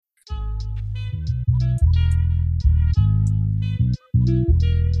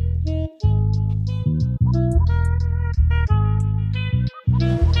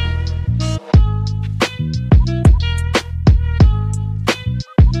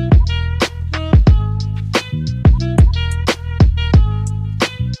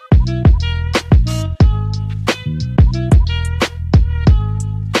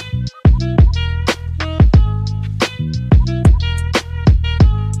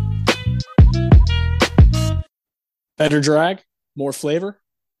Better drag, more flavor,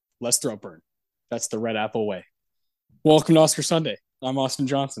 less throat burn. That's the Red Apple way. Welcome to Oscar Sunday. I'm Austin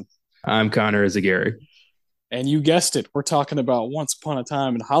Johnson. I'm Connor Ezagari. And you guessed it, we're talking about Once Upon a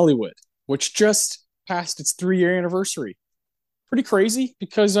Time in Hollywood, which just passed its 3 year anniversary. Pretty crazy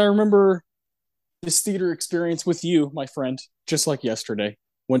because I remember this theater experience with you, my friend, just like yesterday.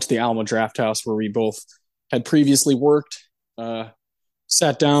 Went to the Alamo Draft House where we both had previously worked, uh,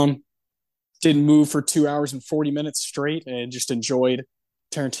 sat down, didn't move for 2 hours and 40 minutes straight, and just enjoyed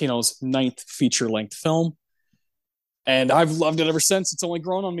Tarantino's ninth feature length film. And I've loved it ever since. It's only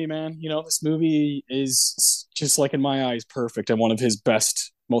grown on me, man. This movie is just like in my eyes perfect and one of his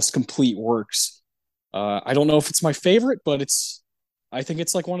best, most complete works. I don't know if it's my favorite, but I think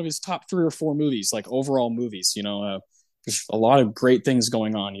it's like one of his top 3 or 4 movies, like overall movies. There's a lot of great things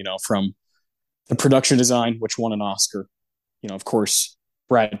going on. From the production design, which won an Oscar. Of course,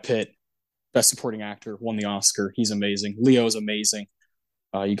 Brad Pitt, Best Supporting Actor, won the Oscar. He's amazing. Leo's amazing.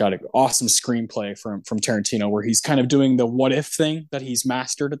 You got an awesome screenplay from Tarantino where he's kind of doing the what if thing that he's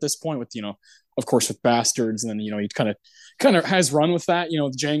mastered at this point with of course with Bastards, and then he kind of has run with that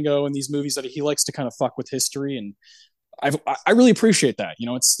with Django and these movies that he likes to kind of fuck with history, and I really appreciate that.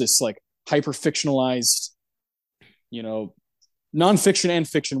 It's this like hyper fictionalized, you know nonfiction and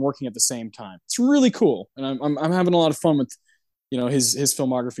fiction working at the same time. It's really cool, and I'm having a lot of fun with his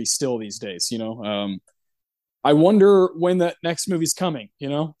filmography still these days. I wonder when that next movie's coming.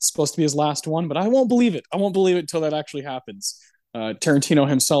 It's supposed to be his last one, but I won't believe it. I won't believe it until that actually happens. Tarantino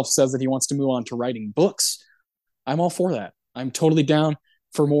himself says that he wants to move on to writing books. I'm all for that. I'm totally down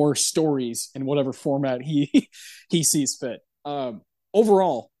for more stories in whatever format he he sees fit.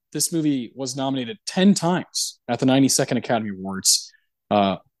 Overall, this movie was nominated 10 times at the 92nd Academy Awards,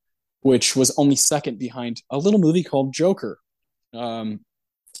 uh, which was only second behind a little movie called Joker um,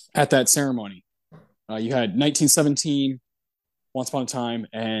 at that ceremony. You had 1917, Once Upon a Time,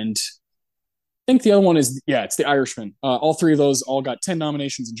 and I think the other one is, yeah, it's The Irishman. All three of those all got 10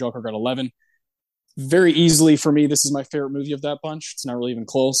 nominations, and Joker got 11. Very easily for me, this is my favorite movie of that bunch. It's not really even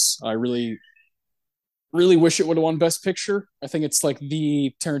close. I really, really wish it would have won Best Picture. I think it's like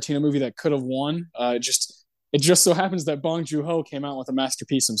the Tarantino movie that could have won. It just so happens that Bong Joon Ho came out with a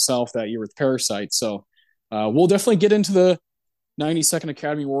masterpiece himself that year with Parasite. So we'll definitely get into the 92nd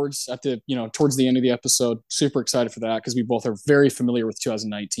Academy Awards at the towards the end of the episode. Super excited for that because we both are very familiar with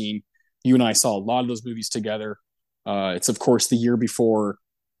 2019. You and I saw a lot of those movies together. It's of course the year before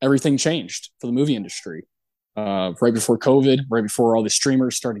everything changed for the movie industry. Right before COVID, right before all the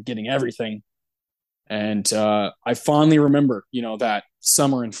streamers started getting everything. And I fondly remember, that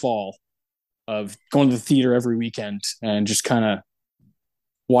summer and fall of going to the theater every weekend and just kind of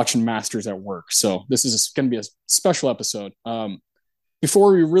watching masters at work. So this is going to be a special episode.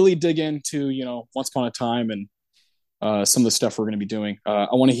 Before we really dig into, Once Upon a Time and some of the stuff we're going to be doing, I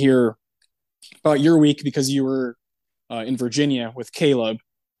want to hear about your week because you were in Virginia with Caleb,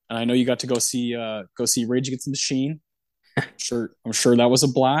 and I know you got to go see Rage Against the Machine. I'm sure that was a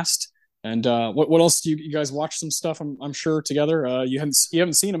blast. And what else do you guys watch some stuff? I'm sure together. You haven't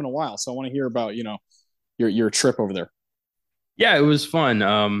seen him in a while, so I want to hear about your trip over there. Yeah, it was fun.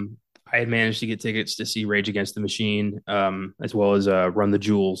 I had managed to get tickets to see Rage Against the Machine, as well as Run the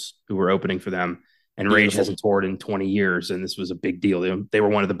Jewels, who were opening for them. And Rage Beautiful. hasn't toured in 20 years, and this was a big deal. They were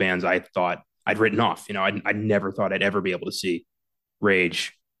one of the bands I thought I'd written off. I never thought I'd ever be able to see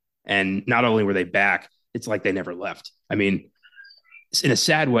Rage. And not only were they back, it's like they never left. I mean, in a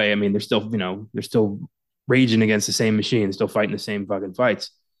sad way, I mean, they're still raging against the same machine, still fighting the same fucking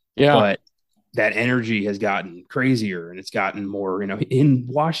fights. Yeah. But that energy has gotten crazier and it's gotten more, in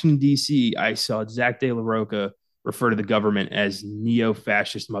Washington, D.C., I saw Zach De La Roca refer to the government as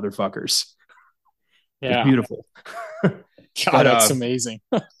neo-fascist motherfuckers. It was Yeah. beautiful. God, But that's amazing.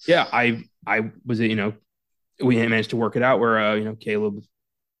 yeah, I was, we managed to work it out where, Caleb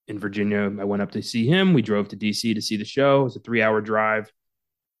in Virginia, I went up to see him. We drove to DC to see the show. It was a 3 hour drive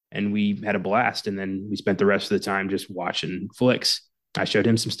and we had a blast. And then we spent the rest of the time just watching flicks. I showed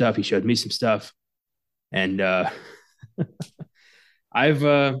him some stuff. He showed me some stuff. And I've,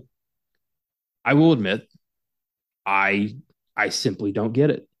 I will admit, I, I simply don't get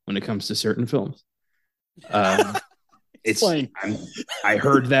it when it comes to certain films. Um, it's, Explain. I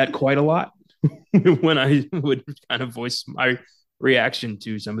heard that quite a lot when I would kind of voice my reaction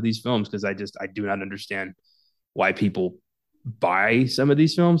to some of these films because I do not understand why people buy some of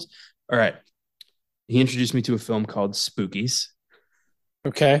these films. All right. He introduced me to a film called Spookies,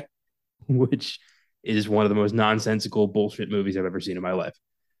 Okay. which is one of the most nonsensical bullshit movies I've ever seen in my life.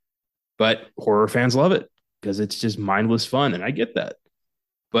 But horror fans love it because it's just mindless fun. And I get that.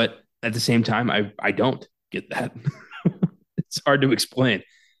 But at the same time, I don't get that. It's hard to explain.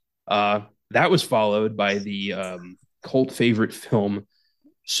 That was followed by the cult favorite film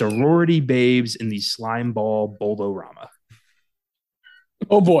Sorority Babes in the Slime Ball Bolorama.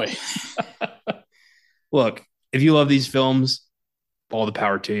 Oh boy. Look, if you love these films, all the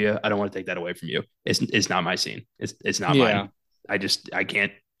power to you. I don't want to take that away from you. It's not my scene. It's not Yeah. mine. I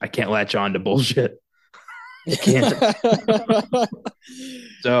can't latch on to bullshit. I can't.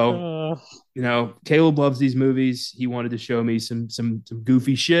 So uh, Caleb loves these movies. He wanted to show me some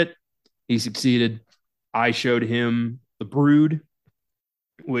goofy shit. He succeeded. I showed him The Brood,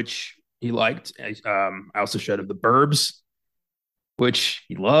 which he liked. I also showed him The Burbs, which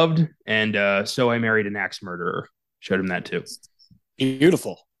he loved, and So I Married an Axe Murderer. Showed him that too.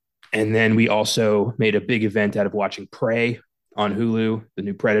 Beautiful. And then we also made a big event out of watching Prey on Hulu, the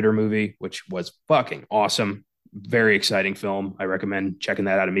new Predator movie, which was fucking awesome. Very exciting film. I recommend checking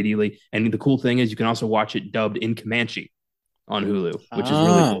that out immediately. And the cool thing is you can also watch it dubbed in Comanche on Hulu, which is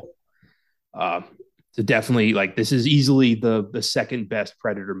really cool. So definitely, like, this is easily the second best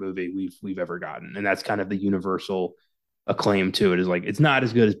Predator movie we've ever gotten, and that's kind of the universal acclaim to it. Is like it's not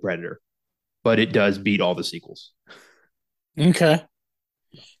as good as Predator, but it does beat all the sequels. Okay.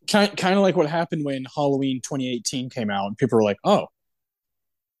 Kind of like what happened when Halloween 2018 came out, and people were like, "Oh,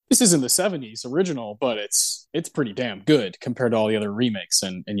 this isn't the '70s original, but it's pretty damn good compared to all the other remakes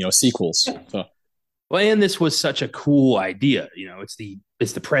and sequels." So Well, and this was such a cool idea.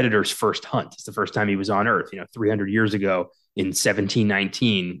 It's the Predator's first hunt. It's the first time he was on Earth. 300 years ago in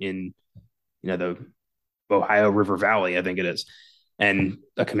 1719 in the Ohio River Valley, I think it is. And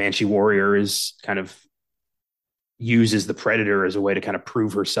a Comanche warrior is kind of uses the Predator as a way to kind of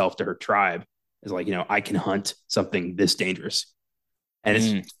prove herself to her tribe. Is like, I can hunt something this dangerous. And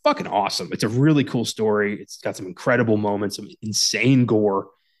it's fucking awesome. It's a really cool story. It's got some incredible moments, some insane gore.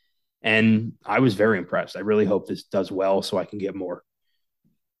 And I was very impressed. I really hope this does well so I can get more.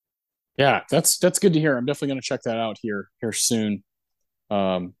 yeah, that's good to hear. I'm definitely going to check that out here soon.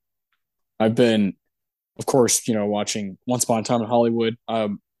 Um, I've been, of course, watching Once Upon a Time in Hollywood.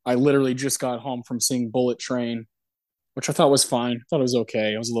 I literally just got home from seeing Bullet Train, which I thought was fine. I thought it was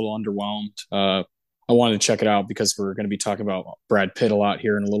okay. I was a little underwhelmed. I wanted to check it out because we're going to be talking about Brad Pitt a lot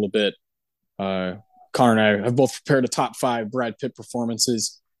here in a little bit. Connor and I have both prepared a top 5 Brad Pitt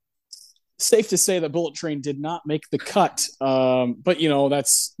performances. Safe to say that Bullet Train did not make the cut. But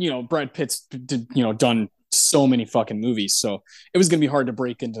that's Brad Pitt's done so many fucking movies, so it was gonna be hard to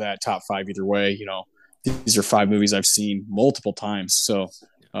break into that top 5 either way. These are 5 movies I've seen multiple times. So,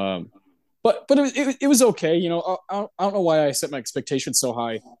 but it was okay. I don't know why I set my expectations so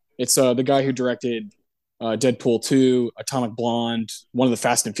high. It's the guy who directed Deadpool 2, Atomic Blonde, one of the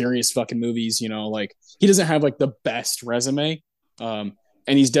Fast and Furious fucking movies. Like he doesn't have like the best resume.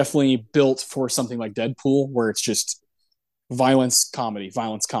 And he's definitely built for something like Deadpool, where it's just violence, comedy,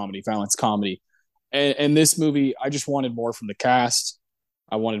 violence, comedy, violence, comedy. And this movie, I just wanted more from the cast.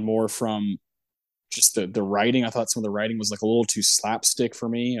 I wanted more from just the writing. I thought some of the writing was like a little too slapstick for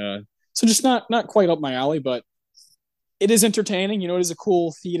me. So just not quite up my alley, but it is entertaining. It is a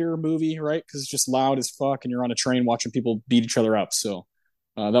cool theater movie, right? Because it's just loud as fuck, and you're on a train watching people beat each other up. So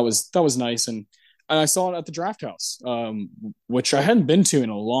that was nice. And I saw it at the Draft House, which I hadn't been to in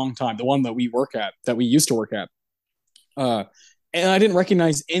a long time. The one that we used to work at. And I didn't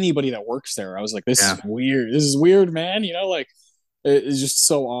recognize anybody that works there. I was like, this is weird. This is weird, man. Like it's just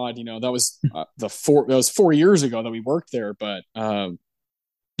so odd. That was that was 4 years ago that we worked there, but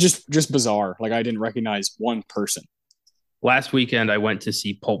just bizarre. Like I didn't recognize one person. Last weekend, I went to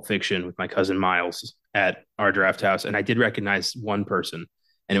see Pulp Fiction with my cousin Miles at our Draft House, and I did recognize one person,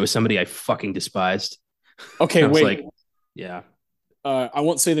 and it was somebody I fucking despised. Okay, wait. Like, yeah. I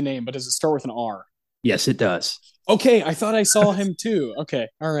won't say the name, but does it start with an R? Yes, it does. Okay, I thought I saw him too. Okay,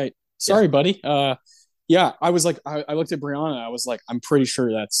 all right. Sorry, buddy. Yeah, I was like, I looked at Brianna. I was like, I'm pretty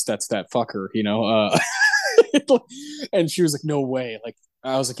sure that's that fucker. And she was like, no way. Like,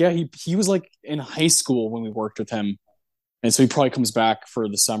 I was like, yeah, he was like in high school when we worked with him, and so he probably comes back for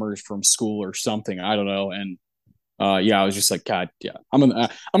the summers from school or something. I don't know. And yeah, I was just like, God, yeah, I'm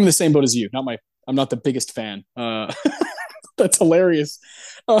in the same boat as you. I'm not the biggest fan. That's hilarious.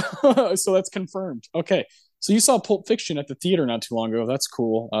 So that's confirmed. Okay, so you saw Pulp Fiction at the theater not too long ago. That's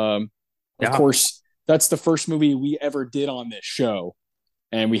cool. Of course, that's the first movie we ever did on this show,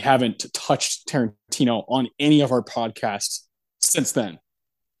 and we haven't touched Tarantino on any of our podcasts since then.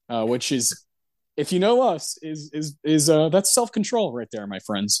 Which is, if you know us, is that's self-control right there, my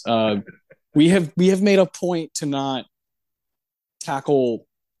friends. We have made a point to not tackle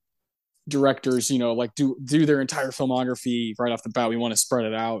directors, like do their entire filmography right off the bat. We want to spread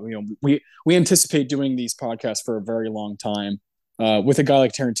it out. We anticipate doing these podcasts for a very long time. With a guy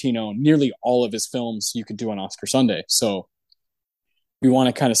like Tarantino, nearly all of his films you could do on Oscar Sunday. So we want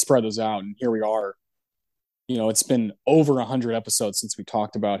to kind of spread those out. And here we are. It's been over 100 episodes since we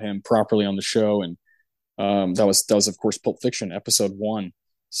talked about him properly on the show, and that was of course Pulp Fiction episode 1.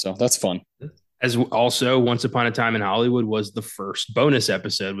 So that's fun. As also, Once Upon a Time in Hollywood was the first bonus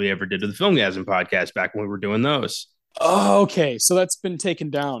episode we ever did of the Filmgasm podcast back when we were doing those. Oh, okay. So that's been taken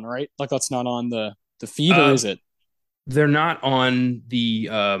down, right? Like that's not on the feed, or is it? They're not on the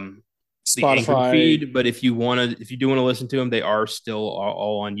Anchor Spotify. feed, but if you do want to listen to them, they are still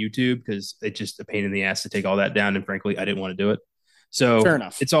all on YouTube because it's just a pain in the ass to take all that down. And frankly, I didn't want to do it. Fair So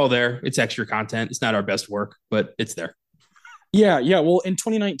enough. it's all there. It's extra content. It's not our best work, but it's there. Yeah, yeah. Well, in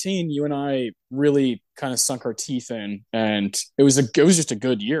 2019, you and I really kind of sunk our teeth in, and it was just a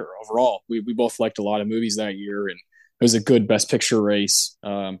good year overall. We both liked a lot of movies that year, and it was a good Best Picture race.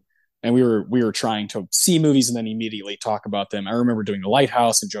 And we were trying to see movies and then immediately talk about them. I remember doing The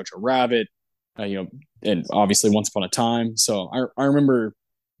Lighthouse and Jojo Rabbit, and obviously Once Upon a Time. So I remember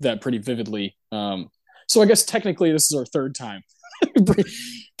that pretty vividly. So I guess technically this is our third time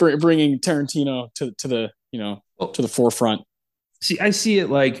bringing Tarantino to the Well, to the forefront. see, I see it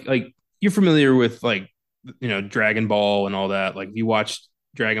like you're familiar with Dragon Ball and all that. Like you watched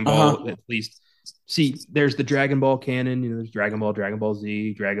Dragon Uh Ball huh. at least. See, there's the Dragon Ball canon. There's Dragon Ball, Dragon Ball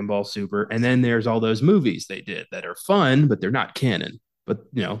Z, Dragon Ball Super, and then there's all those movies they did that are fun, but they're not canon. But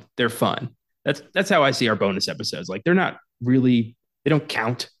they're fun. That's how I see our bonus episodes. Like they're not really, they don't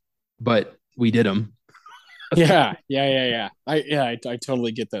count, but we did them. Yeah, yeah, yeah, yeah. I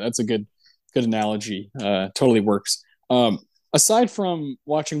totally get that. That's a good analogy. Totally works. Aside from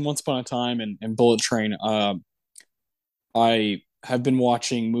watching Once Upon a Time and Bullet Train, I have been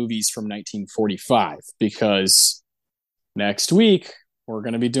watching movies from 1945 because next week we're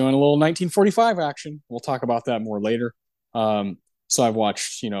going to be doing a little 1945 action. We'll talk about that more later. So I've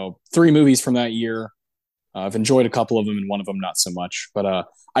watched, 3 movies from that year. I've enjoyed a couple of them and one of them not so much. But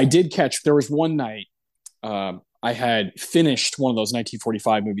I did catch, there was one night I had finished one of those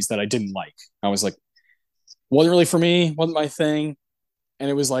 1945 movies that I didn't like. I was like, wasn't really for me, wasn't my thing. And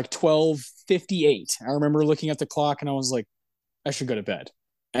it was like 12:58. I remember looking at the clock and I was like, I should go to bed.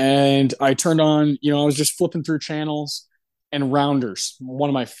 And I turned on, I was just flipping through channels, and Rounders, one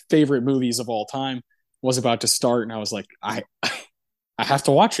of my favorite movies of all time, was about to start. And I was like, I have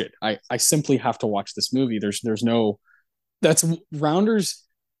to watch it. I simply have to watch this movie. There's no, that's Rounders.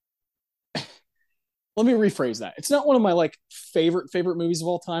 Let me rephrase that. It's not one of my like favorite movies of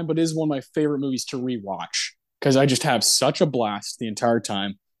all time, but it is one of my favorite movies to rewatch because I just have such a blast the entire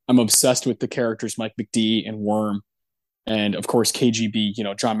time. I'm obsessed with the characters Mike McD and Worm, and of course KGB.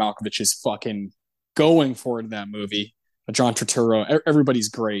 John Malkovich is fucking going for it in that movie. John Turturro, everybody's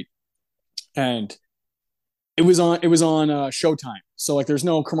great, and it was on Showtime. So like, there's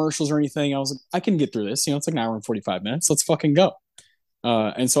no commercials or anything. I was like, I can get through this. It's like an hour and 45 minutes. Let's fucking go.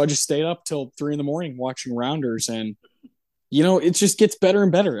 And so I just stayed up till 3 in the morning watching Rounders, and it just gets better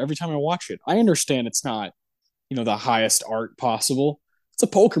and better every time I watch it. I understand it's not the highest art possible. It's a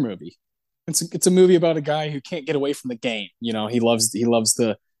poker movie. It's a movie about a guy who can't get away from the game. He loves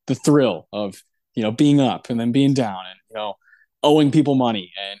the thrill of being up and then being down, and owing people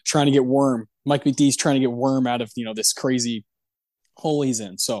money and trying to get Worm. Mike McDee's trying to get Worm out of this crazy hole he's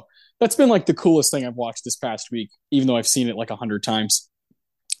in. So that's been like the coolest thing I've watched this past week, even though I've seen it like 100 times.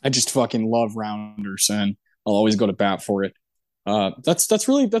 I just fucking love Rounders, and I'll always go to bat for it. That's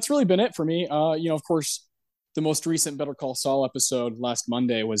really been it for me. Of course, the most recent Better Call Saul episode last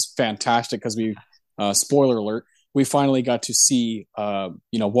Monday was fantastic because spoiler alert, we finally got to see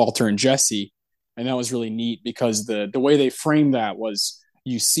Walter and Jesse, and that was really neat because the way they framed that was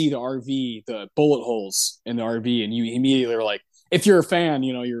you see the RV, the bullet holes in the RV, and you immediately are like, if you're a fan,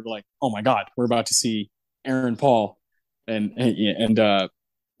 you're like, oh my god, we're about to see Aaron Paul and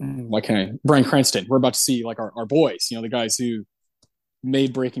why can't I? Bryan Cranston. We're about to see like our boys, the guys who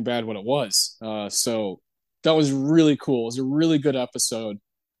made Breaking Bad what it was. So that was really cool. It was a really good episode,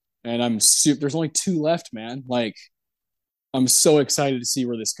 and there's only 2 left, man. Like, I'm so excited to see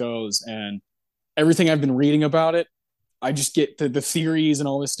where this goes, and everything I've been reading about it. I just get the theories and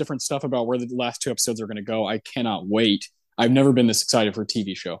all this different stuff about where the last 2 episodes are going to go. I cannot wait. I've never been this excited for a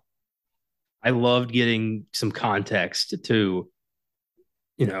TV show. I loved getting some context to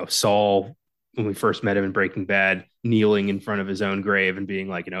Saul when we first met him in Breaking Bad, kneeling in front of his own grave and being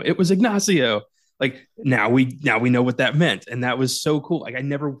like, it was Ignacio. Like now we know what that meant, and that was so cool. Like I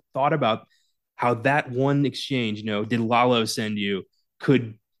never thought about how that one exchange, did Lalo send you,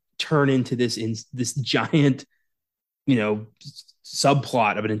 could turn into this giant, you know,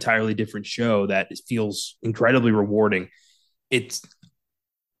 subplot of an entirely different show that feels incredibly rewarding. It's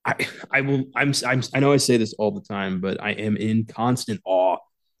I will I know I say this all the time, but I am in constant awe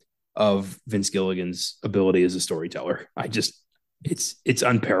of Vince Gilligan's ability as a storyteller. I just it's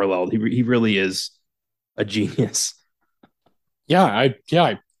unparalleled. He really is a genius. You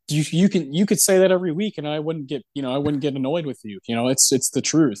could say that every week, and I wouldn't get I wouldn't get annoyed with you. It's the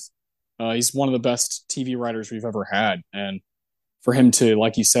truth. He's one of the best TV writers we've ever had, and for him to,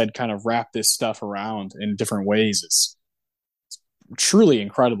 like you said, kind of wrap this stuff around in different ways is truly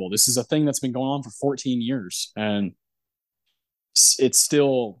incredible. This is a thing that's been going on for 14 years, and it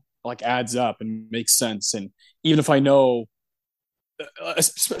still like adds up and makes sense. And even if I know,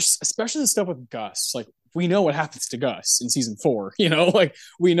 especially the stuff with Gus, like we know what happens to Gus in season 4. Like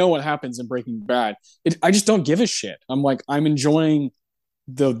we know what happens in Breaking Bad. I just don't give a shit. I'm enjoying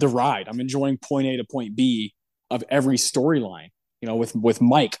the ride. I'm enjoying point A to point B of every storyline. With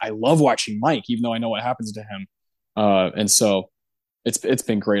Mike, I love watching Mike, even though I know what happens to him. And so it's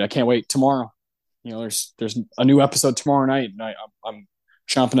been great. I can't wait tomorrow. There's a new episode tomorrow night, and I'm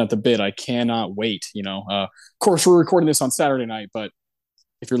chomping at the bit. I cannot wait. Of course, we're recording this on Saturday night, but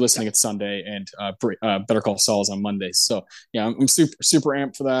if you're listening, it's Sunday, and Better Call Saul is on Mondays. So yeah, I'm super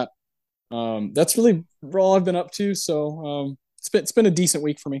amped for that. That's really all I've been up to. So it's been a decent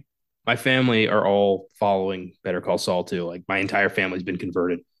week for me. My family are all following Better Call Saul too. Like my entire family's been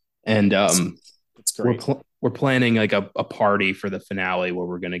converted, and it's great. We're planning like a party for the finale where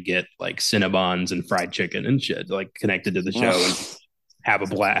we're gonna get like Cinnabons and fried chicken and shit like connected to the show and have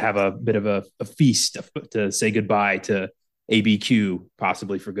a bit of a feast to say goodbye to ABQ,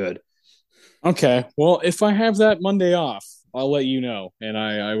 possibly for good. Okay, well, if I have that Monday off, I'll let you know, and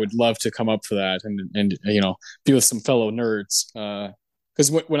I would love to come up for that and be with some fellow nerds. Because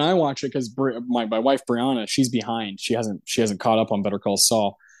when I watch it, because my wife Brianna, she's behind. She hasn't caught up on Better Call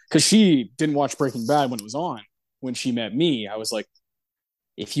Saul because she didn't watch Breaking Bad when it was on. When she met me, I was like,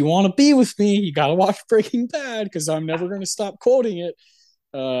 if you want to be with me, you got to watch Breaking Bad because I'm never going to stop quoting it.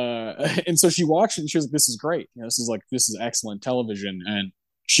 And so she watched it and she was like, this is great. This is excellent television. And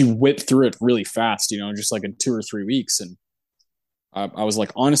she whipped through it really fast, just like in 2 or 3 weeks. And I was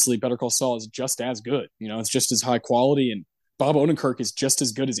like, honestly, Better Call Saul is just as good. It's just as high quality. And Bob Odenkirk is just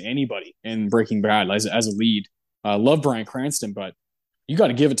as good as anybody in Breaking Bad as a lead. I love Bryan Cranston, but you got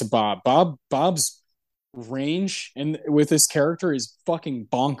to give it to Bob. Bob's range and with this character is fucking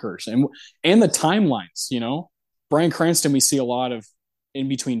bonkers, and the timelines. Bryan Cranston we see a lot of in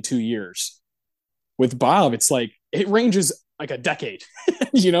between 2 years. With Bob, it's like it ranges like a decade,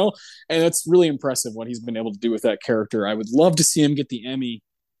 and that's really impressive what he's been able to do with that character. I would love to see him get the Emmy,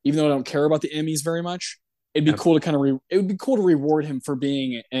 even though I don't care about the Emmys very much. It'd be cool to it would be cool to reward him for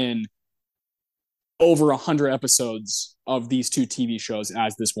being in over 100 episodes of these 2 TV shows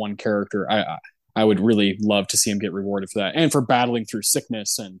as this one character. I would really love to see him get rewarded for that, and for battling through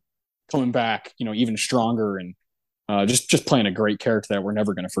sickness and coming back, even stronger, and just playing a great character that we're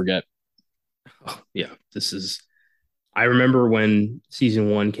never going to forget. Oh, yeah, I remember when season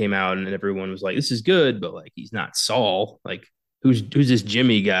 1 came out and everyone was like, "This is good," but like he's not Saul. Like who's this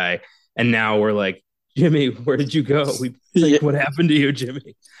Jimmy guy? And now we're like, Jimmy, where did you go? What happened to you,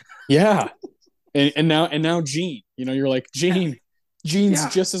 Jimmy? Yeah, and now Gene. You're like Gene's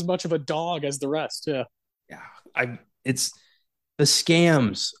just as much of a dog as the rest. Yeah. It's the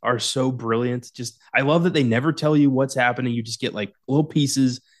scams are so brilliant. Just I love that they never tell you what's happening. You just get like little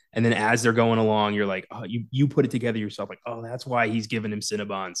pieces, and then as they're going along, you're like, oh, you put it together yourself. Like, oh, that's why he's giving him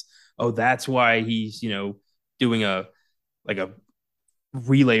Cinnabons. Oh, that's why he's doing a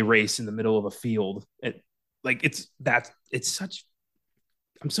relay race in the middle of a field. I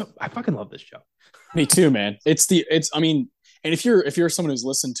fucking love this show. Me too, man. And if you're someone who's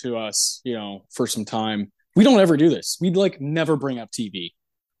listened to us, for some time, we don't ever do this. We'd like never bring up TV.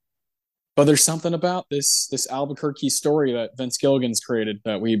 But there's something about this Albuquerque story that Vince Gilligan's created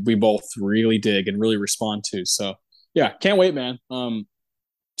that we both really dig and really respond to. So yeah, can't wait, man.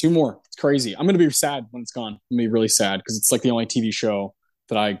 2 more. It's crazy. I'm gonna be sad when it's gone. I'm gonna be really sad because it's like the only TV show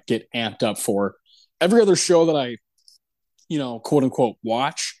that I get amped up for. Every other show that I, quote unquote,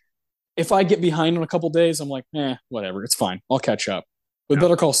 watch, if I get behind on a couple days, I'm like, whatever, it's fine. I'll catch up. With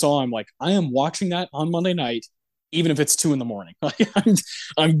Better Call Saul, I'm like, I am watching that on Monday night, even if it's 2 a.m.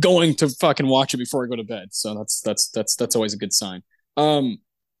 I'm going to fucking watch it before I go to bed. So that's always a good sign.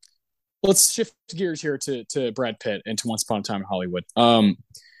 Let's shift gears here to Brad Pitt and to Once Upon a Time in Hollywood.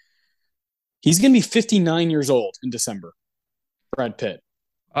 He's gonna be 59 years old in December. Brad Pitt.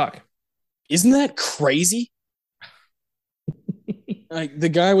 Fuck. Isn't that crazy? the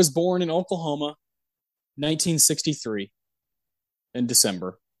guy was born in Oklahoma, 1963 in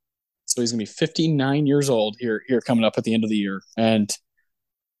December. So he's gonna be 59 years old here coming up at the end of the year, and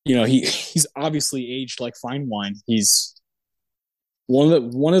he's obviously aged like fine wine. He's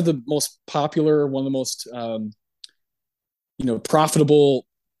one of the most popular, one of the most profitable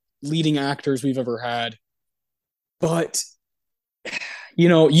leading actors we've ever had. But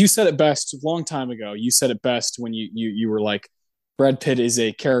you said it best a long time ago. You said it best when you were like, Brad Pitt is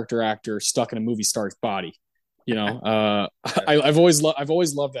a character actor stuck in a movie star's body. I've always loved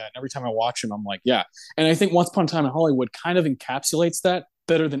that. And every time I watch him, I'm like, yeah. And I think Once Upon a Time in Hollywood kind of encapsulates that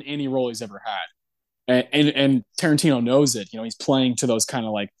better than any role he's ever had. And Tarantino knows it. He's playing to those kind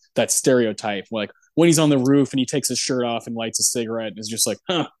of like that stereotype, like when he's on the roof and he takes his shirt off and lights a cigarette and is just like,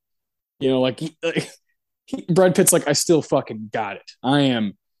 huh, Brad Pitt's like, I still fucking got it. I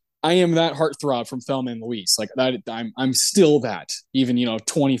am that heartthrob from Thelma and Louise. Like that, I'm still that. Even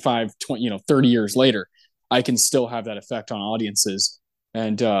 25, 20, 30 years later, I can still have that effect on audiences.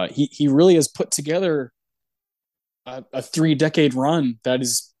 And he really has put together a 3-decade run that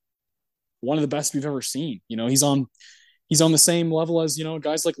is one of the best we've ever seen. He's on the same level as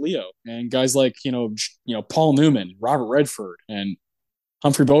guys like Leo and guys like Paul Newman, Robert Redford, and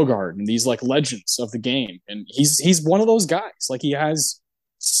Humphrey Bogart, and these like legends of the game. And he's one of those guys. Like he has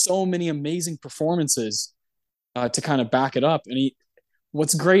so many amazing performances to kind of back it up. And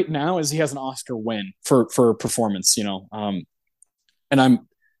what's great now is he has an Oscar win for performance. And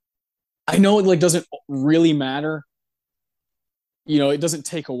I know it like doesn't really matter. It doesn't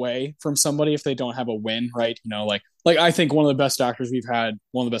take away from somebody if they don't have a win, right? Like I think one of the best actors we've had,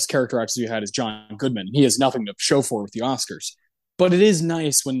 one of the best character actors we've had is John Goodman. He has nothing to show for with the Oscars. But it is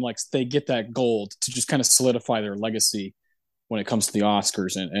nice when like they get that gold to just kind of solidify their legacy when it comes to the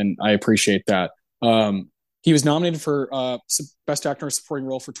Oscars, and I appreciate that. He was nominated for Best Actor in a Supporting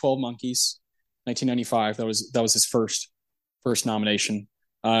Role for 12 Monkeys, 1995. That was his first nomination,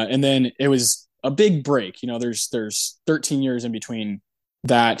 and then it was a big break. There's 13 years in between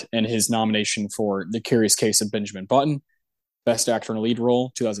that and his nomination for The Curious Case of Benjamin Button, Best Actor in a Lead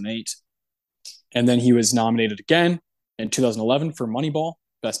Role, 2008, and then he was nominated again in 2011 for Moneyball,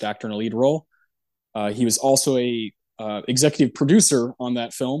 Best Actor in a Lead Role. He was also a executive producer on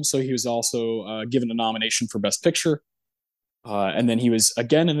that film, so he was also given a nomination for Best Picture. And then he was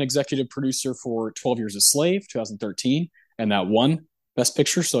again an executive producer for 12 Years a Slave, 2013, and that won Best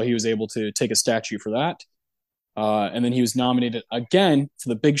Picture, so he was able to take a statue for that. And then he was nominated again for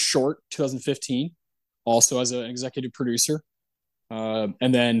The Big Short, 2015, also as an executive producer.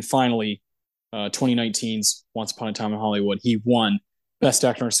 And then finally, 2019's Once Upon a Time in Hollywood, he won Best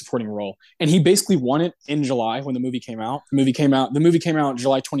Actor in a Supporting Role, and he basically won it in July when the movie came out. The movie came out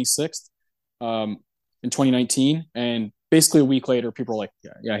July 26th, in 2019, and basically a week later, people are like,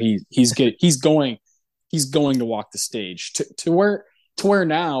 yeah, he's going to walk the stage to where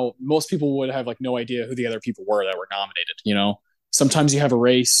now most people would have like no idea who the other people were that were nominated. Sometimes you have a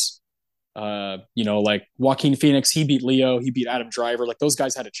race. Like Joaquin Phoenix, he beat Leo, he beat Adam Driver. Like those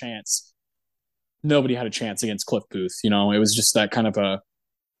guys had a chance. Nobody had a chance against Cliff Booth. It was just that kind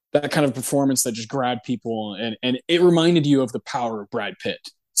of performance that just grabbed people, and it reminded you of the power of Brad Pitt.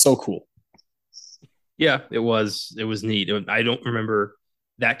 So cool. Yeah, it was neat. I don't remember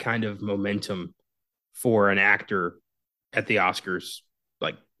that kind of momentum for an actor at the Oscars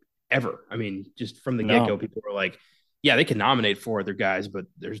like ever. I mean, just from the get-go, people were like, yeah, they can nominate 4 other guys, but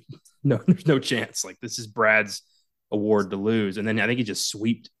there's no chance. Like this is Brad's award to lose. And then I think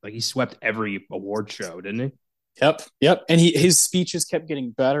he swept every award show, didn't he? Yep. And his speeches kept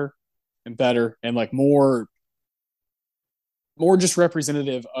getting better and better, and like more just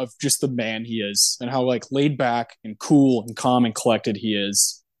representative of just the man he is and how like laid back and cool and calm and collected he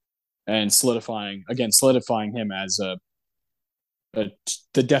is, and solidifying him as the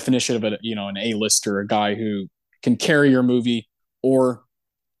definition of an A-lister, a guy who can carry your movie, or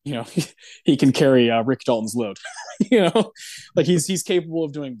he can carry Rick Dalton's load. Like he's capable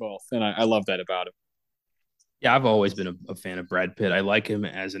of doing both, and I love that about him. Yeah, I've always been a fan of Brad Pitt. I like him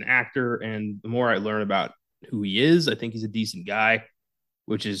as an actor, and the more I learn about who he is, I think he's a decent guy,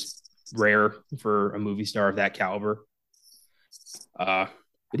 which is rare for a movie star of that caliber. But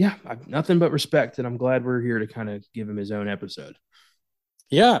yeah, I've nothing but respect, and I'm glad we're here to kind of give him his own episode.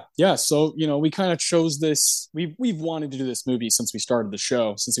 Yeah. So we kind of chose this. We've wanted to do this movie since we started the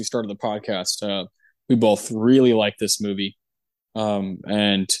show, since we started the podcast. We both really like this movie,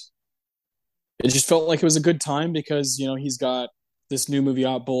 and it just felt like it was a good time because he's got this new movie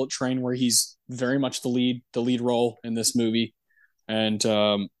out, Bullet Train, where he's very much the lead role in this movie, and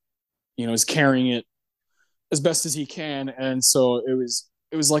is carrying it as best as he can. And so it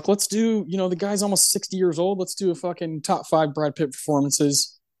was like, let's do, the guy's almost 60 years old. Let's do a fucking top five Brad Pitt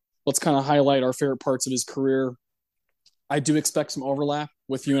performances. Let's kind of highlight our favorite parts of his career. I do expect some overlap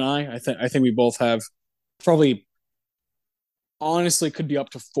with you and I. I think we both have probably honestly could be up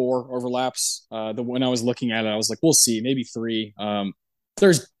to four overlaps. When I was looking at it, I was like, we'll see, maybe three.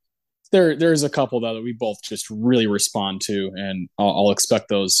 There's there's a couple though that we both just really respond to, and I'll expect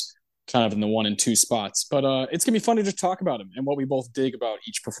those kind of in the one and two spots. But it's gonna be funny to talk about him and what we both dig about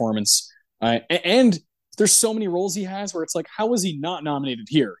each performance. And there's so many roles he has where it's like, how was he not nominated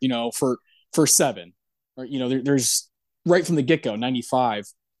here? For Seven, or there's right from the get go, 95.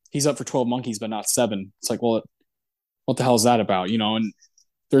 He's up for 12 Monkeys, but not Seven. It's like, well, what the hell is that about? And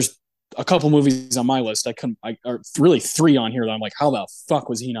there's a couple movies on my list. Or really three on here that I'm like, how the fuck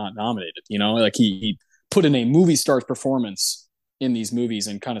was he not nominated? Like he put in a movie star's performance in these movies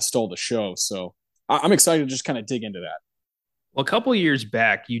and kind of stole the show. So I'm excited to just kind of dig into that. Well, a couple of years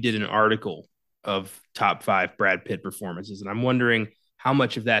back, you did an article of top five Brad Pitt performances, and I'm wondering how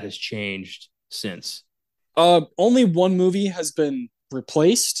much of that has changed since. Only one movie has been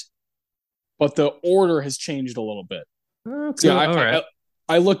replaced, but the order has changed a little bit. Okay, So yeah, all right.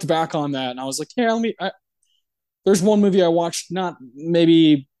 I looked back on that and I was like, yeah, there's one movie I watched not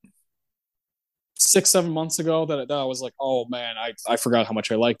maybe 6, 7 months ago that I was like, oh man, I forgot how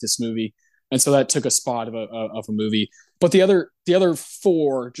much I liked this movie, and so that took a spot of a movie. But the other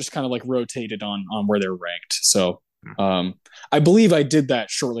four just kind of like rotated on where they're ranked. So I believe I did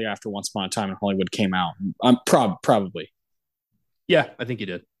that shortly after Once Upon a Time in Hollywood came out. I'm probably. Yeah, I think you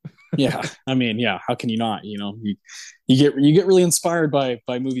did. Yeah, I mean, yeah. How can you not? You get really inspired by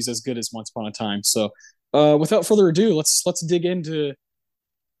movies as good as Once Upon a Time. So, without further ado, let's dig into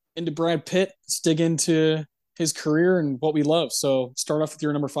Brad Pitt. Let's dig into his career and what we love. So, start off with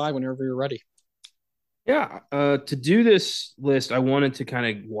your number five whenever you're ready. Yeah, to do this list, I wanted to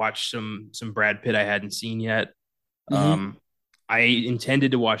kind of watch some Brad Pitt I hadn't seen yet. Mm-hmm. Um, I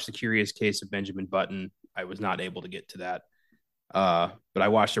intended to watch The Curious Case of Benjamin Button. I was not able to get to that. But I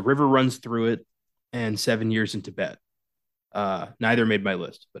watched A River Runs Through It and 7 Years in Tibet. Neither made my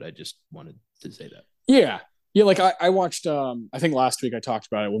list, but I just wanted to say that. Yeah, yeah. Like I watched. I think last week I talked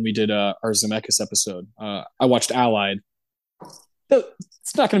about it when we did our Zemeckis episode. I watched Allied.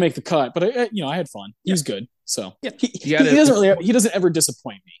 It's not going to make the cut, but I had fun. He Yeah, was good. So yeah. he doesn't really he doesn't ever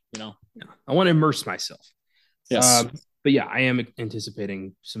disappoint me. Yeah, I want to immerse myself. Yes, But yeah, I am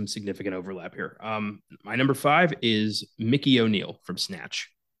anticipating some significant overlap here. My number five is Mickey O'Neill from Snatch.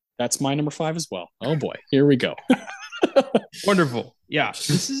 that's my number five as well. Oh boy, here we go. Wonderful. Yeah,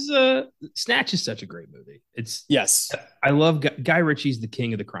 this is Snatch is such a great movie. Yes. I love Guy Ritchie's the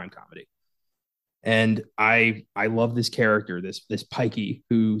king of the crime comedy. And I love this character, this Pikey,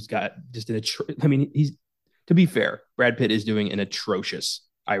 who's got just I mean, he's, to be fair, Brad Pitt is doing an atrocious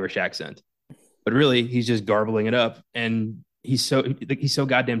Irish accent, but really he's just garbling it up, and he's so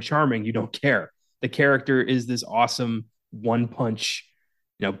goddamn charming. You don't care. The character is this awesome one punch,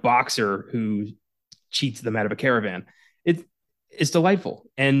 boxer who cheats them out of a caravan. It's delightful,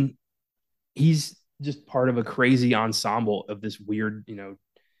 and he's just part of a crazy ensemble of this weird,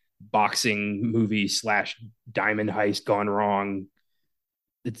 boxing movie / diamond heist gone wrong.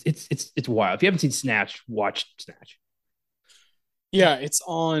 It's wild. If you haven't seen Snatch, watch Snatch. Yeah, it's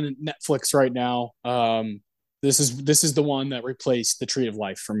on Netflix right now. This is the one that replaced The Tree of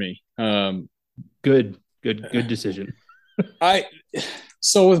Life for me. Good decision. I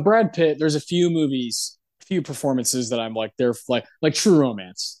so with Brad Pitt, there's a few performances that I'm like, they're like True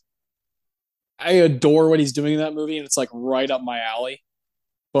Romance. I adore what he's doing in that movie, and it's like right up my alley.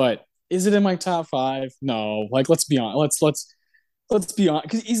 But is it in my top five? No. Like, let's be honest. Let's be honest,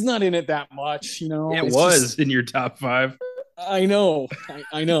 because he's not in it that much. It It's was just in your top five. I know,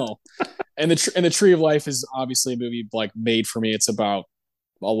 I know. And the Tree of Life is obviously a movie like made for me. It's about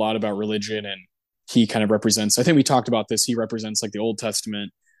a lot about religion, and he kind of represents. I think we talked about this. He represents like the Old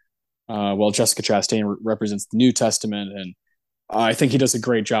Testament, while Jessica Chastain represents the New Testament, and I think he does a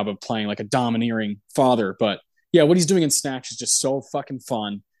great job of playing like a domineering father. But yeah, what he's doing in Snatch is just so fucking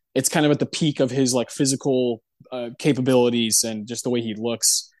fun. It's kind of at the peak of his like physical capabilities and just the way he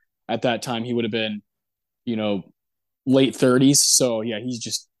looks. At that time, he would have been, you know, late 30s. So yeah, he's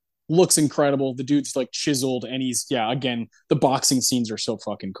just looks incredible. The dude's like chiseled, and he's again, the boxing scenes are so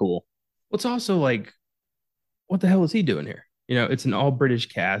fucking cool. What's also like, what the hell is he doing here? It's an all British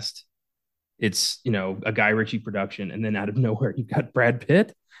cast. It's a Guy Ritchie production, and then out of nowhere you've got Brad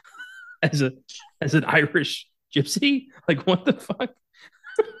Pitt as an Irish gypsy. Like, what the fuck?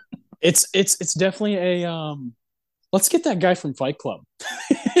 It's definitely a let's get that guy from Fight Club.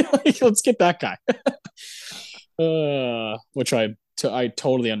 Like, let's get that guy. Which I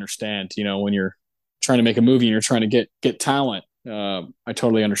totally understand. You know, when you're trying to make a movie and you're trying to get talent, I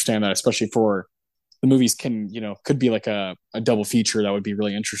totally understand that, especially for the movies can could be like a double feature that would be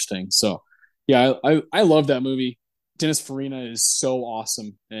really interesting. So yeah, I love that movie. Dennis Farina is so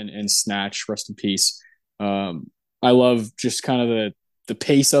awesome in Snatch. Rest in peace. I love just kind of the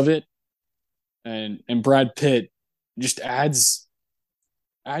pace of it, and Brad Pitt just adds,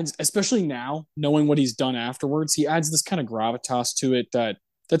 especially now knowing what he's done afterwards. He adds this kind of gravitas to it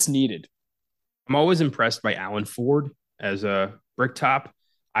that's needed. I'm always impressed by Alan Ford as a Bricktop.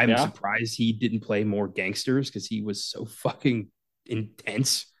 I'm Yeah, surprised he didn't play more gangsters because he was so fucking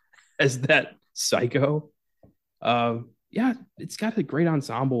intense as that psycho. Yeah, it's got a great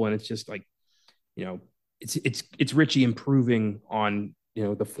ensemble, and it's just like you know, it's Richie improving on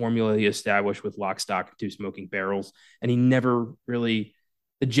the formula he established with Lock, Stock, and Two Smoking Barrels, and he never really.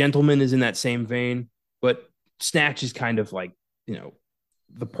 The Gentleman is in that same vein, but Snatch is kind of like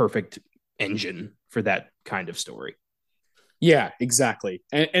the perfect engine for that kind of story. yeah, exactly.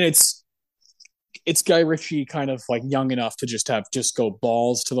 And it's Guy Ritchie kind of like young enough to just go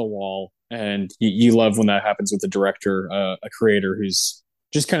balls to the wall, and you love when that happens with the director, a creator who's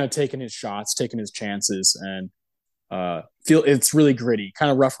just kind of taking his shots, taking his chances, and feel it's really gritty,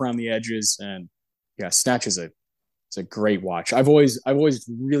 kind of rough around the edges, and yeah, Snatch is a great watch. I've always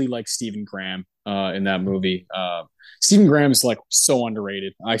really liked Stephen Graham in that movie. Stephen Graham is like so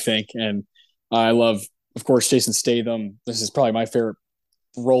underrated, I think, and I love, of course, Jason Statham. This is probably my favorite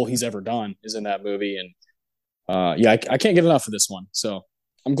role he's ever done is in that movie, and yeah, I can't get enough of this one. So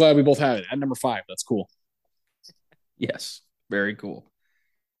I'm glad we both have it at number five. That's cool. Yes, very cool.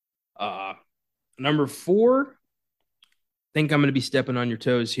 Uh, Number four, think I'm going to be stepping on your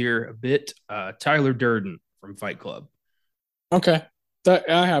toes here a bit. Tyler Durden from Fight Club. Okay,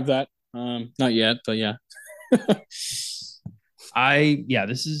 I have that. Not yet, but yeah. Yeah,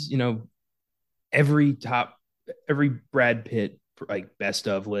 this is every top every Brad Pitt like best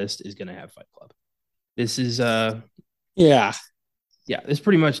of list is going to have Fight Club. This is Yeah, yeah, this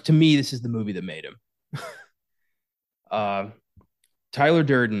pretty much to me this is the movie that made him. uh Tyler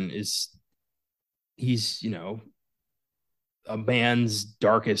Durden is he's a man's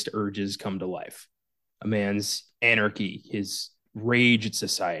darkest urges come to life, a man's anarchy, his rage at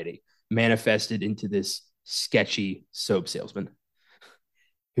society manifested into this sketchy soap salesman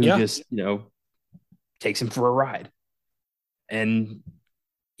who yeah, just takes him for a ride. And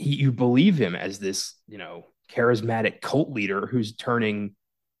you believe him as this charismatic cult leader who's turning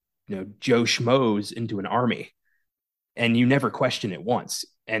Joe Schmoes into an army, and you never question it once.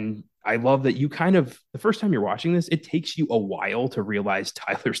 And I love that you kind of the first time you're watching this, it takes you a while to realize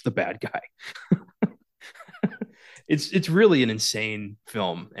Tyler's the bad guy. It's really an insane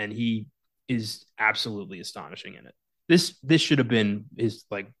film, and he is absolutely astonishing in it. This should have been his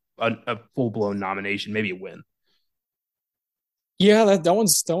like a full blown nomination, maybe a win. yeah. That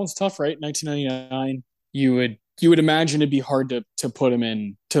one's tough, right? 1999. You would imagine it'd be hard to put him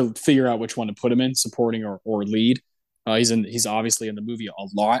in to figure out which one to put him in, supporting or lead. He's obviously in the movie a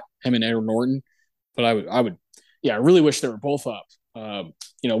lot, him and Edward Norton. But I would yeah, I really wish they were both up.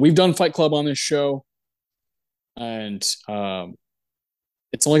 We've done Fight Club on this show, and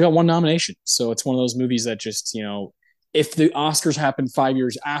it's only got one nomination, so it's one of those movies that just if the Oscars happened 5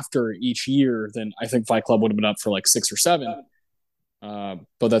 years after each year, then I think Fight Club would have been up for like six or seven.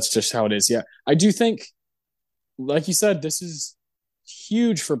 But that's just how it is. Yeah, I do think, like you said, this is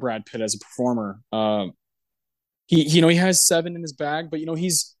huge for Brad Pitt as a performer. He has seven in his bag, but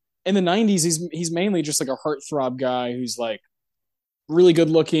he's in the '90s. He's mainly just like a heartthrob guy who's like really good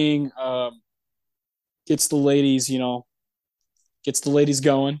looking, gets the ladies, gets the ladies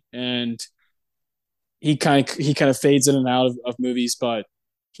going, and he kind of fades in and out of movies, but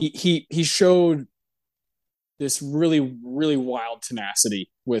he showed this really really wild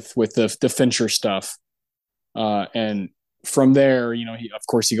tenacity with the Fincher stuff, and from there, of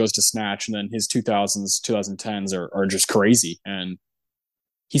course he goes to Snatch, and then his 2000s 2010s are just crazy, and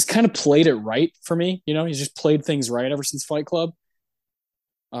he's kind of played it right for me. He's just played things right ever since Fight Club.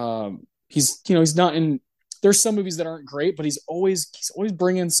 He's not in. There's some movies that aren't great, but he's always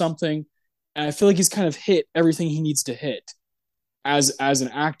bringing something, and I feel like he's kind of hit everything he needs to hit as an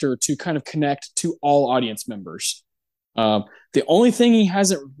actor to kind of connect to all audience members. The only thing he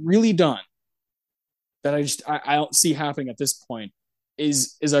hasn't really done that I don't see happening at this point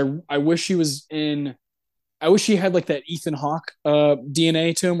is I wish he was in. I wish he had like that Ethan Hawke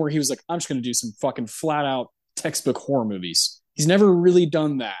DNA to him, where he was like, I'm just gonna do some fucking flat out textbook horror movies. He's never really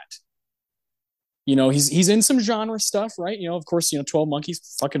done that. He's in some genre stuff, right? Of course, 12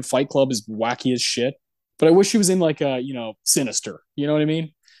 Monkeys, fucking Fight Club is wacky as shit. but I wish he was in like a Sinister. You know what I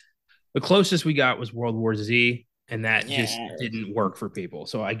mean? The closest we got was World War Z, and that just Yeah, didn't work for people.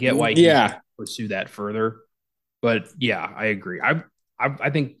 So I get why he yeah, pursue that further. But yeah, I agree. I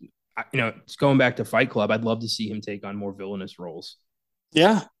think it's going back to Fight Club. I'd love to see him take on more villainous roles.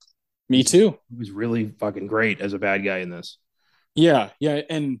 yeah. Me He's too. he was really fucking great as a bad guy in this. Yeah, yeah,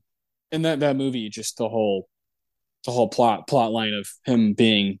 and that movie, just the whole plot line of him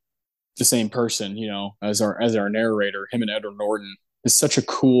being the same person, as our narrator, him and Edward Norton is such a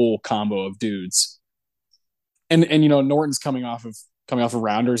cool combo of dudes. And Norton's coming off of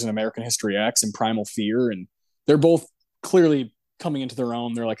Rounders and American History X and Primal Fear, and they're both clearly coming into their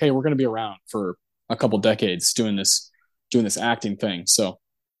own. They're like, hey, we're going to be around for a couple decades doing this acting thing. So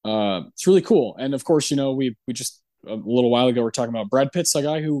it's really cool. And of course, we just a little while ago we're talking about Brad Pitt's a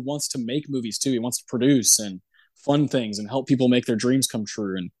guy who wants to make movies too. He wants to produce and fund things and help people make their dreams come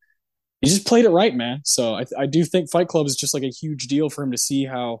true. And he just played it right, man. So I do think Fight Club is just like a huge deal for him to see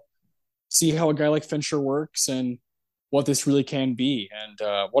how a guy like Fincher works and what this really can be.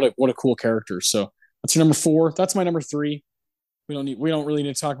 And what a cool character. So that's your number four. That's my number three. We don't really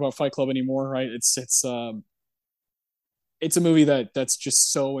need to talk about Fight Club anymore, right? It's a movie that's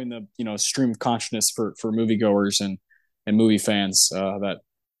just so in the stream of consciousness for moviegoers and movie fans, that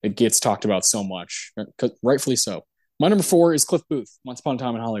it gets talked about so much, rightfully so. My number four is Cliff Booth, Once Upon a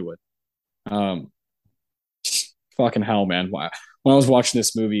Time in Hollywood. Um, Fucking hell, man! When I was watching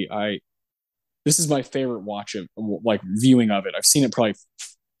this movie, this is my favorite watch of like viewing of it. I've seen it probably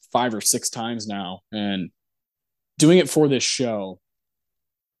 5 or 6 times now, and doing it for this show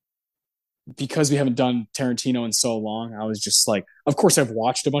because we haven't done Tarantino in so long. I was just like, of course, I've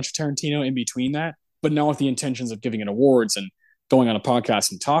watched a bunch of Tarantino in between that, but now with the intentions of giving it awards and going on a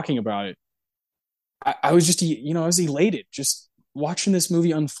podcast and talking about it, I was just, I was elated just watching this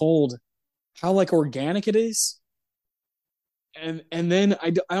movie unfold, how like organic it is. And then I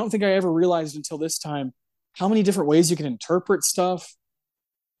don't think I ever realized until this time how many different ways you can interpret stuff.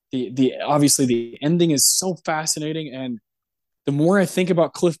 The obviously the ending is so fascinating, and the more I think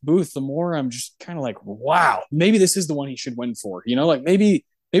about Cliff Booth, the more I'm just kind of like, wow, maybe this is the one he should win for. Like maybe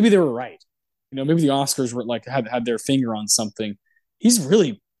they were right. Maybe the Oscars were like had their finger on something. He's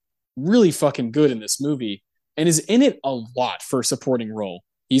really, really fucking good in this movie and is in it a lot for a supporting role.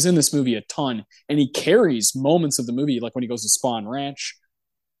 He's in this movie a ton, and he carries moments of the movie, like when he goes to Spawn Ranch.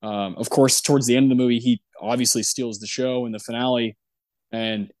 Of course, towards the end of the movie, he obviously steals the show in the finale,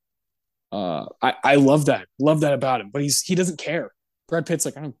 and I love that about him. But he doesn't care. Brad Pitt's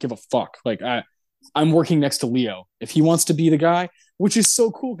like, I don't give a fuck. Like I'm working next to Leo. If he wants to be the guy, which is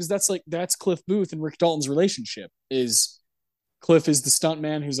so cool because that's Cliff Booth and Rick Dalton's relationship. Is Cliff is the stunt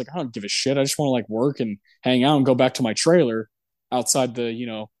man who's like, I don't give a shit. I just want to like work and hang out and go back to my trailer outside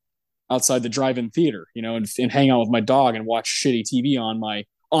the drive-in theater, and hang out with my dog and watch shitty TV on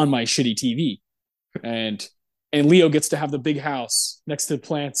my shitty TV. And Leo gets to have the big house next to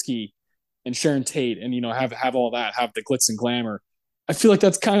Polanski and Sharon Tate, and have all that, have the glitz and glamour. I feel like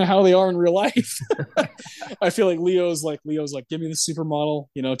that's kind of how they are in real life. I feel like Leo's like, give me the supermodel,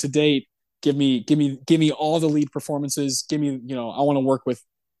 to date. Give me all the lead performances. Give me, I want to work with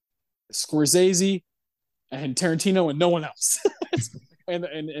Scorsese and Tarantino and no one else. and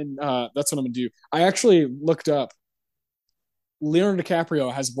that's what I'm gonna do. I actually looked up. Leonardo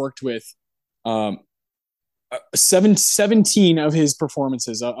DiCaprio has worked with 17 of his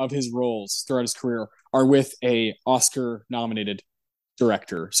performances of his roles throughout his career are with a Oscar nominated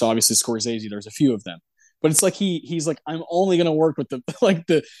director. So obviously Scorsese, there's a few of them, but it's like he's like, I'm only gonna work with the like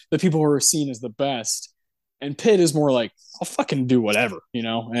the people who are seen as the best. And Pitt is more like, I'll fucking do whatever,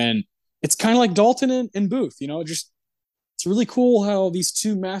 and it's kind of like Dalton and Booth, just it's really cool how these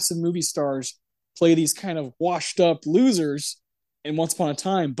two massive movie stars play these kind of washed up losers in Once Upon a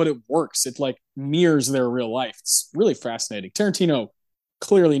Time, but it works. It like mirrors their real life. It's really fascinating. Tarantino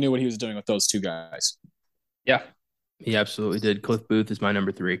clearly knew what he was doing with those two guys. Yeah, he absolutely did. Cliff Booth is my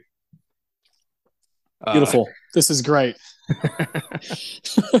number three. Uh, Beautiful. This is great.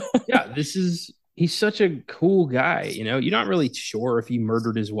 yeah, he's such a cool guy. You're not really sure if he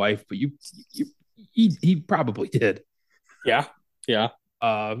murdered his wife, but he probably did. Yeah. Yeah.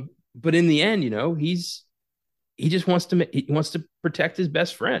 But in the end, he just wants to protect his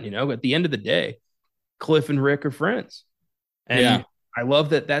best friend. At the end of the day, Cliff and Rick are friends, Yeah. and I love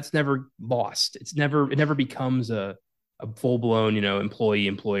that that's never lost. It never becomes a full blown employee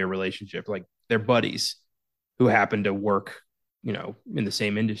employer relationship. Like they're buddies who happen to work in the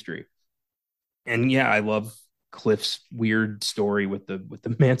same industry. And yeah, I love Cliff's weird story with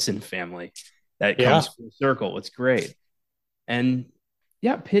the Manson family that Yeah. comes full circle. It's great. And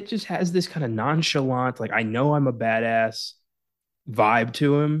yeah, Pitt just has this kind of nonchalant, like I know I'm a badass vibe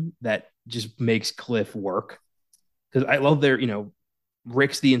to him that just makes Cliff work. Because I love their,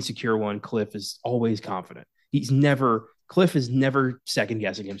 Rick's the insecure one. Cliff is always confident. Cliff is never second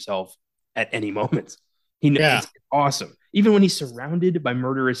guessing himself at any moment. Yeah. It's awesome. Even when he's surrounded by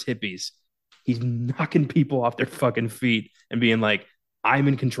murderous hippies, he's knocking people off their fucking feet and being like, I'm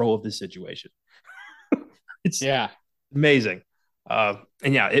in control of this situation. It's Yeah. amazing. And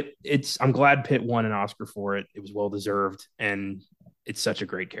yeah, I'm glad Pitt won an Oscar for it. It was well deserved, and it's such a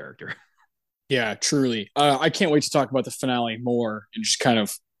great character. Yeah, truly. I can't wait to talk about the finale more and just kind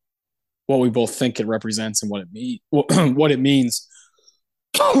of what we both think it represents and what it means.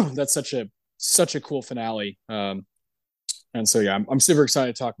 That's such a cool finale. And so yeah, I'm super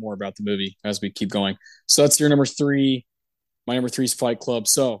excited to talk more about the movie as we keep going. So that's your number three. My number three is Fight Club.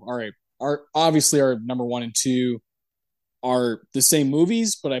 So all right, our number one and two are the same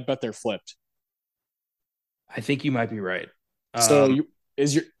movies, but I bet they're flipped. I think you might be right. So Um,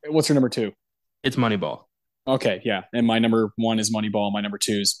 what's your number two? it's Moneyball. Okay, yeah, and my number one is Moneyball. My number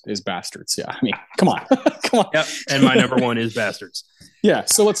two is Bastards. Yeah, I mean, come on, come on. Yep, and my number one is Bastards. Yeah,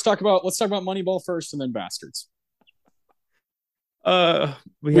 so let's talk about Moneyball first, and then Bastards. We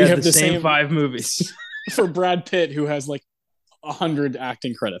We had have the the same same five movies. for Brad Pitt, who has like 100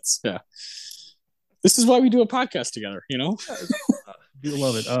 acting credits. Yeah, this is why we do a podcast together. Do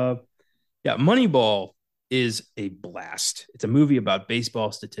love it. Yeah, Moneyball is a blast. It's a movie about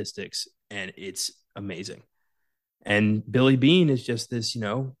baseball statistics, and it's amazing. And Billy Bean is just this,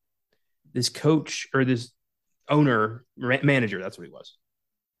 this coach or this manager. That's what he was.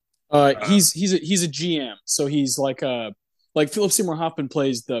 He's a GM, so he's like Philip Seymour Hoffman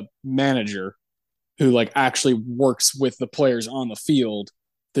plays the manager who like actually works with the players on the field.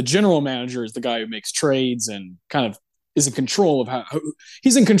 The general manager is the guy who makes trades and kind of is in control of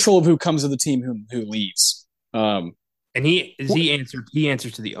he's in control of who comes to the team, who leaves. And he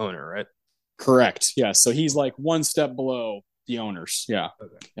answers to the owner, right? Correct. Yeah. So he's like one step below the owners. Yeah.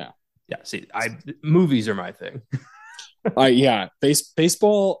 Okay. Yeah. Yeah. See, movies are my thing. Yeah.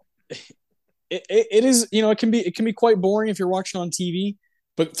 Baseball. It is, it can be quite boring if you're watching on TV,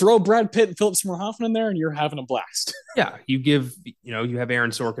 but throw Brad Pitt and Philip Seymour Hoffman in there and you're having a blast. Yeah, you have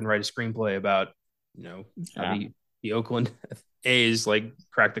Aaron Sorkin write a screenplay about, how Yeah. the Oakland A's like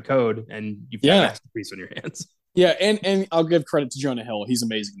crack the code, and you've got a Yeah. masterpiece on your hands. Yeah. And I'll give credit to Jonah Hill. He's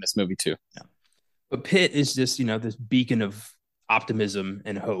amazing in this movie too. Yeah. But Pitt is just, this beacon of optimism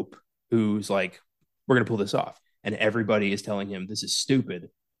and hope who's like, we're going to pull this off. And everybody is telling him, this is stupid.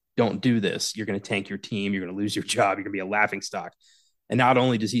 Don't do this. You're going to tank your team. You're going to lose your job. You're going to be a laughing stock. And not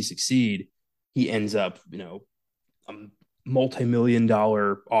only does he succeed, he ends up, multi-million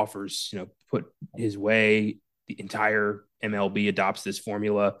dollar offers, put his way. The entire MLB adopts this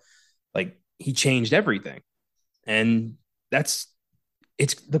formula. Like he changed everything. And it's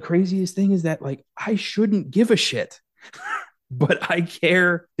the craziest thing is that like I shouldn't give a shit, but I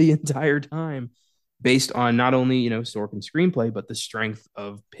care the entire time based on not only, Sorkin's screenplay, but the strength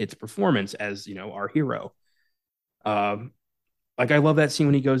of Pitt's performance as, our hero. Um, like I love that scene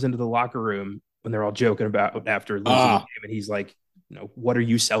when he goes into the locker room when they're all joking about after losing the Ah, game, and he's like, what are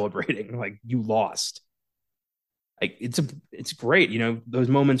you celebrating? Like you lost. Like it's great. Those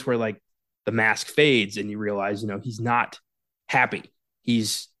moments where like the mask fades and you realize, he's not happy.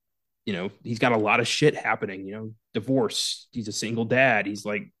 He's, he's got a lot of shit happening, divorce. He's a single dad. He's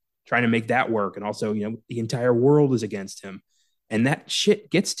like trying to make that work. And also, the entire world is against him. And that shit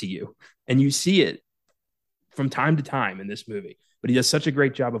gets to you. And you see it from time to time in this movie. But he does such a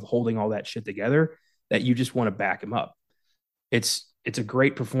great job of holding all that shit together that you just want to back him up. It's a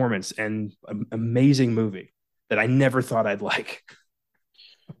great performance and an amazing movie that I never thought I'd like.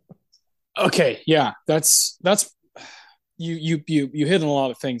 okay. Yeah. That's you hit on a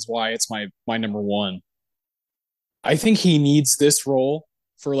lot of things why it's my number one. I think he needs this role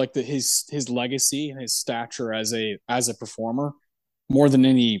for like his legacy and his stature as a performer more than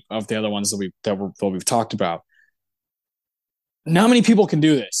any of the other ones that we've talked about. Not many people can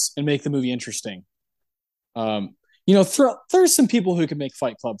do this and make the movie interesting. There's some people who can make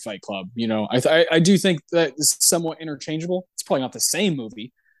Fight Club Fight Club. I do think that it's somewhat interchangeable. It's probably not the same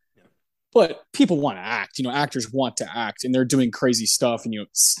movie, but people want to act. Actors want to act, and they're doing crazy stuff. And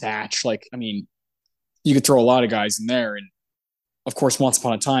Snatch, like I mean, you could throw a lot of guys in there, and of course, Once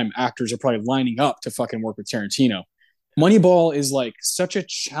Upon a Time, actors are probably lining up to fucking work with Tarantino. Moneyball is like such a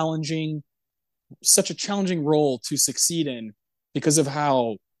challenging role to succeed in because of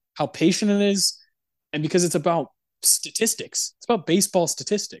how patient it is, and because it's about statistics. It's about baseball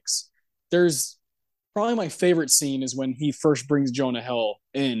statistics. There's probably my favorite scene is when he first brings Jonah Hill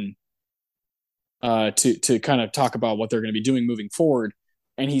in to kind of talk about what they're going to be doing moving forward,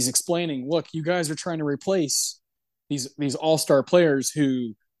 and he's explaining, look, you guys are trying to replace these all star players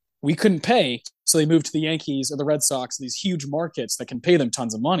who we couldn't pay, so they moved to the Yankees or the Red Sox, these huge markets that can pay them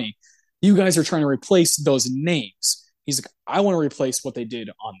tons of money. You guys are trying to replace those names. He's like, I want to replace what they did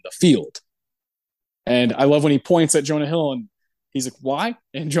on the field. And I love when he points at Jonah Hill and he's like, why?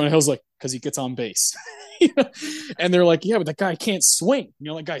 And Jonah Hill's like, because he gets on base. And they're like, yeah, but that guy can't swing.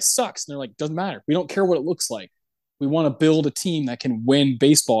 That guy sucks. And they're like, doesn't matter. We don't care what it looks like. We want to build a team that can win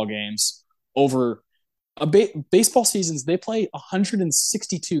baseball games over baseball seasons. They play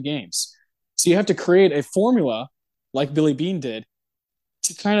 162 games. So you have to create a formula like Billy Beane did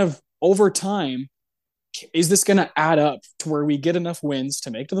to kind of over time, is this going to add up to where we get enough wins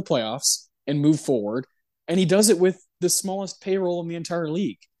to make to the playoffs and move forward? And he does it with the smallest payroll in the entire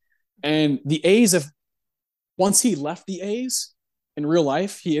league. And the A's have, once he left the A's in real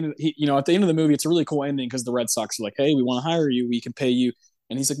life, he at the end of the movie, it's a really cool ending because the Red Sox are like, hey, we want to hire you. We can pay you.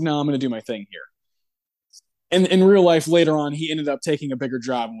 And he's like, no, I'm going to do my thing here. And in real life, later on, he ended up taking a bigger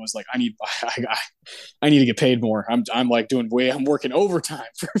job and was like, I need to get paid more. I'm like I'm working overtime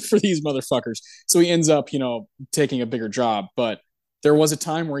for these motherfuckers. So he ends up, taking a bigger job. But there was a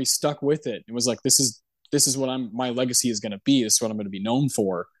time where he stuck with it. It was like, this is what my legacy is going to be. This is what I'm going to be known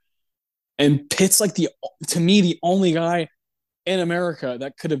for. And Pitt's like to me, the only guy in America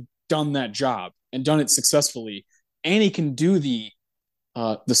that could have done that job and done it successfully. And he can do the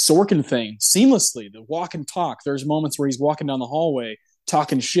Sorkin thing seamlessly, the walk and talk. There's moments where he's walking down the hallway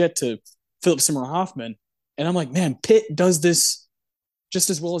talking shit to Philip Seymour Hoffman. And I'm like, man, Pitt does this just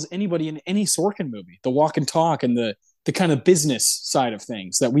as well as anybody in any Sorkin movie. The walk and talk and the kind of business side of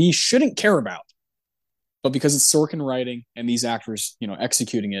things that we shouldn't care about. But because it's Sorkin writing and these actors,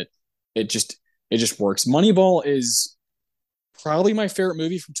 executing it, it just works. Moneyball is probably my favorite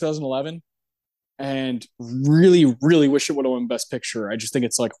movie from 2011. And really, really wish it would have won Best Picture. I just think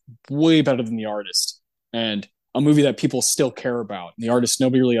it's like way better than The Artist, and a movie that people still care about. And The Artist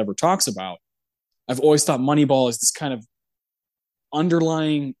nobody really ever talks about. I've always thought Moneyball is this kind of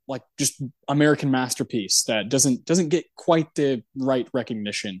underlying, like, just American masterpiece that doesn't get quite the right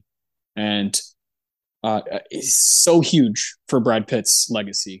recognition, and is so huge for Brad Pitt's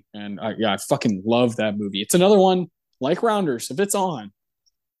legacy. And I fucking love that movie. It's another one like Rounders. If it's on,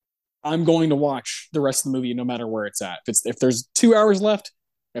 I'm going to watch the rest of the movie no matter where it's at. If there's 2 hours left,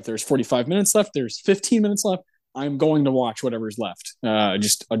 if there's 45 minutes left, there's 15 minutes left, I'm going to watch whatever's left. I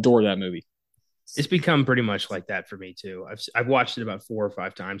just adore that movie. It's become pretty much like that for me too. I've watched it about 4 or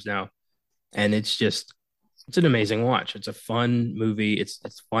 5 times now, and it's an amazing watch. It's a fun movie. It's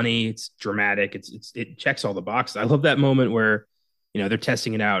funny. It's dramatic. It checks all the boxes. I love that moment where they're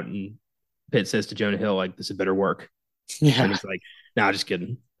testing it out, and Pitt says to Jonah Hill, like, "This had better work." Yeah, and he's like, "Nah, just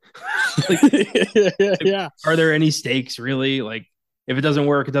kidding." Yeah. Are there any stakes really? Like, if it doesn't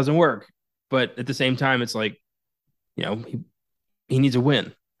work, it doesn't work. But at the same time, it's like, he needs a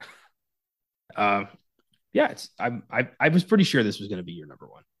win. Yeah, I was pretty sure this was going to be your number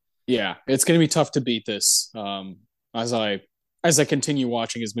one. Yeah, it's going to be tough to beat this. As I continue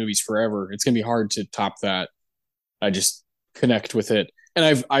watching his movies forever, it's going to be hard to top that. I just connect with it,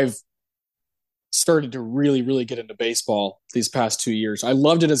 and I've started to really, really get into baseball these past 2 years. I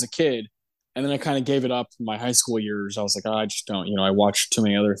loved it as a kid, and then I kind of gave it up in my high school years. I was like, I just don't, I watched too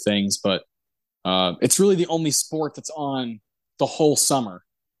many other things, but it's really the only sport that's on the whole summer.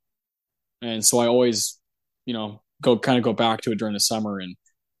 And so I always, go back to it during the summer. And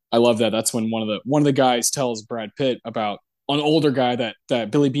I love that. That's when one of the guys tells Brad Pitt about an older guy that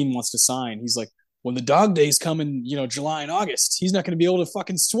Billy Beane wants to sign. He's like, when the dog days come in, July and August, he's not going to be able to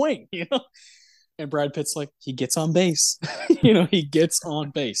fucking swing, And Brad Pitt's like, he gets on base. He gets on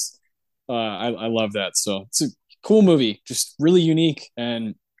base. I love that. So it's a cool movie, just really unique,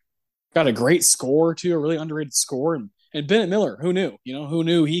 and got a great score too, a really underrated score. And Bennett Miller, who knew? Who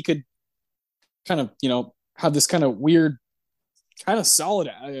knew he could kind of, have this kind of weird, kind of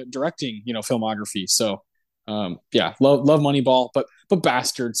solid directing, filmography. So yeah, love Moneyball, but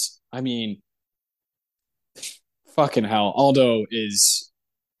Bastards. I mean, fucking hell, Aldo is.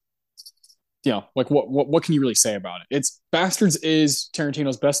 Like what can you really say about it? It's Bastards is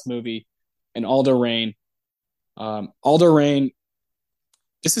Tarantino's best movie, and Aldo Rain.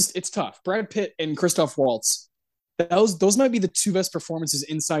 It's tough. Brad Pitt and Christoph Waltz. Those might be the two best performances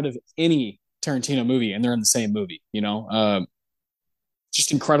inside of any Tarantino movie, and they're in the same movie.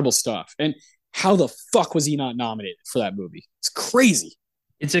 Just incredible stuff. And how the fuck was he not nominated for that movie? It's crazy.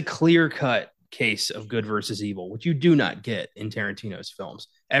 It's a clear cut case of good versus evil, which you do not get in Tarantino's films.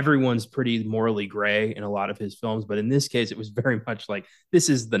 Everyone's pretty morally gray in a lot of his films, but in this case, it was very much like this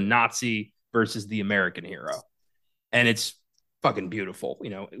is the Nazi versus the American hero. And it's fucking beautiful. You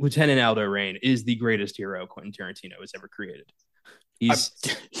know, Lieutenant Aldo Rain is the greatest hero Quentin Tarantino has ever created. I, He's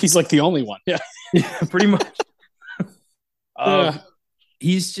he's like the only one. Yeah. pretty much. Yeah.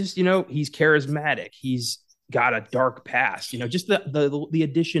 He's just, you know, he's charismatic. He's got a dark past. You know, just the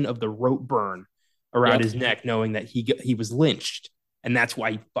addition of the rope burn around Yep. his neck, knowing that he was lynched, and that's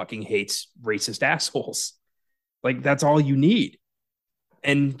why he fucking hates racist assholes. Like that's all you need,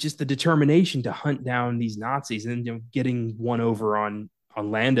 and just the determination to hunt down these Nazis, and you know, getting one over on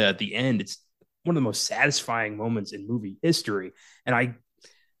Landa at the end. It's one of the most satisfying moments in movie history, and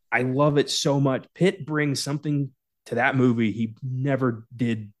I love it so much. Pitt brings something to that movie he never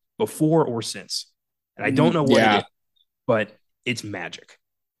did before or since. And I don't know what it Yeah. is, but it's magic.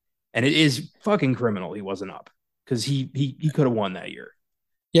 And it is fucking criminal he wasn't up because he could have won that year.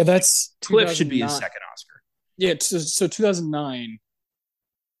 Yeah. That's Cliff should be his 2009. second Oscar. Yeah. So 2009.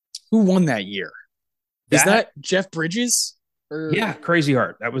 Who won that year? Is That, that Jeff Bridges? Or yeah, Crazy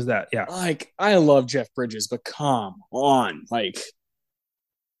Heart. That was that. Yeah. like, I love Jeff Bridges, but come on. Like,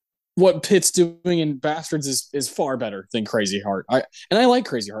 what Pitt's doing in Bastards is far better than Crazy Heart. I like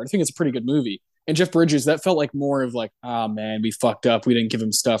Crazy Heart. I think it's a pretty good movie. And Jeff Bridges, that felt like more of like, oh man, we fucked up. We didn't give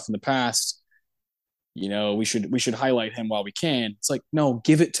him stuff in the past. You know, we should highlight him while we can. It's like, no,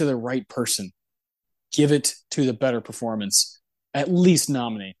 give it to the right person. Give it to the better performance. At least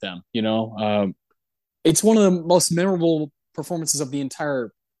nominate them. You know, it's one of the most memorable performances of the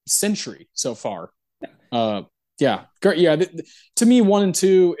entire century so far. Uh, yeah, great. Yeah, to me, one and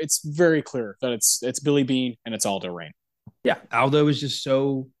two, it's very clear that it's Billy Bean and it's Aldo Rain. Yeah. Aldo is just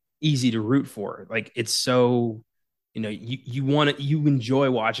so easy to root for. Like it's so, you know, you want to, you enjoy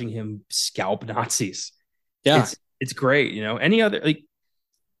watching him scalp Nazis. Yeah, It's great. You know, any other, like,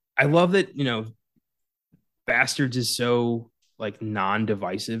 I love that, you know, Bastards is so like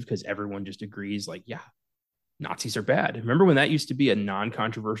non-divisive because everyone just agrees, like, yeah, Nazis are bad. Remember when that used to be a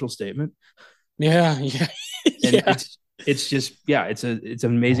non-controversial statement? yeah, yeah, And yeah. it's just yeah, it's an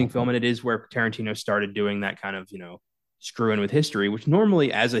amazing film, and it is where Tarantino started doing that kind of, you know, screwing with history, which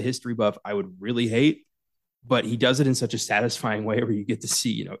normally as a history buff I would really hate, but he does it in such a satisfying way where you get to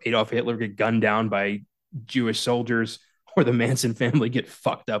see, you know, Adolf Hitler get gunned down by Jewish soldiers or the Manson family get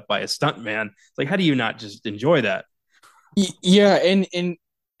fucked up by a stuntman. It's like, how do you not just enjoy that? Yeah, and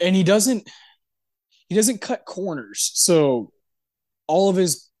he doesn't cut corners. So all of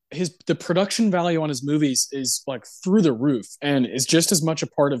his the production value on his movies is like through the roof and is just as much a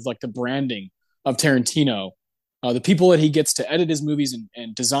part of like the branding of Tarantino. The people that he gets to edit his movies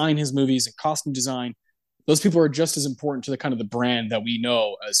and design his movies and costume design, those people are just as important to the kind of the brand that we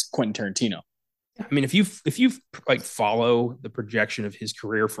know as Quentin Tarantino. I mean, if you like follow the projection of his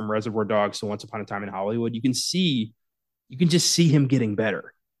career from Reservoir Dogs to Once Upon a Time in Hollywood, you can just see him getting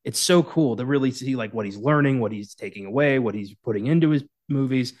better. It's so cool to really see like what he's learning, what he's taking away, what he's putting into his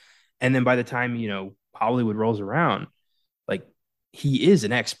movies. And then by the time, you know, Hollywood rolls around, like he is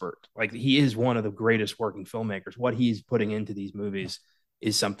an expert. Like he is one of the greatest working filmmakers. What he's putting into these movies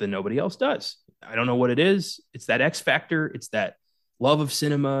is something nobody else does. I don't know what it is. It's that X factor. It's that love of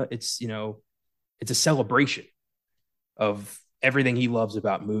cinema. It's, you know, it's a celebration of everything he loves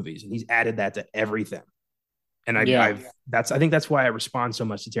about movies. And he's added that to everything. And Yeah, I think that's why I respond so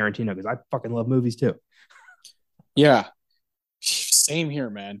much to Tarantino because I fucking love movies too. yeah, same here,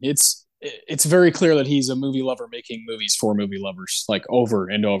 man. It's very clear that he's a movie lover making movies for movie lovers, like over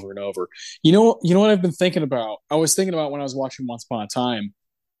and over and over. You know what I've been thinking about? I was thinking about when I was watching Once Upon a Time.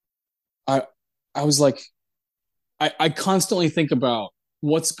 I I was like, I constantly think about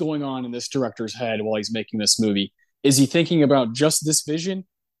what's going on in this director's head while he's making this movie. Is he thinking about just this vision?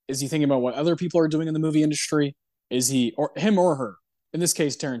 Is he thinking about what other people are doing in the movie industry? Is he, or him or her? In this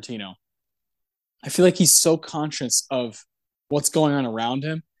case, Tarantino. I feel like he's so conscious of what's going on around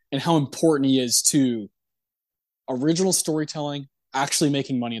him and how important he is to original storytelling, actually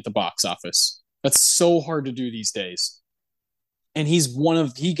making money at the box office. That's so hard to do these days. And he's one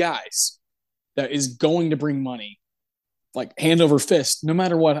of the guys that is going to bring money like hand over fist, no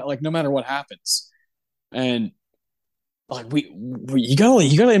matter what happens. And like we you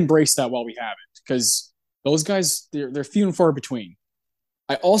gotta embrace that while we have it because those guys they're few and far between.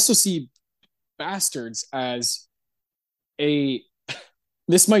 I also see Bastards as a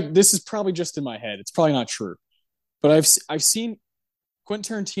this is probably just in my head. It's probably not true, but I've seen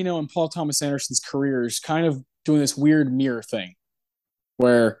Quentin Tarantino and Paul Thomas Anderson's careers kind of doing this weird mirror thing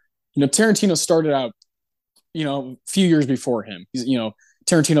where Tarantino started out a few years before him. He's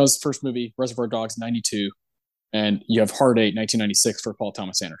Tarantino's first movie, Reservoir Dogs, 92, and you have Hard Eight, 1996 for Paul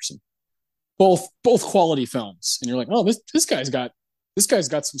Thomas Anderson. Both quality films, and you're like, oh, this guy's got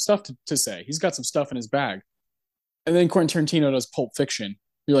some stuff to say. He's got some stuff in his bag. And then Quentin Tarantino does Pulp Fiction.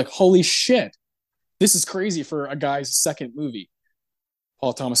 You're like, holy shit, this is crazy for a guy's second movie.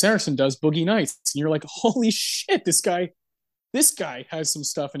 Paul Thomas Anderson does Boogie Nights, and you're like, holy shit, this guy has some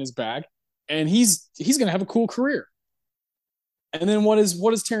stuff in his bag, and he's gonna have a cool career. And then what does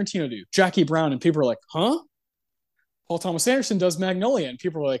Tarantino do? Jackie Brown, and people are like, huh? Paul Thomas Anderson does Magnolia, and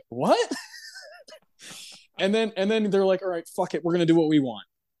people are like, what? and then they're like, all right, fuck it, we're gonna do what we want.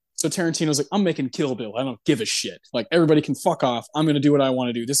 So Tarantino's like, I'm making Kill Bill. I don't give a shit. Like, everybody can fuck off. I'm gonna do what I want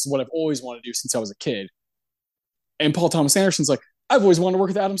to do. This is what I've always wanted to do since I was a kid. And Paul Thomas Anderson's like, I've always wanted to work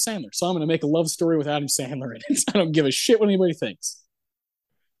with Adam Sandler, so I'm gonna make a love story with Adam Sandler in it. I don't give a shit what anybody thinks.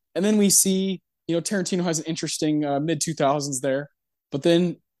 And then we see, Tarantino has an interesting mid 2000s there, but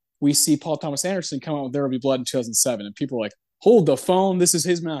then we see Paul Thomas Anderson come out with There Will Be Blood in 2007, and people are like, hold the phone, this is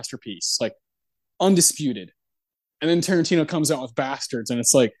his masterpiece, like, undisputed. And then Tarantino comes out with Bastards, and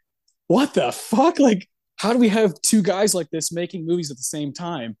it's like, what the fuck? Like, how do we have two guys like this making movies at the same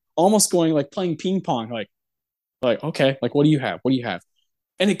time, almost going like playing ping pong, like okay, like what do you have? What do you have?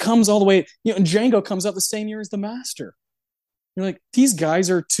 And it comes all the way, and Django comes out the same year as The Master. You're like, these guys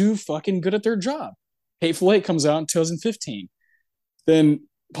are too fucking good at their job. Hateful Eight comes out in 2015. Then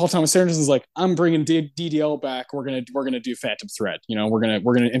Paul Thomas Anderson's like, I'm bringing DDL back. We're gonna do Phantom Thread. We're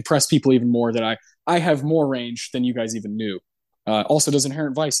gonna impress people even more. That I have more range than you guys even knew. Also does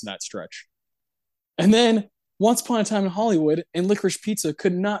Inherent Vice in that stretch. And then Once Upon a Time in Hollywood and Licorice Pizza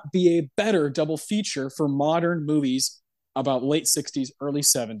could not be a better double feature for modern movies about late 60s, early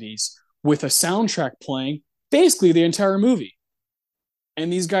 70s, with a soundtrack playing basically the entire movie.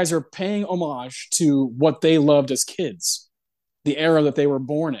 And these guys are paying homage to what they loved as kids, the era that they were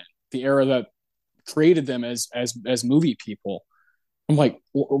born in, the era that created them as movie people. I'm like,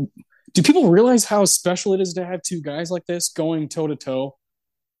 do people realize how special it is to have two guys like this going toe to toe,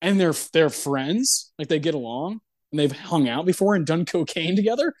 and they're friends, like they get along, and they've hung out before and done cocaine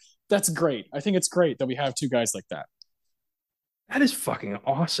together? That's great. I think it's great that we have two guys like that. That is fucking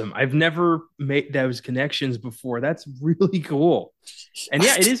awesome. I've never made those connections before. That's really cool. And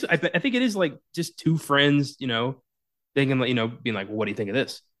yeah, it is. I think it is like just two friends, thinking, being like, well, what do you think of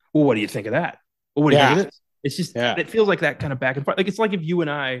this? Well, what do you think of that? Well, what do you think of this? It's just, it feels like that kind of back and forth. Like, it's like if you and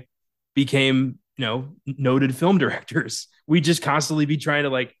I became, noted film directors, we just constantly be trying to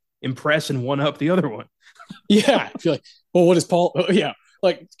like impress and one up the other one. Yeah. I feel like, well, what is Paul? Yeah.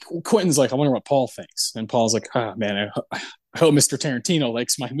 Like Quentin's like, I wonder what Paul thinks. And Paul's like, oh man, I hope Mr. Tarantino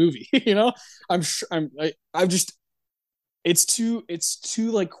likes my movie. I'm sure I've just, it's too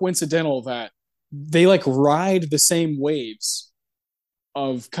like coincidental that they like ride the same waves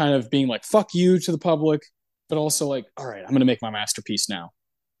of kind of being like, fuck you to the public, but also like, all right, I'm going to make my masterpiece now.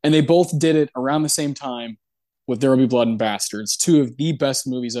 And they both did it around the same time with There Will Be Blood and Bastards, two of the best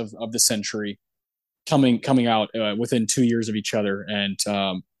movies of the century, coming out within 2 years of each other. And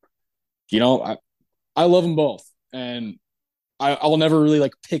I love them both, and I'll never really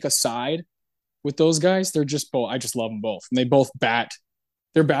like pick a side with those guys. They're just both. I just love them both, and they both bat.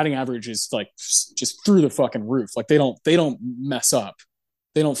 Their batting average is like just through the fucking roof. Like they don't mess up.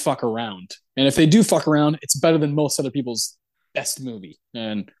 They don't fuck around. And if they do fuck around, it's better than most other people's best movie.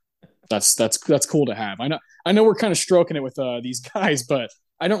 And that's cool to have. I know we're kind of stroking it with these guys, but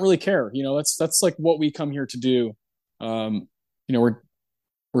I don't really care. That's like what we come here to do. We're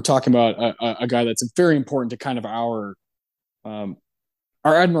talking about a guy that's very important to kind of our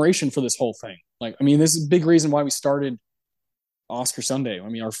admiration for this whole thing. Like, I mean, this is a big reason why we started Oscar Sunday. I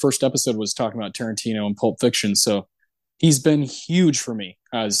mean, our first episode was talking about Tarantino and Pulp Fiction. So he's been huge for me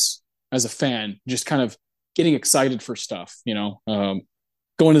as a fan, just kind of getting excited for stuff,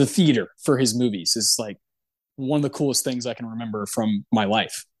 going to the theater for his movies is like one of the coolest things I can remember from my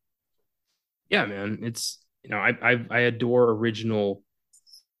life. Yeah, man. It's, I adore original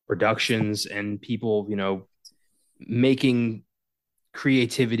productions and people, making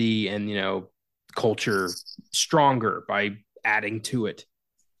creativity and, culture stronger by adding to it.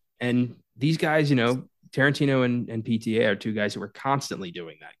 And these guys, Tarantino and PTA are two guys who are constantly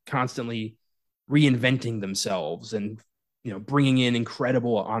doing that, constantly reinventing themselves and, bringing in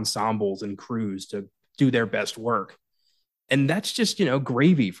incredible ensembles and crews to do their best work. And that's just,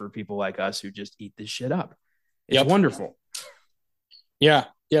 gravy for people like us who just eat this shit up. It's wonderful. Yeah.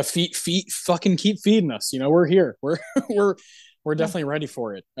 Yeah. Feet fucking keep feeding us. We're here. We're definitely ready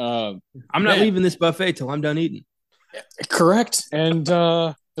for it. I'm not leaving this buffet till I'm done eating. Correct. And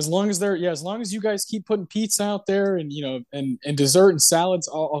As long as they're yeah, as long as you guys keep putting pizza out there and and dessert and salads,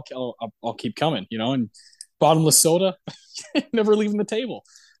 I'll keep coming, and bottomless soda, never leaving the table.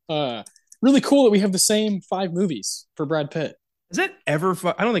 Uh, Really cool that we have the same five movies for Brad Pitt. Is that ever?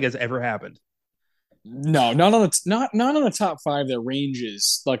 I don't think it's ever happened. No, not on the top five that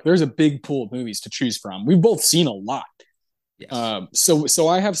ranges. Like, there's a big pool of movies to choose from. We've both seen a lot. Yes. So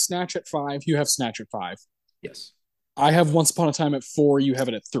I have Snatch at five. You have Snatch at five. Yes. I have Once Upon a Time at four. You have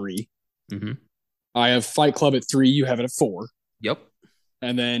it at three. Mm-hmm. I have Fight Club at three. You have it at four. Yep.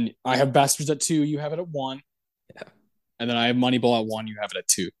 And then I have Bastards at two. You have it at one. Yeah. And then I have Moneyball at one. You have it at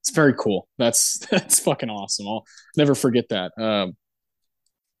two. It's very cool. That's fucking awesome. I'll never forget that.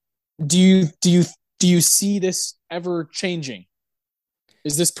 Do you do you do you see this ever changing?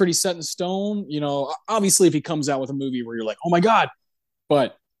 Is this pretty set in stone? Obviously, if he comes out with a movie where you're like, oh my god,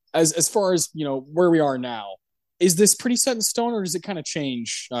 but as far as where we are now, is this pretty set in stone, or does it kind of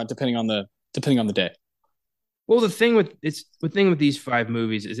change depending on the day? Well, the thing with these five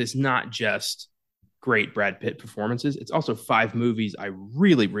movies is it's not just great Brad Pitt performances. It's also five movies I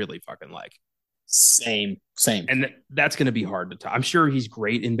really, really fucking like. Same. And that's going to be hard to top. I'm sure he's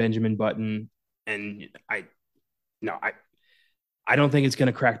great in Benjamin Button, and no, I don't think it's going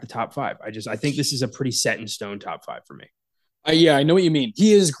to crack the top five. I think this is a pretty set in stone top five for me. Yeah, I know what you mean.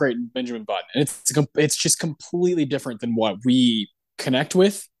 He is great in Benjamin Button, and it's just completely different than what we connect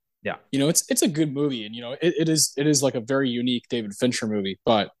with. Yeah, It's a good movie, and it is like a very unique David Fincher movie.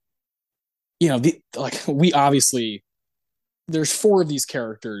 But we obviously, there's four of these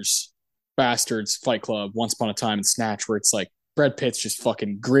characters: Bastards, Fight Club, Once Upon a Time, and Snatch, where it's like Brad Pitt's just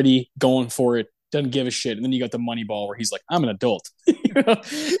fucking gritty, going for it, doesn't give a shit, and then you got the Moneyball where he's like, I'm an adult.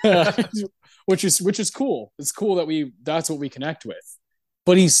 uh, which is cool. It's cool that that's what we connect with.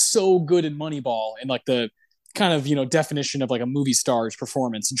 But he's so good in Moneyball, and like the kind of definition of like a movie star's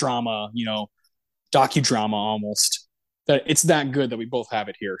performance, drama, docudrama almost. That it's that good that we both have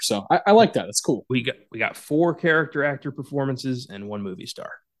it here. So I like that. That's cool. We got four character actor performances and one movie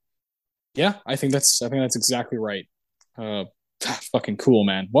star. Yeah, I think that's exactly right. Uh, Fucking cool,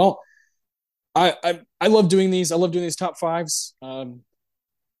 man. Well, I love doing these. I love doing these top fives.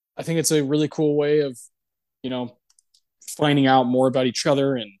 I think it's a really cool way of you know finding out more about each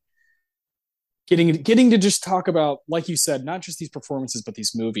other and getting to just talk about, like you said, not just these performances but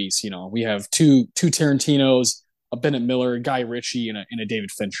these movies. We have two Tarantinos, a Bennett Miller, a Guy Ritchie, and a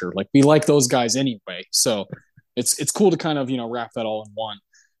David Fincher. Like, we like those guys anyway, so it's cool to kind of wrap that all in one.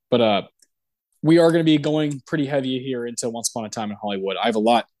 But we are going to be going pretty heavy here into Once Upon a Time in Hollywood. I have a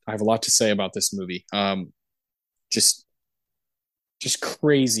lot to say about this movie. Just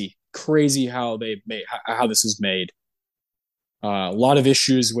crazy how they made how this is made. A lot of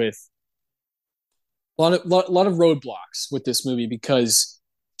issues with a lot of roadblocks with this movie because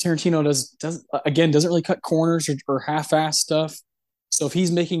Tarantino doesn't really cut corners or half-ass stuff. So if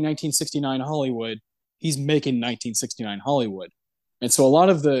he's making 1969 Hollywood, he's making 1969 Hollywood. And so a lot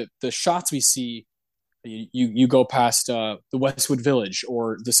of the shots we see, you go past the Westwood Village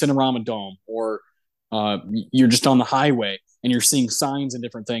or the Cinerama Dome, or you're just on the highway and you're seeing signs and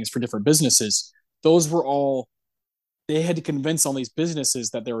different things for different businesses. Those were all, they had to convince all these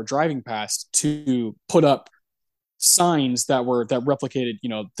businesses that they were driving past to put up signs that replicated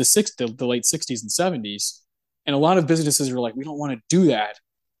the late 60s and 70s. And a lot of businesses were like, we don't want to do that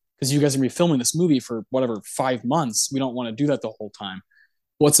because you guys are going to be filming this movie for whatever 5 months. We don't want to do that the whole time.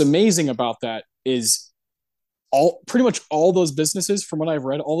 What's amazing about that is pretty much all those businesses, from what I've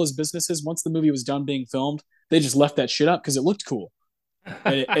read, all those businesses, once the movie was done being filmed, they just left that shit up because it looked cool.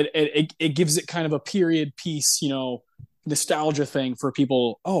 And it gives it kind of a period piece, nostalgia thing for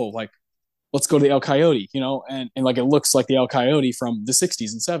people. Oh, like, let's go to the El Coyote, and like, it looks like the El Coyote from the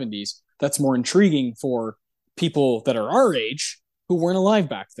 60s and 70s. That's more intriguing for people that are our age who weren't alive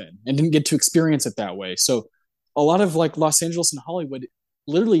back then and didn't get to experience it that way. So a lot of like Los Angeles and Hollywood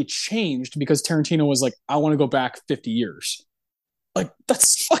literally changed because Tarantino was like, I want to go back 50 years. Like,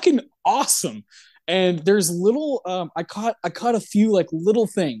 that's fucking awesome. And there's little I caught a few like little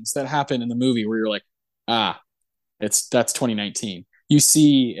things that happen in the movie where you're like, that's 2019. You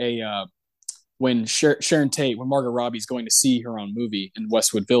see when Sharon Tate, when Margot Robbie's going to see her own movie in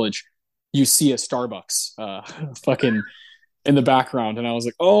Westwood Village, you see a Starbucks fucking in the background, and I was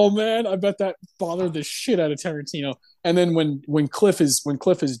like, oh man, I bet that bothered the shit out of Tarantino. And then when Cliff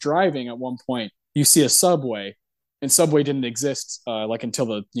is driving at one point, you see a Subway, and Subway didn't exist like until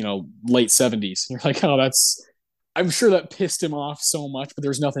the late 70s. And you're like, oh, I'm sure that pissed him off so much, but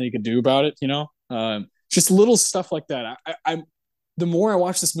there's nothing he could do about it. Just little stuff like that. The more I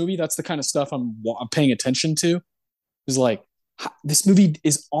watch this movie, that's the kind of stuff I'm paying attention to. Is like, this movie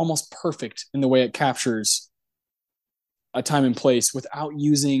is almost perfect in the way it captures a time and place without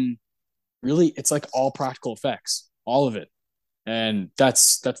using really, it's like all practical effects, all of it. And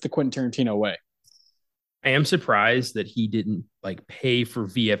that's the Quentin Tarantino way. I am surprised that he didn't like pay for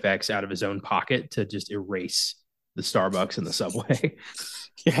VFX out of his own pocket to just erase the Starbucks and the subway.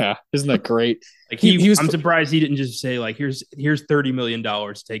 Yeah, isn't that great? Like He was I'm surprised he didn't just say like here's $30 million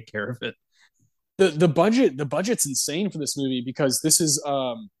to take care of it. the budget's insane for this movie because this is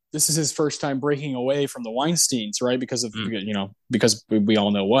his first time breaking away from the Weinsteins, right? Because of Mm. because we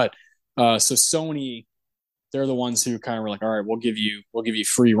all know what. So Sony, they're the ones who kind of were like, all right, we'll give you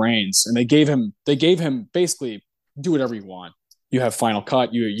free reigns, and they gave him basically do whatever you want. You have final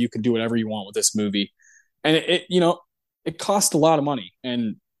cut. You can do whatever you want with this movie, and it cost a lot of money,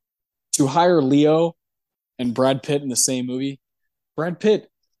 and to hire Leo and Brad Pitt in the same movie, Brad Pitt,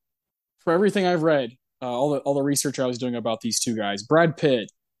 for everything I've read, all the research I was doing about these two guys, Brad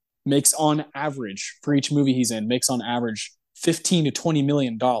Pitt makes on average for each movie he's in makes on average 15 to 20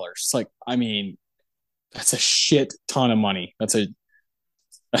 million dollars. It's like, I mean, that's a shit ton of money. That's a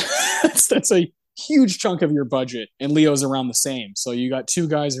that's a huge chunk of your budget, and Leo's around the same. So you got two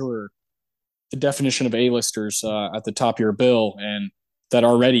guys who are the definition of A-listers at the top of your bill, and that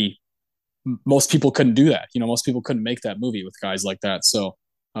already most people couldn't do that. Most people couldn't make that movie with guys like that. So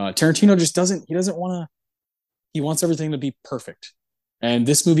Tarantino just doesn't want to. He wants everything to be perfect, and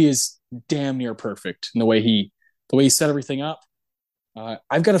this movie is damn near perfect in the way he set everything up.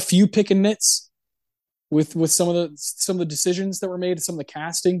 I've got a few pick and nits with some of the decisions that were made, some of the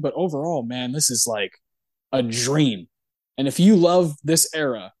casting, but overall, man, this is like a dream. And if you love this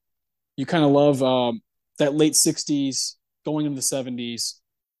era, you kind of love that late '60s going into the '70s.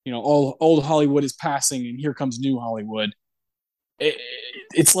 All old Hollywood is passing, and here comes new Hollywood.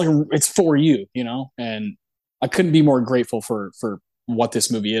 It's like it's for you, and I couldn't be more grateful for what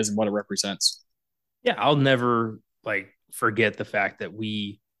this movie is and what it represents. Yeah, I'll never like forget the fact that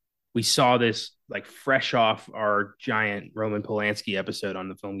we saw this like fresh off our giant Roman Polanski episode on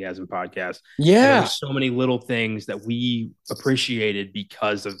the Filmgasm podcast. And there were Yeah. so many little things that we appreciated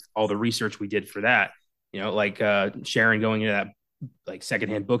because of all the research we did for that. Like Sharon going into that like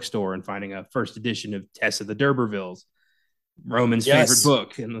secondhand bookstore and finding a first edition of Tess of the D'Urbervilles, Roman's favorite Yes.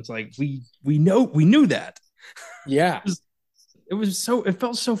 book. And it's like we knew that. Yeah. It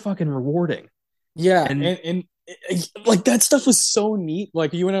felt so fucking rewarding. Yeah. And Like that stuff was so neat.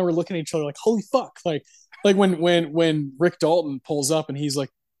 Like you and I were looking at each other like, holy fuck. Like when Rick Dalton pulls up and he's like,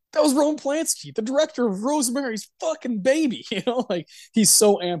 that was Roman Polanski, the director of Rosemary's fucking Baby. Like he's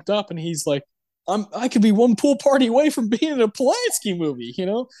so amped up and he's like, I could be one pool party away from being in a Polanski movie.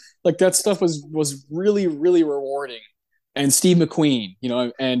 Like that stuff was really, really rewarding. And Steve McQueen,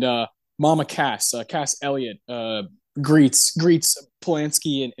 and Mama Cass Elliott, greets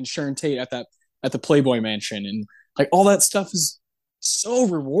Polanski and Sharon Tate at the Playboy Mansion, and like all that stuff is so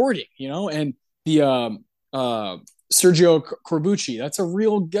rewarding, And the Sergio Corbucci, that's a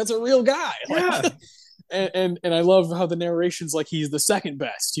real guy, like, yeah, and I love how the narration's like he's the second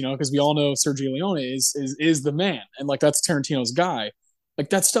best, because we all know Sergio Leone is the man, and like that's Tarantino's guy. Like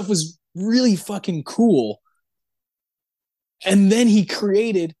that stuff was really fucking cool. And then he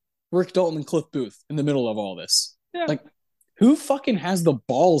created Rick Dalton and Cliff Booth in the middle of all this. yeah. Like, who fucking has the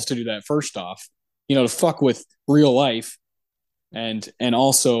balls to do that? First off, to fuck with real life, and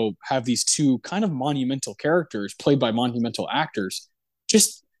also have these two kind of monumental characters played by monumental actors.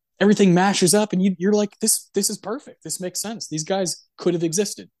 Just everything mashes up, and you're like, this is perfect. This makes sense. These guys could have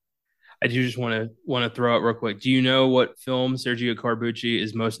existed. I do just want to throw out real quick. Do you know what film Sergio Corbucci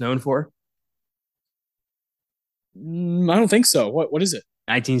is most known for? I don't think so. What is it?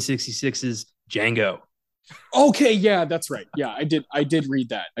 1966's Django. Okay, yeah, that's right. Yeah, I did read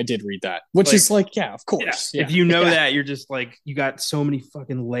that. Which Like, is like, yeah, of yeah, course. Yeah. if you know Yeah. that, you're just like you got so many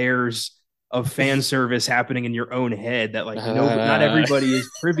fucking layers of fan service happening in your own head that like no, not everybody is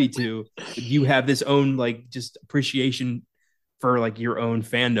privy to. But you have this own like just appreciation for like your own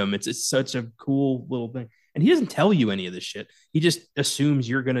fandom. It's such a cool little thing, and he doesn't tell you any of this shit. He just assumes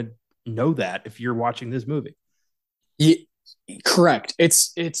you're gonna know that if you're watching this movie. Yeah, correct.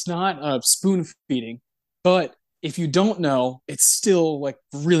 It's not spoon feeding, but if you don't know, it's still like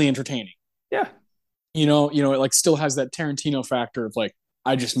really entertaining. Yeah, It like still has that Tarantino factor of like,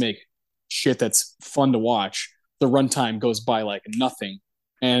 I just make shit that's fun to watch. The runtime goes by like nothing,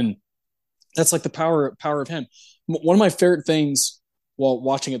 and that's like the power of him. One of my favorite things while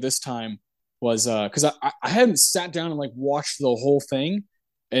watching it this time was because I hadn't sat down and like watched the whole thing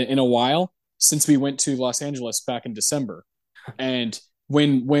in a while since we went to Los Angeles back in December. And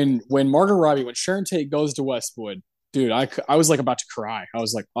when Margot Robbie, when Sharon Tate goes to Westwood, dude, I was like about to cry. I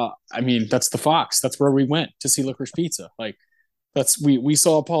was like, I mean, that's the Fox. That's where we went to see Licorice Pizza. Like, we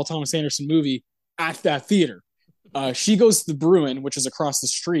saw a Paul Thomas Anderson movie at that theater. She goes to the Bruin, which is across the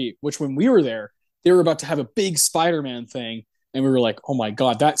street. Which when we were there, they were about to have a big Spider-Man thing, and we were like, oh my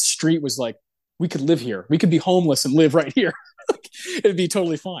god, that street was like, we could live here. We could be homeless and live right here. It'd be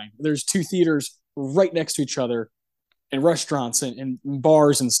totally fine. There's two theaters right next to each other, and restaurants and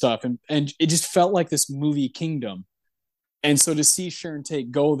bars and stuff, and it just felt like this movie kingdom. And so to see Sharon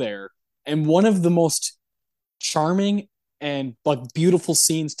Tate go there, and one of the most charming and like beautiful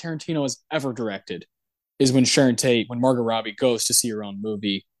scenes Tarantino has ever directed is when Margot Robbie goes to see her own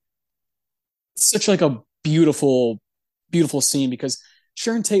movie. It's such like a beautiful, beautiful scene because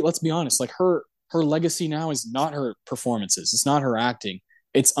Sharon Tate, let's be honest, like her legacy now is not her performances, it's not her acting.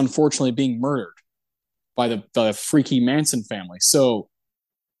 It's unfortunately being murdered by the freaky Manson family. So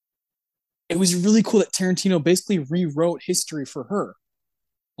it was really cool that Tarantino basically rewrote history for her.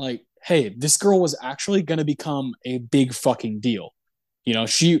 Like, hey, this girl was actually going to become a big fucking deal.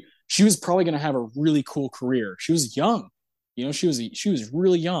 She was probably going to have a really cool career. She was young. She was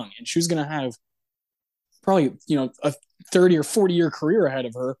really young, and she was going to have probably a 30 or 40 year career ahead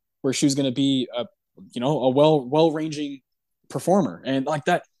of her, where she was going to be a well ranging performer, and like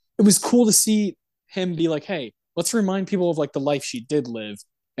that. It was cool to see him be like, hey, let's remind people of like the life she did live,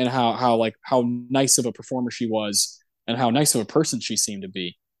 and how nice of a performer she was, and how nice of a person she seemed to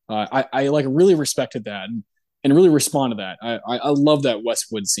be. I like really respected that, and really respond to that. I love that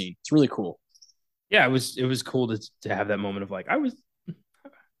Westwood scene. It's really cool. Yeah, it was cool to have that moment of like I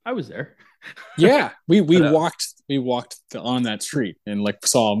was there. Yeah, we But walked on that street and like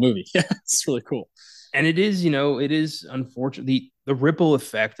saw a movie. Yeah, it's really cool. and it is unfortunate the ripple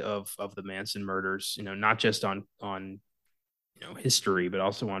effect of the Manson murders, not just on history, but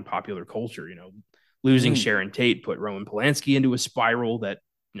also on popular culture. Losing Mm. Sharon Tate put Roman Polanski into a spiral that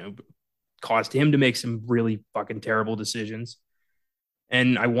caused him to make some really fucking terrible decisions.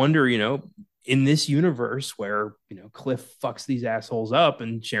 And I wonder, in this universe where Cliff fucks these assholes up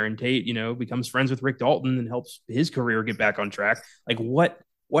and Sharon Tate, becomes friends with Rick Dalton and helps his career get back on track. Like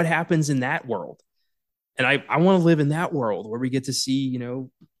what happens in that world? And I want to live in that world where we get to see,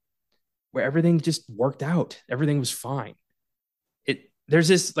 where everything just worked out. Everything was fine. There's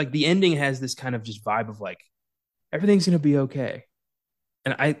this like the ending has this kind of just vibe of like everything's gonna be okay.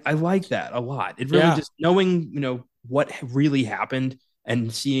 And I like that a lot. It really Yeah, just knowing, what really happened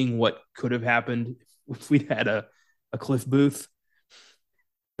and seeing what could have happened if we'd had a Cliff Booth.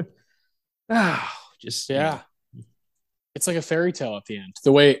 Just, yeah. It's like a fairy tale at the end.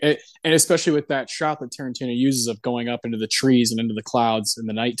 The way it, and especially with that shot that Tarantino uses of going up into the trees and into the clouds in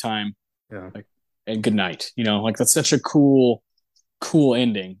the nighttime, yeah. like and good night. Like that's such a cool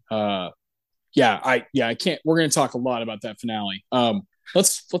ending. I can't. We're gonna talk a lot about that finale.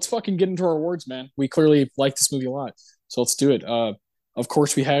 Let's fucking get into our awards, man. We clearly like this movie a lot, so let's do it. Of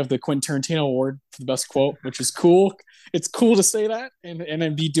course, we have the Quentin Tarantino Award for the best quote, which is cool. It's cool to say that and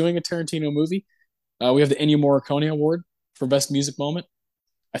then be doing a Tarantino movie. We have the Ennio Morricone Award for best music moment.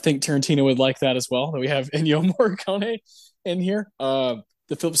 I think Tarantino would like that as well. That we have Ennio Morricone in here. The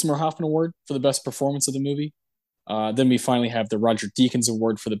Philip Seymour Hoffman Award for the best performance of the movie. Then we finally have the Roger Deakins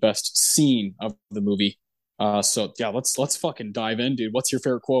Award for the best scene of the movie. So yeah, let's fucking dive in, dude. What's your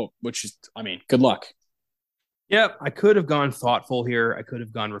favorite quote? Which is, I mean, good luck. Yeah, I could have gone thoughtful here. I could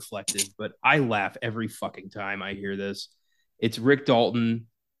have gone reflective, but I laugh every fucking time I hear this. It's Rick Dalton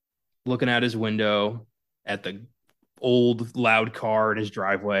looking out his window at the old loud car in his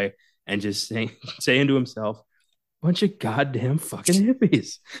driveway and just saying to himself, bunch of goddamn fucking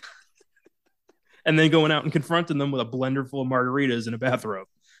hippies. And then going out and confronting them with a blender full of margaritas in a bathrobe.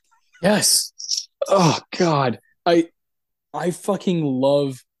 Yes. Oh God, I fucking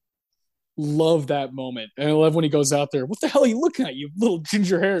love that moment, and I love when he goes out there. What the hell are you looking at, you little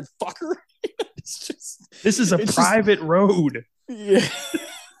ginger haired fucker? it's just, This is a it's private road. yeah.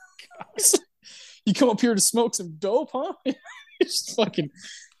 You come up here to smoke some dope, huh? It's fucking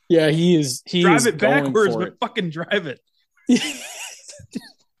yeah. He Drive is it going backwards, for but fucking drive it. it.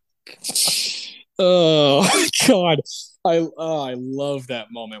 Oh God, I love that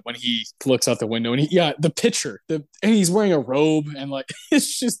moment when he looks out the window and the picture and he's wearing a robe and like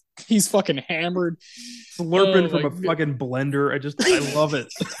it's just he's fucking hammered. Slurping Oh from my a God. fucking blender. I love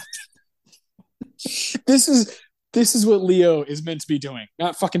it. This is what Leo is meant to be doing,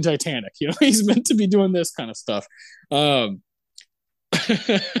 not fucking Titanic. He's meant to be doing this kind of stuff. Um,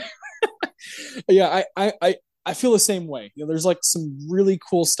 yeah, I feel the same way. There's like some really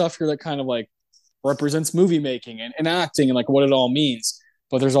cool stuff here that kind of like represents movie making and acting and like what it all means.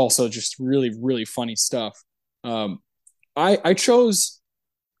 But there's also just really, really funny stuff. Um, I chose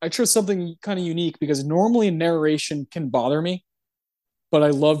something kind of unique because normally narration can bother me, but I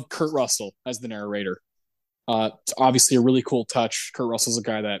love Kurt Russell as the narrator. It's obviously a really cool touch. Kurt Russell's a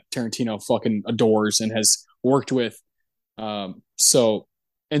guy that Tarantino fucking adores and has worked with. So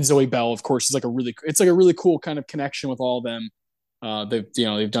and Zoe Bell, of course, is like a really it's like a really cool kind of connection with all of them.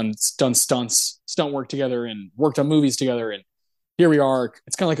 They've done stunt work together and worked on movies together, and here we are.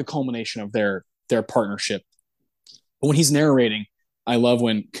 It's kind of like a culmination of their partnership. But when he's narrating, I love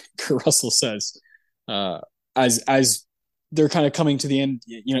when Kurt Russell says, uh, as they're kind of coming to the end,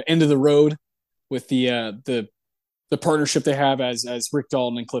 end of the road with the partnership they have as Rick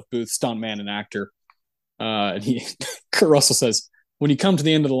Dalton and Cliff Booth, stuntman and actor. And he Kurt Russell says, when you come to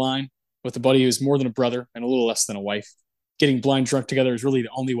the end of the line with a buddy who's more than a brother and a little less than a wife, getting blind drunk together is really the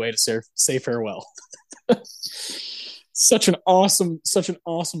only way to say farewell. Such an awesome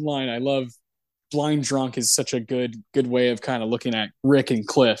line. I love blind drunk is such a good way of kind of looking at Rick and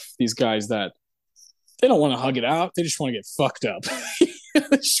Cliff, these guys that they don't want to hug it out. They just want to get fucked up.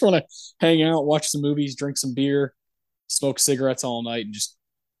 They just want to hang out, watch some movies, drink some beer, smoke cigarettes all night, and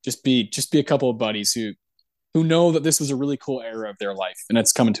just be a couple of buddies who know that this was a really cool era of their life and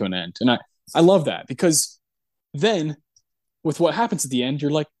it's coming to an end. And I love that because then with what happens at the end,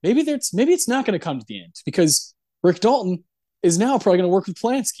 you're like, maybe it's not going to come to the end because Rick Dalton is now probably going to work with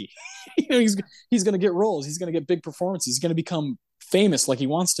Polanski. He's going to get roles, he's going to get big performances, he's going to become famous like he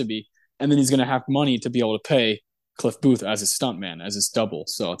wants to be, and then he's going to have money to be able to pay Cliff Booth as his stuntman, as his double.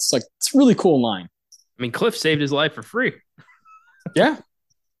 So it's a really cool line. I mean, Cliff saved his life for free. Yeah,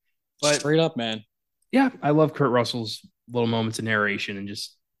 But straight up, man. yeah, I love Kurt Russell's little moments of narration and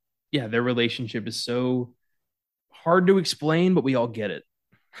just yeah, their relationship is so hard to explain, but we all get it.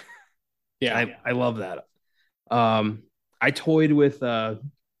 Yeah, I love that. I toyed with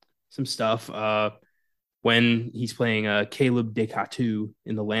some stuff when he's playing Caleb Decatu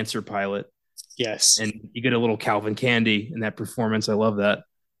in the Lancer pilot, yes, and you get a little Calvin Candy in that performance. I love that.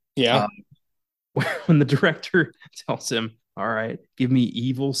 yeah, When the director tells him, "All right, give me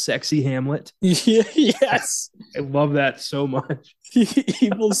evil, sexy Hamlet." yeah, yes. I love that so much.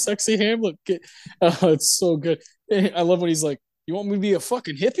 Evil, sexy Hamlet. Oh, it's so good. I love when he's like, "You want me to be a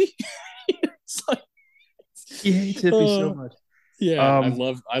fucking hippie?" It's like, He hates hippies so much. yeah, Um,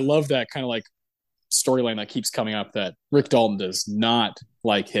 I love that kind of like storyline that keeps coming up that Rick Dalton does not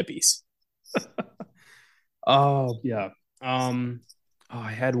like hippies. oh yeah. Oh,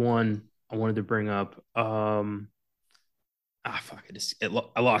 I had one I wanted to bring up. Fuck!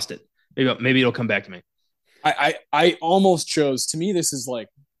 I lost it. Maybe it'll come back to me. I almost chose. To me, this is like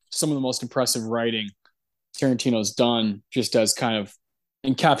some of the most impressive writing Tarantino's done, just as kind of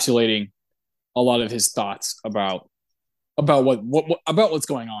encapsulating a lot of his thoughts about what about what's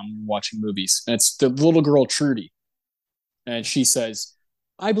going on watching movies. And it's the little girl Trudy, and she says,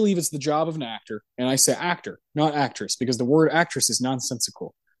 "I believe it's the job of an actor," and I say actor, not actress, because the word actress is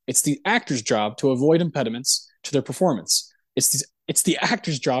nonsensical. It's the actor's job to avoid impediments to their performance. It's the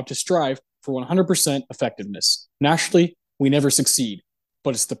actor's job to strive for 100% effectiveness. Naturally, we never succeed,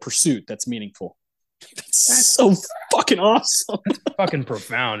 but it's the pursuit that's meaningful. That's That's so fucking awesome. fucking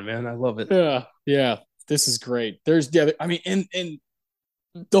profound, man. I love it. Yeah, yeah. This is great. I mean, and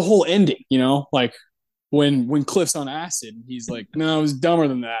the whole ending, like when Cliff's on acid, he's like, no, it was dumber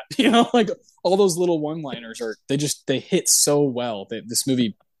than that. Like all those little one-liners they hit so well. This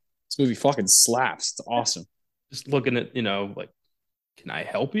movie fucking slaps. It's awesome. Just looking at like, can I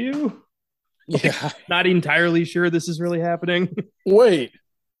help you? Like, Yeah. not entirely sure this is really happening. Wait,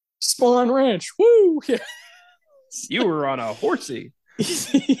 Spawn Ranch. Woo. Yeah. You were on a horsey.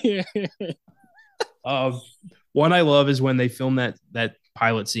 Yeah. Uh, One I love is when they film that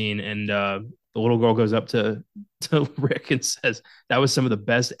pilot scene and the little girl goes up to Rick and says, "That was some of the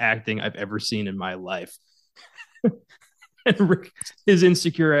best acting I've ever seen in my life." And Rick, his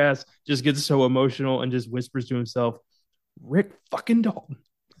insecure ass, just gets so emotional and just whispers to himself, "Rick fucking Dalton."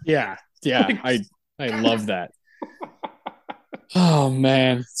 Yeah. Yeah. I love that. Oh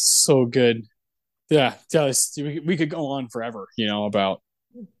man, so good. Yeah, we could go on forever,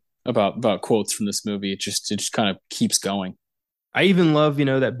 about quotes from this movie. It just kind of keeps going. I even love,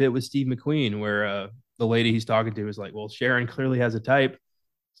 that bit with Steve McQueen where the lady he's talking to is like, "Well, Sharon clearly has a type,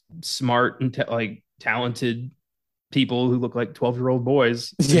 smart and like talented people who look like 12-year-old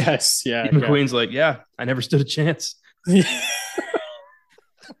boys." Yes, yeah, Steve McQueen's like, "Yeah, I never stood a chance." yeah.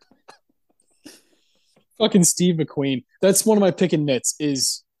 Fucking Steve McQueen. That's one of my pick and nits.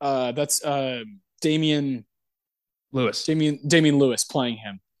 Is that's Damian Lewis. Damian Lewis playing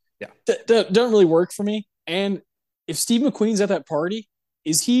him. Yeah. That doesn't really work for me. And if Steve McQueen's at that party,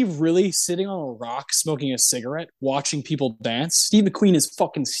 is he really sitting on a rock smoking a cigarette watching people dance? Steve McQueen is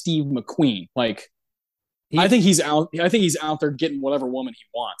fucking Steve McQueen. Like He I think he's out there getting whatever woman he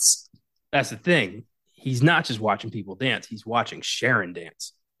wants. That's the thing. He's not just watching people dance; he's watching Sharon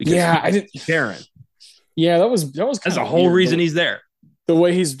dance because Yeah, he I didn't. Sharon. Yeah, that was That's kind the of whole weird. reason he's there. The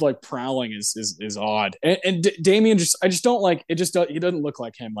way he's like prowling is odd. And Damien just I just don't like it. He doesn't look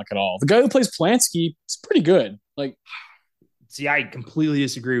like him like at all. The guy who plays Polanski is pretty good. Like See, I completely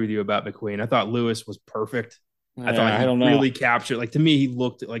disagree with you about McQueen. I thought Lewis was perfect. I thought yeah, I he don't know. really captured, like, to me, he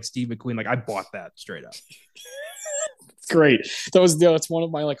looked like Steve McQueen. Like, I bought that straight up. It's great. That's one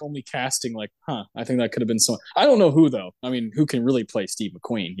of my like only casting. Like, huh? I think that could have been someone. I don't know who though. I mean, who can really play Steve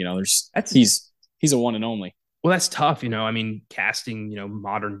McQueen? You know, there's That's he's a one and only. Well, that's tough. I mean, casting,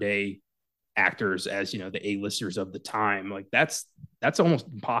 modern day actors as, the A-listers of the time, like that's almost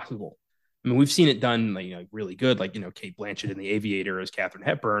impossible. I mean, we've seen it done like, really good, like, Kate Blanchett in The Aviator as Katharine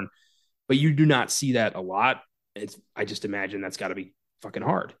Hepburn, but you do not see that a lot. I just imagine that's got to be fucking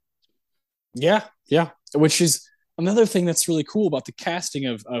hard. Yeah, yeah. Which is another thing that's really cool about the casting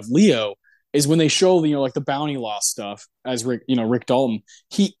of Leo is when they show like the bounty law stuff as Rick Dalton,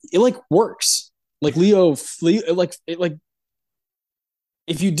 it like works. Like like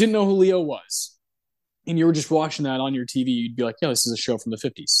if you didn't know who Leo was and you were just watching that on your TV, you'd be like, yeah, this is a show from the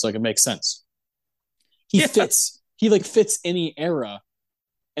 50s. Like it makes sense. Yeah. He like fits any era.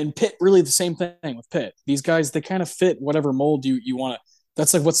 And Pitt, really the same thing with Pitt. These guys, they kind of fit whatever mold you want to.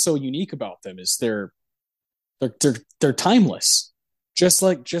 That's like what's so unique about them is they're timeless. Just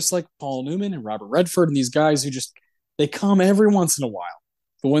like Paul Newman and Robert Redford and these guys who just they come every once in a while.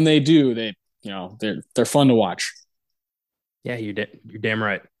 But when they do, they're fun to watch. Yeah, you're damn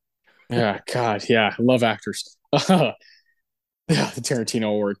right. Yeah, God, yeah, I love actors. Yeah, the Tarantino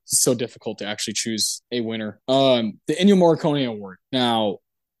Award. It's so difficult to actually choose a winner. The Ennio Morricone Award. Now,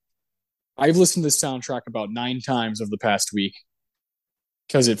 I've listened to this soundtrack about 9 times over the past week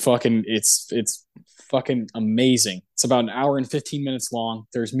because it's fucking amazing. It's about an hour and 15 minutes long.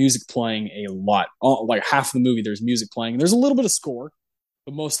 There's music playing a lot. Like half of the movie, there's music playing. There's a little bit of score,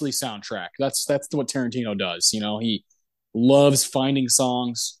 but mostly soundtrack. That's what Tarantino does. He loves finding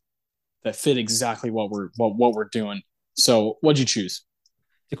songs that fit exactly what we're doing. So, what'd you choose?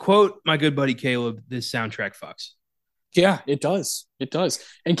 To quote my good buddy Caleb, this soundtrack fucks. Yeah, it does. It does.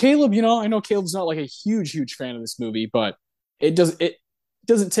 And Caleb, I know Caleb's not like a huge fan of this movie, but it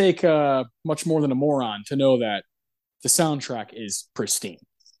doesn't take much more than a moron to know that the soundtrack is pristine.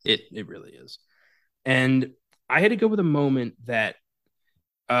 It really is. And I had to go with a moment that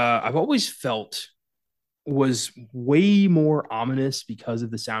I've always felt was way more ominous because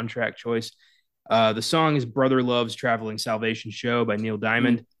of the soundtrack choice. The song is Brother Love's Traveling Salvation Show by Neil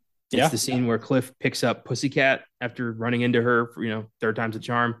Diamond. It's the scene where Cliff picks up Pussycat after running into her for, third time's a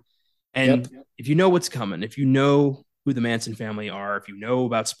charm. And if you know what's coming, if you know who the Manson family are, if you know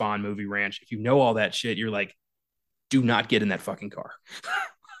about Spawn Movie Ranch, if you know all that shit, you're like, do not get in that fucking car.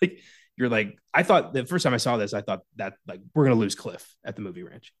 Like, you're like, I thought the first time I saw this, I thought that like we're gonna lose Cliff at the movie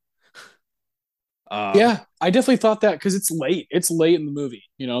ranch. Yeah, I definitely thought that because it's late. It's late in the movie.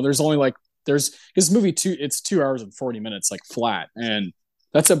 There's only like there's this movie it's 2 hours and 40 minutes like flat, and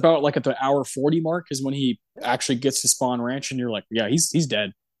that's about like at the hour 40 mark is when he actually gets to Spawn Ranch, and you're like, yeah, he's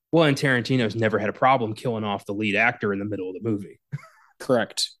dead. Well, and Tarantino's never had a problem killing off the lead actor in the middle of the movie.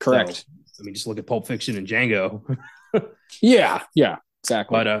 Correct. So, I mean, just look at Pulp Fiction and Django. Yeah,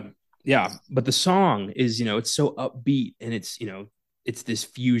 exactly. But the song is, it's so upbeat, and it's this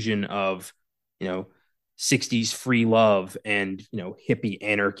fusion of, 60s free love and, hippie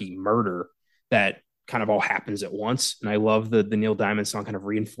anarchy murder that kind of all happens at once. And I love the Neil Diamond song kind of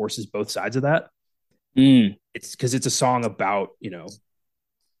reinforces both sides of that. It's because it's a song about,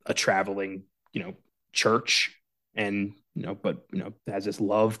 a traveling, church and, but, has this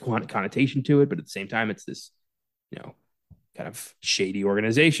love connotation to it. But at the same time, it's this, kind of shady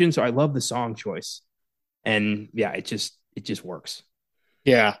organization. So I love the song choice. And yeah, it just works.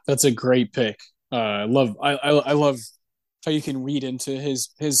 Yeah, that's a great pick. I love how you can read into his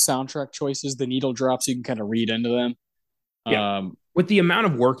soundtrack choices, the needle drops, you can kind of read into them. Yeah. With the amount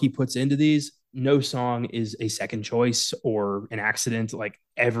of work he puts into these, no song is a second choice or an accident. Like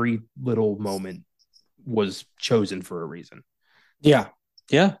every little moment was chosen for a reason. Yeah.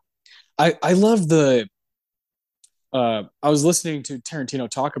 Yeah. I love the I was listening to Tarantino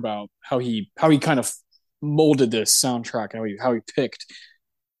talk about how he kind of molded this soundtrack, how he picked.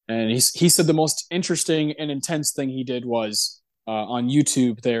 And he said the most interesting and intense thing he did was on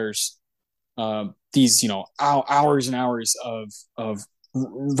YouTube. There's these hours and hours of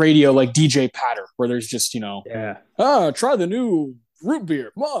radio like DJ patter where there's just try the new root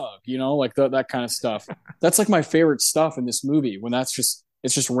beer mug, like that kind of stuff. That's like my favorite stuff in this movie when it's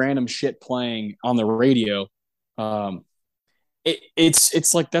just random shit playing on the radio. Um,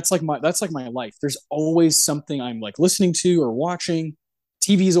 it's like that's like my life. There's always something I'm like listening to or watching.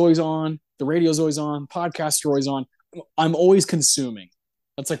 TV's always on, the radio's always on, podcasts are always on. I'm always consuming.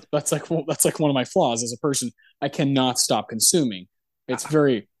 That's like one of my flaws as a person. I cannot stop consuming. It's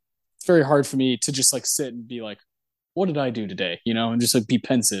very hard for me to just like sit and be like, what did I do today? And just like be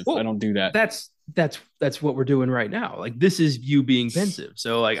pensive. I Well, don't do that. that's what we're doing right now. Like this is you being pensive.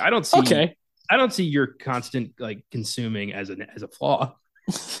 So like Okay. I don't see your constant like consuming as a flaw.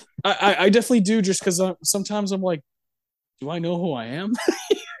 I definitely do just because sometimes I'm like, do I know who I am?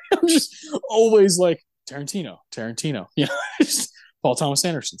 I'm just always like Tarantino, Paul Thomas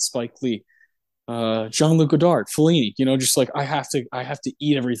Anderson, Spike Lee, Jean-Luc Godard, Fellini. Just like I have to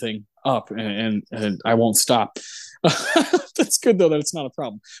eat everything up, and I won't stop. That's good though that it's not a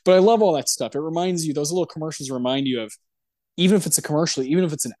problem. But I love all that stuff. It reminds you, those little commercials remind you of, even if it's a commercial, even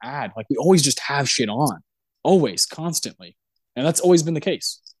if it's an ad, like we always just have shit on, always, constantly, and that's always been the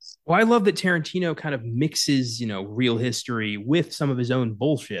case. Well, I love that Tarantino kind of mixes, real history with some of his own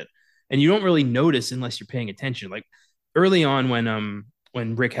bullshit. And you don't really notice unless you're paying attention. Like early on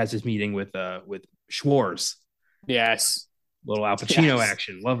when Rick has his meeting with Schwartz, Yes, little Al Pacino yes,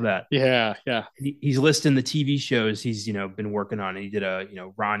 action. Love that. yeah. He's listing the TV shows he's, been working on. And he did a,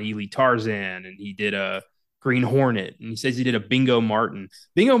 Ron Ely Tarzan, and he did a Green Hornet, and he says he did a Bingo Martin.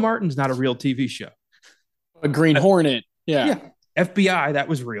 Bingo Martin's not a real TV show. A Green Hornet, yeah, Yeah. FBI, that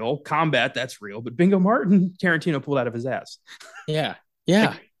was real. Combat, that's real. But Bingo Martin, Tarantino pulled out of his ass. yeah,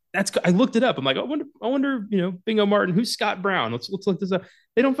 yeah, Like that's I looked it up. I'm like, I wonder, Bingo Martin, who's Scott Brown? Let's look this up.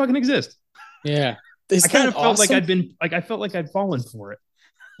 They don't fucking exist. yeah. Is I kind that of felt like awesome? I felt like I'd fallen for it.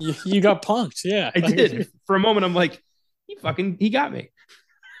 You got punked, yeah. I did. For a moment, I'm like, he got me.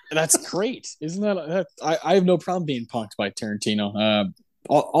 That's great, isn't that? I have no problem being punked by Tarantino.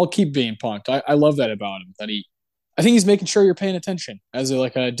 I'll keep being punked. I love that about him. I think he's making sure you're paying attention as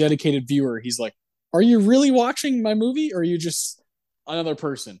like a dedicated viewer. He's like, are you really watching my movie, or are you just another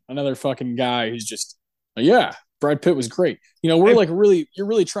person, another fucking guy who's just, yeah, Brad Pitt was great. We're I, like really, you're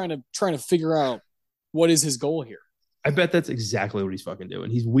really trying to figure out what is his goal here. I bet that's exactly what he's fucking doing.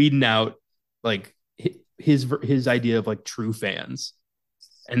 He's weeding out like his idea of like true fans,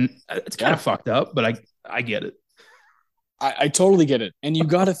 and it's kind Yeah, of fucked up, but I get it. I totally get it. And you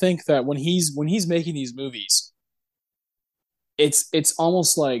got to think that when he's making these movies, it's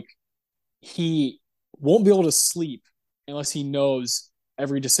almost like he won't be able to sleep unless he knows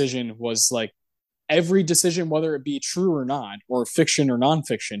every decision, whether it be true or not, or fiction or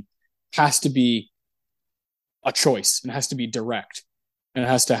nonfiction, has to be a choice and has to be direct and it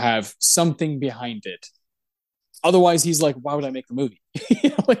has to have something behind it. Otherwise, he's like, why would I make the movie?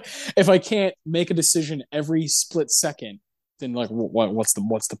 Like, if I can't make a decision every split second, then like, what's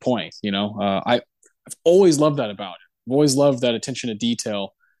the point? I've always loved that about it. I've always loved that attention to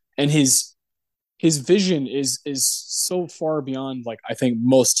detail, and his vision is so far beyond like I think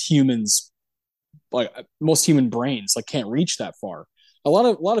most human brains like can't reach that far. A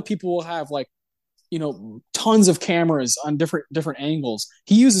lot of people will have like tons of cameras on different angles.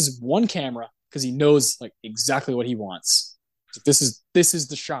 He uses one camera because he knows like exactly what he wants. This is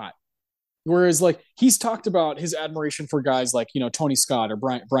the shot. Whereas like he's talked about his admiration for guys like Tony Scott or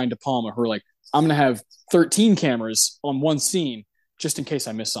Brian De Palma, who are like, I'm gonna have 13 cameras on one scene just in case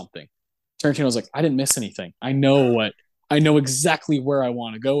I miss something. Tarantino's like, I didn't miss anything. I know exactly where I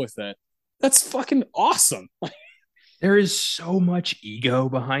want to go with it. That's fucking awesome. There is so much ego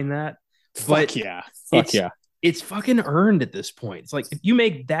behind that, but Fuck yeah. Fuck it's yeah. it's fucking earned at this point. It's like if you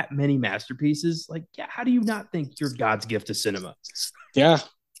make that many masterpieces, like yeah, how do you not think you're God's gift to cinema? Yeah.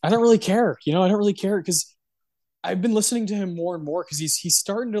 I don't really care. I don't really care because I've been listening to him more and more because he's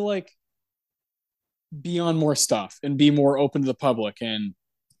starting to like be on more stuff and be more open to the public. And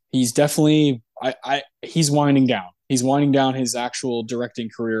he's definitely he's winding down. He's winding down his actual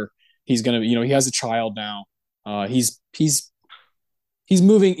directing career. He's gonna, he has a child now. He's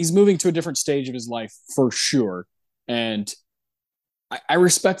moving to a different stage of his life for sure. And I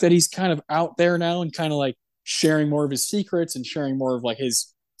respect that he's kind of out there now and kind of like sharing more of his secrets and sharing more of like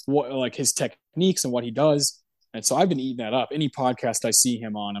his techniques and what he does. And so I've been eating that up. Any podcast I see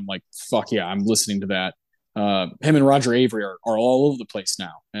him on, I'm like, fuck yeah, I'm listening to that. Him and Roger Avery are all over the place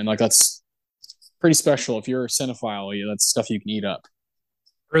now, and like that's pretty special. If you're a cinephile, that's stuff you can eat up.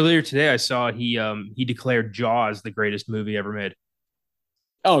 Earlier today, I saw he declared Jaws the greatest movie ever made.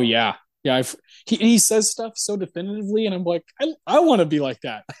 Oh yeah, Yeah, he says stuff so definitively, and I'm like, I want to be like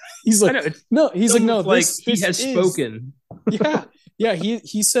that. He's I like, know it's no, he's like, no, almost like this he this has is spoken. yeah, yeah.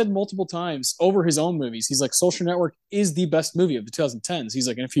 He said multiple times over his own movies. He's like, Social Network is the best movie of the 2010s. He's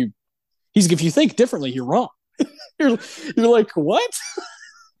like, and if you think differently, you're wrong. you're you're like, what?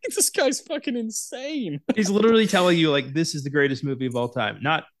 This guy's fucking insane. He's literally telling you like this is the greatest movie of all time.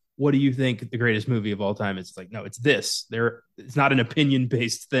 Not what do you think the greatest movie of all time? It's like no, it's this. It's not an opinion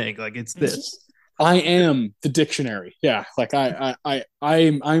based thing. Like it's this. I am the dictionary. Yeah, like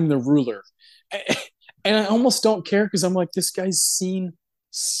I'm the ruler, and I almost don't care because I'm like, this guy's seen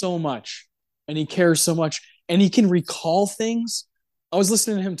so much, and he cares so much, and he can recall things. I was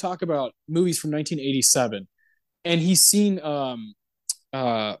listening to him talk about movies from 1987, and he's seen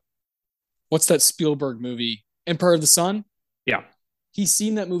uh what's that Spielberg movie, Empire of the Sun? Yeah. He's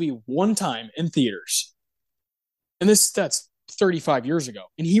seen that movie one time in theaters, and that's 35 years ago,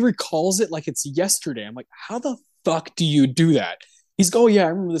 and he recalls it like it's yesterday. I'm like, how the fuck do you do that? He's go, oh, yeah, I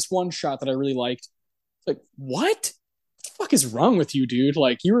remember this one shot that I really liked. Like, what the fuck is wrong with you, dude?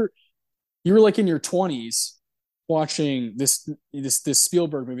 Like, you were like in your 20s watching this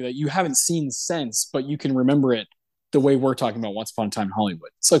Spielberg movie that you haven't seen since, but you can remember it the way we're talking about Once Upon a Time in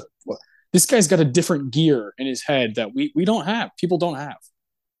Hollywood. It's like, what? This guy's got a different gear in his head that we don't have. People don't have.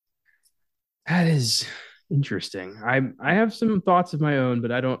 That is interesting. I have some thoughts of my own,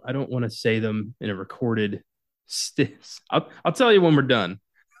 but I don't want to say them in a recorded I'll tell you when we're done.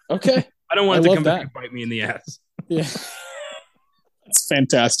 Okay, I don't I want it to love come back that. and bite me in the ass. Yeah, it's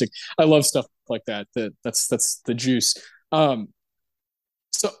fantastic. I love stuff like that. That's the juice. Um,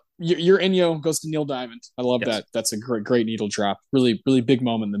 so your Ennio goes to Neil Diamond. I love Yes. that. That's a great needle drop. Really big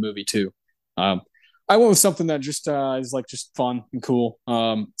moment in the movie too. Um, I went with something that just is like just fun and cool.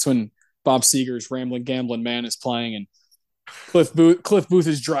 It's when Bob Seger's Rambling Gambling Man is playing, and Cliff Booth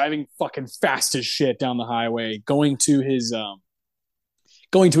is driving fucking fast as shit down the highway, going to his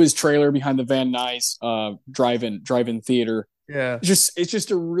trailer behind the Van Nuys drive-in theater. Yeah. It's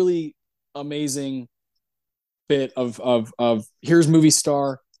just a really amazing bit of here's movie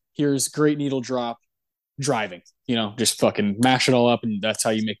star, here's great needle drop, driving. Just fucking mash it all up, and that's how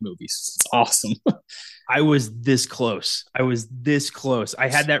you make movies. It's awesome. I was this close. I was this close. I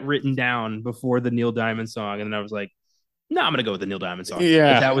had that written down before the Neil Diamond song, and then I was like, "No, I'm gonna go with the Neil Diamond song." But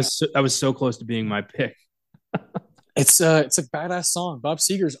Yeah, that was so close to being my pick. it's a badass song. Bob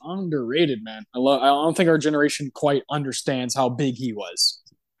Seger's underrated, man. I don't think our generation quite understands how big he was.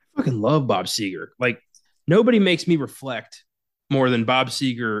 I fucking love Bob Seger. Like nobody makes me reflect more than Bob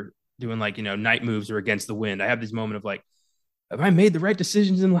Seger doing like night moves or against the wind. I have this moment of like, have I made the right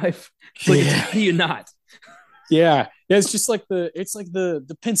decisions in life? It's like it's Yeah, how do you not? yeah. It's just like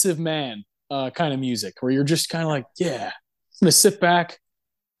the pensive man kind of music where you're just kind of like, yeah, I'm gonna sit back,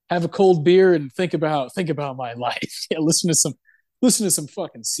 have a cold beer, and think about my life. Yeah, listen to some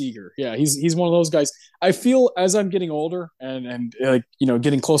fucking Seeger. Yeah, he's one of those guys. I feel as I'm getting older and like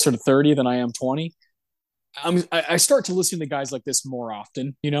getting closer to 30 than I am 20. I start to listen to guys like this more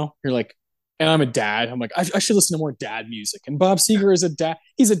often. You're like, and I'm a dad. I'm like, I should listen to more dad music. And Bob Seger is a dad.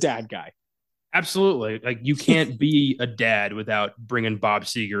 He's a dad guy. Absolutely. Like you can't be a dad without bringing Bob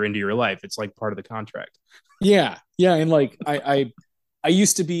Seger into your life. It's like part of the contract. Yeah, yeah, and like I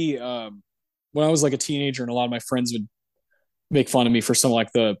used to be when I was like a teenager, and a lot of my friends would make fun of me for some of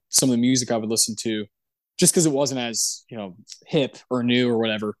the music I would listen to, just because it wasn't as hip or new or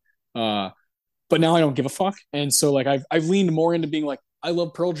whatever. Uh, but now I don't give a fuck, and so like I've leaned more into being like, I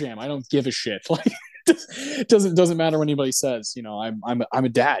love Pearl Jam. I don't give a shit. Like it doesn't matter what anybody says. I'm a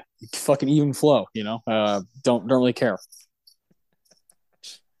dad. Fucking even flow. Don't really care.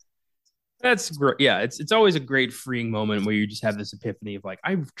 That's great. Yeah, it's always a great freeing moment where you just have this epiphany of like,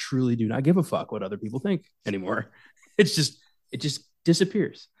 I truly do not give a fuck what other people think anymore. It just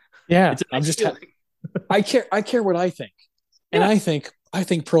disappears. Yeah, It's a I'm nice just feeling. I care what I think, and Yeah. I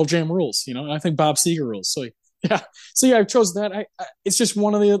think Pearl Jam rules. And I think Bob Seger rules. So yeah, I've chosen that. It's just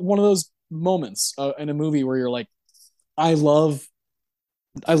one of those moments in a movie where you're like, I love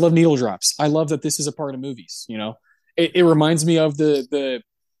I love needle drops. I love that this is a part of movies. It reminds me of the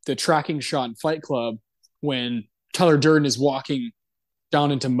tracking shot in Fight Club when Tyler Durden is walking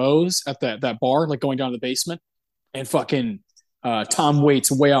down into Moe's at that bar, like going down to the basement, and fucking Tom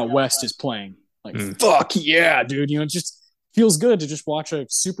Waits Way Out West is playing. Like, Mm. fuck yeah, dude. It just feels good to just watch a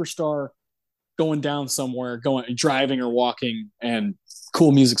superstar going down somewhere, going driving or walking, and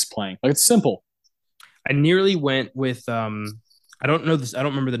cool music's playing. Like, it's simple. I nearly went with I don't know this. I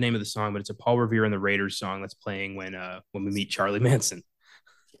don't remember the name of the song, but it's a Paul Revere and the Raiders song that's playing when we meet Charlie Manson.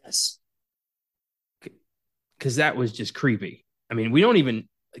 Yes. Because that was just creepy. I mean, we don't even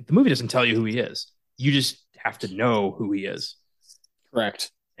like the movie doesn't tell you who he is. You just have to know who he is.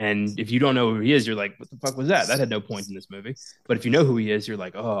 Correct. And if you don't know who he is, you're like, what the fuck was that? That had no point in this movie. But if you know who he is, you're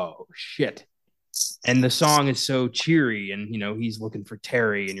like, oh shit. And the song is so cheery, and he's looking for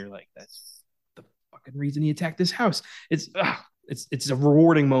Terry, and you're like, that's the fucking reason he attacked this house. It's a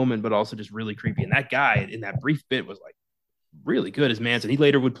rewarding moment, but also just really creepy. And that guy in that brief bit was like really good as Manson. He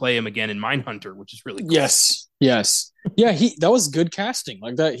later would play him again in Mindhunter, which is really cool. Yes. Yeah, that was good casting.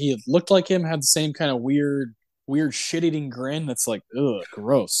 Like that, he looked like him, had the same kind of weird shit-eating grin that's like, ugh,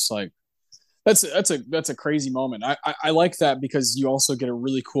 gross. Like that's a crazy moment. I like that because you also get a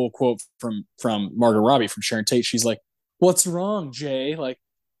really cool quote from Margot Robbie, from Sharon Tate. She's like, "What's wrong, Jay? Like,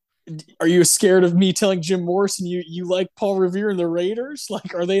 are you scared of me telling Jim Morrison you like Paul Revere and the Raiders?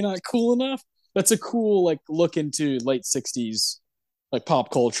 Like, are they not cool enough?" That's a cool like look into late '60s like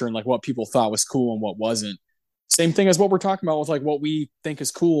pop culture and like what people thought was cool and what wasn't. Same thing as what we're talking about with like what we think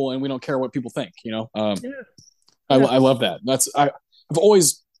is cool and we don't care what people think. Yeah. I love that. I've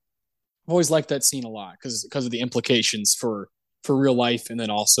always liked that scene a lot because of the implications for real life and then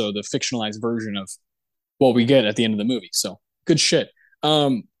also the fictionalized version of what we get at the end of the movie. So good shit.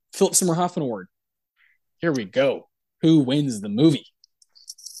 Philip Seymour Hoffman Award. Here we go. Who wins the movie?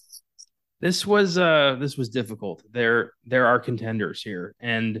 This was difficult. There are contenders here,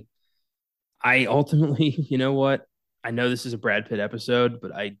 and I ultimately, you know what? I know this is a Brad Pitt episode,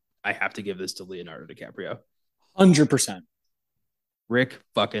 but I have to give this to Leonardo DiCaprio. 100%. Rick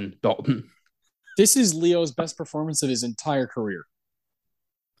fucking Dalton. This is Leo's best performance of his entire career.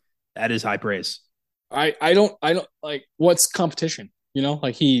 That is high praise. I don't like what's competition,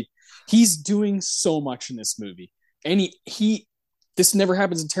 like he's doing so much in this movie. And he this never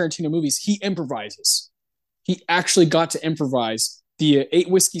happens in Tarantino movies. He improvises. He actually got to improvise the 8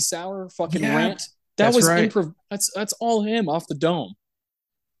 whiskey sour fucking rant. That was right. That's all him off the dome.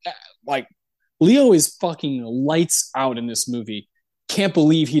 Like Leo is fucking lights out in this movie. Can't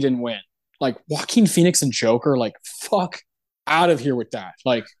believe he didn't win. Like Joaquin Phoenix and Joker, like fuck out of here with that.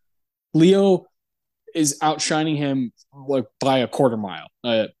 Like Leo is outshining him like by a quarter mile.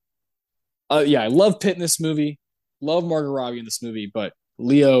 Yeah, I love Pitt in this movie. Love Margot Robbie in this movie, but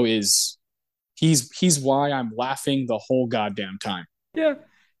Leo is he's why I'm laughing the whole goddamn time. Yeah,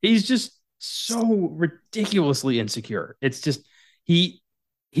 he's just so ridiculously insecure. It's just he's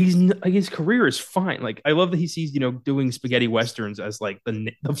like his career is fine. Like I love that he sees doing spaghetti westerns as like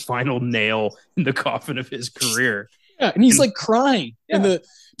the final nail in the coffin of his career. Yeah, and he's like crying in the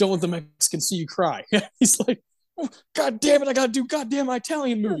 "Don't let the Mexicans see you cry." He's like, oh, God damn it, I gotta do goddamn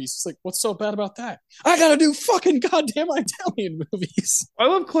Italian movies. It's like, what's so bad about that? I gotta do fucking goddamn Italian movies. I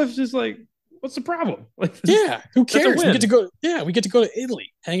love Cliff just like, what's the problem? Like, yeah, who cares? We get to go. Yeah, we get to go to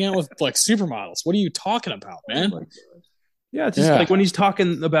Italy, hang out with like supermodels. What are you talking about, man? Oh yeah, it's just like when he's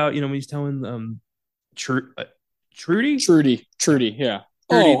talking about when he's telling Trudy, yeah.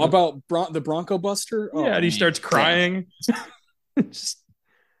 Oh, about the Bronco Buster? Oh, yeah, and he starts crying. Just,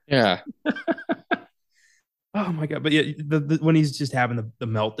 yeah. Oh my god! But yeah, when he's just having the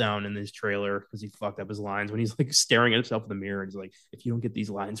meltdown in his trailer because he fucked up his lines, when he's like staring at himself in the mirror and he's like, "If you don't get these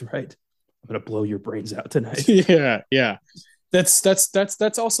lines right, I'm gonna blow your brains out tonight." Yeah. That's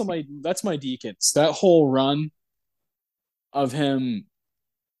also my Deakins. That whole run of him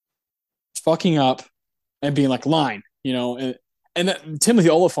fucking up and being like line, and that Timothy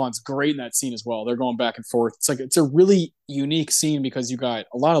Oliphant's great in that scene as well. They're going back and forth. It's a really unique scene because you got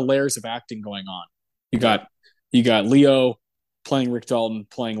a lot of layers of acting going on. You got Leo playing Rick Dalton,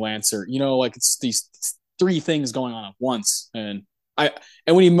 playing Lancer. Like it's these 3 things going on at once. And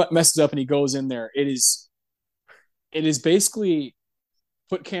when he messes up and he goes in there, it is basically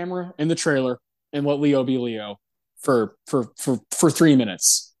put camera in the trailer and let Leo be Leo for 3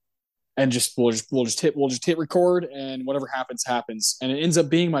 minutes. And we'll just hit record and whatever happens. And it ends up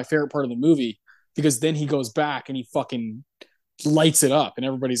being my favorite part of the movie because then he goes back and he fucking lights it up and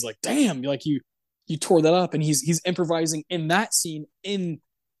everybody's like, damn, like you tore that up. And he's improvising in that scene in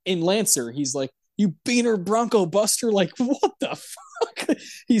Lancer. He's like, you beaner Bronco Buster. Like, what the fuck?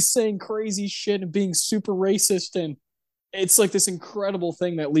 He's saying crazy shit and being super racist. And it's like this incredible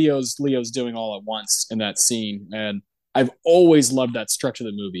thing that Leo's doing all at once in that scene. And I've always loved that stretch of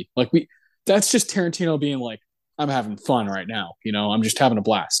the movie. Like that's just Tarantino being like, I'm having fun right now. I'm just having a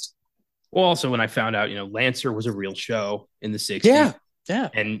blast. Well, also when I found out, Lancer was a real show in the 60s. Yeah.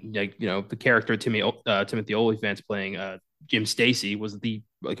 And like, the character Timothy Olyphant's playing Jim Stacy was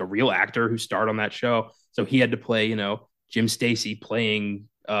a real actor who starred on that show. So he had to play, Jim Stacy playing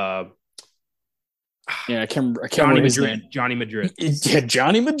I can't remember his name. Johnny Madrid. Yeah,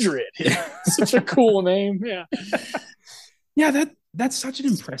 Johnny Madrid. Such a cool name. Yeah. Yeah, that's such an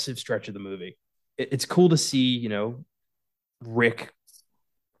impressive stretch of the movie. It's cool to see, Rick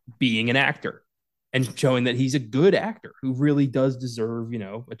being an actor and showing that he's a good actor who really does deserve,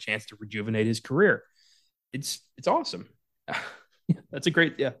 a chance to rejuvenate his career. It's awesome. That's a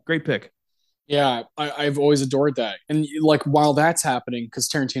great pick. Yeah, I've always adored that. And like while that's happening, because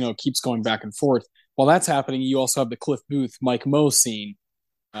Tarantino keeps going back and forth, while that's happening, you also have the Cliff Booth, Mike Moe scene,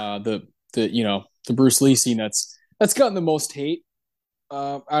 the Bruce Lee scene that's gotten the most hate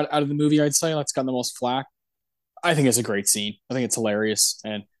out of the movie. I'd say that's gotten the most flack. I think it's a great scene. I think it's hilarious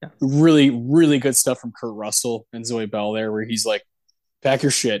and Yeah. really, really good stuff from Kurt Russell and Zoe Bell there, where he's like, "Pack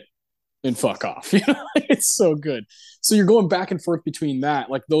your shit and fuck off." It's so good. So you're going back and forth between that,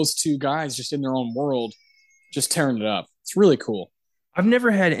 like those two guys just in their own world, just tearing it up. It's really cool. I've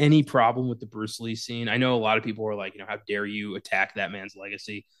never had any problem with the Bruce Lee scene. I know a lot of people are like, how dare you attack that man's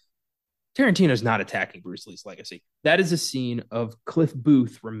legacy? Tarantino's not attacking Bruce Lee's legacy. That is a scene of Cliff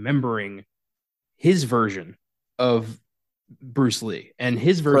Booth remembering his version of Bruce Lee. And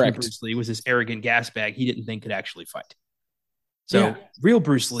his version of Correct. Bruce Lee was this arrogant gas bag he didn't think could actually fight. So Yeah. real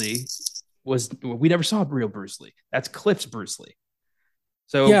Bruce Lee we never saw real Bruce Lee. That's Cliff's Bruce Lee.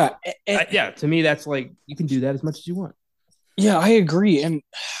 So Yeah. yeah, to me, that's like, you can do that as much as you want. Yeah, I agree. And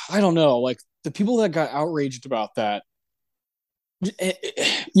I don't know, like the people that got outraged about that,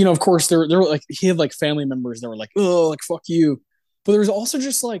 of course, they're like, he had like family members that were like, oh, like, fuck you. But there's also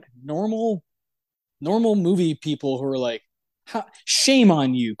just like normal movie people who are like, shame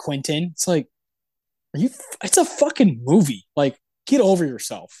on you, Quentin. It's like, it's a fucking movie. Like, get over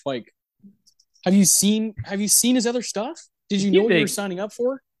yourself. Like, have you seen his other stuff? Did you know You what you were think signing up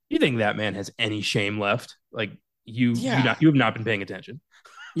for? you think that man has any shame left? Like, Yeah. you have not been paying attention.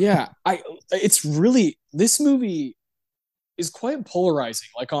 Yeah. It's really, this movie is quite polarizing.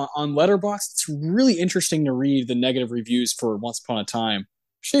 Like on Letterboxd, it's really interesting to read the negative reviews for Once Upon a Time.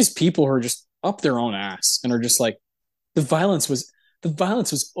 There's these people who are just up their own ass and are just like, the violence was the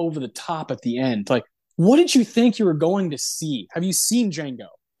violence was over the top at the end. Like, what did you think you were going to see? Have you seen Django?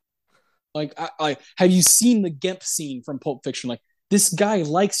 Like, I have you seen the Gimp scene from Pulp Fiction? Like, this guy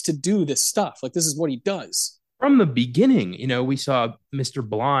likes to do this stuff. Like, this is what he does. From the beginning, we saw Mr.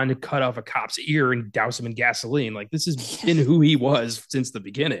 Blonde cut off a cop's ear and douse him in gasoline. Like, this has been who he was since the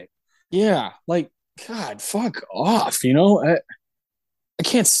beginning. Yeah, like, God, fuck off. I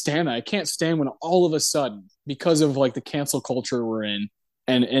can't stand that. I can't stand when all of a sudden, because of like the cancel culture we're in,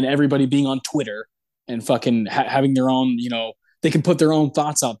 and everybody being on Twitter and fucking having their own, they can put their own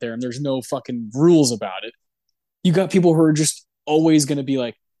thoughts out there, and there's no fucking rules about it. You got people who are just always going to be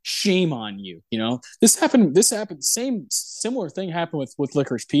like, shame on you. This happened. Same similar thing happened with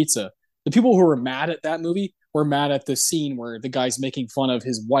Licorice Pizza. The people who were mad at that movie were mad at the scene where the guy's making fun of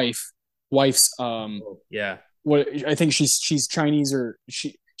his wife's Yeah. what I think she's Chinese, or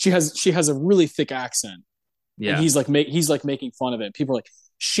she has a really thick accent, and Yeah. he's like making fun of it. People are like,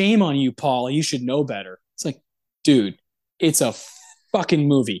 shame on you, Paul. You should know better. It's like, dude, it's a fucking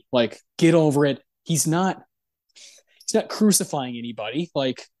movie. Like, get over it. He's not crucifying anybody.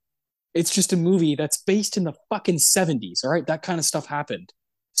 Like, it's just a movie that's based in the fucking 70s. All right. That kind of stuff happened.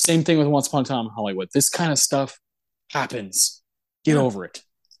 Same thing with Once Upon a Time in Hollywood. This kind of stuff happens. Get Yeah. over it.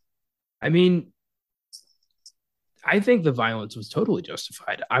 I mean, I think the violence was totally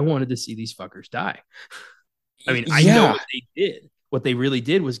justified. I wanted to see these fuckers die. I mean, I know Yeah. what they did. What they really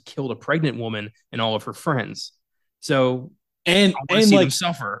did was killed a pregnant woman and all of her friends. So And I want to and see them like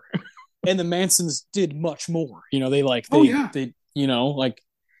suffer. and the Mansons did much more. They like Oh yeah. they like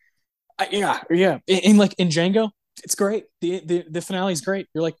yeah. And like in Django, it's great. The finale is great.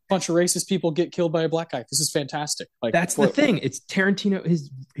 You're like, a bunch of racist people get killed by a black guy. This is fantastic. Like, That's the thing. It's Tarantino.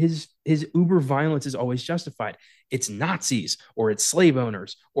 His uber violence is always justified. It's Nazis or it's slave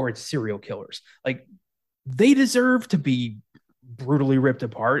owners or it's serial killers. Like, they deserve to be brutally ripped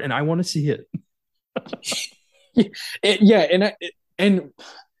apart, and I want to see it. yeah, and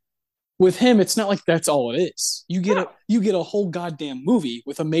with him, it's not like that's all it is. You get a whole goddamn movie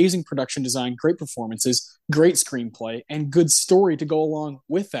with amazing production design, great performances, great screenplay, and good story to go along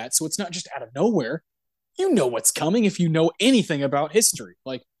with that. So it's not just out of nowhere. You know what's coming if you know anything about history.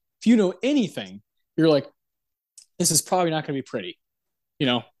 Like, if you know anything, you're like, this is probably not going to be pretty.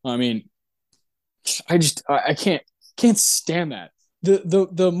 I mean, I can't stand that.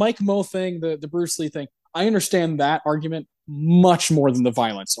 The Mike Moe thing, the Bruce Lee thing. I understand that argument much more than the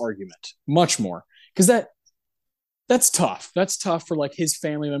violence argument, much more, because that's tough. That's tough for like his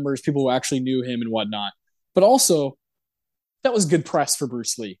family members, people who actually knew him and whatnot. But also, that was good press for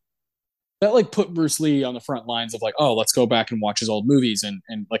Bruce Lee. That like put Bruce Lee on the front lines of like, oh, let's go back and watch his old movies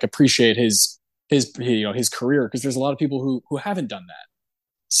and like appreciate his career, because there's a lot of people who haven't done that.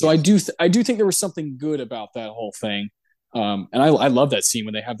 So Yes. I do think there was something good about that whole thing. And I love that scene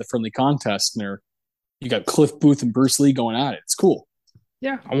when they have the friendly contest and you got Cliff Booth and Bruce Lee going at it. It's cool.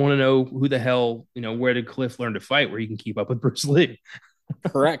 Yeah, I want to know who the hell, where did Cliff learn to fight where he can keep up with Bruce Lee?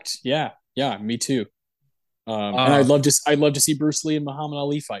 Correct. Yeah. Yeah. Me too. And Uh, I'd love to see Bruce Lee and Muhammad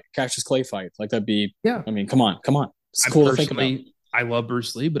Ali fight, Cassius Clay fight. Like that'd be. yeah, I mean, come on, come on. It's I cool to think about. personally, I love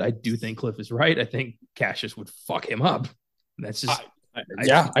Bruce Lee, but I do think Cliff is right. I think Cassius would fuck him up. That's I, just,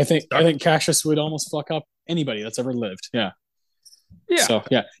 yeah, I stuck. think Cassius would almost fuck up anybody that's ever lived. Yeah. Yeah, So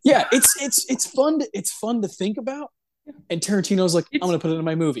yeah. It's fun to think about. And Tarantino's like, I'm it's gonna put it in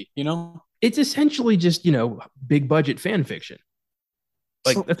my movie. You know. it's essentially just big budget fan fiction.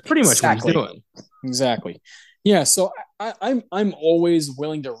 Like that's pretty much what he's Exactly. doing. Exactly. Yeah. So I'm always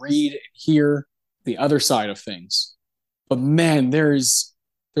willing to read and hear the other side of things. But man, there's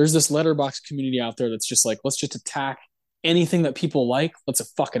this letterbox community out there that's just like, let's just attack anything that people like. Let's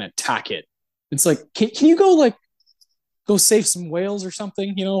fucking attack it. It's like, can you go save some whales or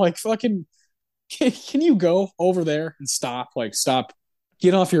something? You know, like fucking can you go over there and stop? Like stop,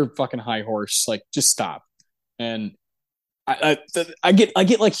 get off your fucking high horse. Like just stop. And I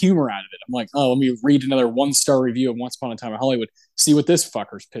get like humor out of it. I'm like, oh, let me read another 1-star review of Once Upon a Time in Hollywood. See what this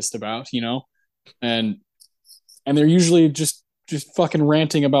fucker's pissed about, you know? And they're usually just fucking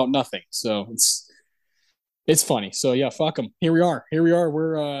ranting about nothing. So it's funny. So yeah, fuck them. Here we are. Here we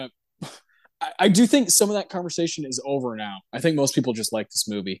are. I do think some of that conversation is over now. I think most people just like this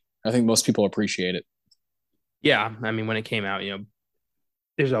movie. I think most people appreciate it. Yeah, I mean, when it came out,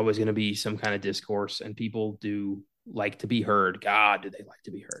 there's always going to be some kind of discourse, and people do like to be heard. God, do they like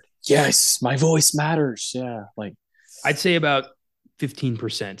to be heard? Yes, my voice matters. Yeah, like I'd say about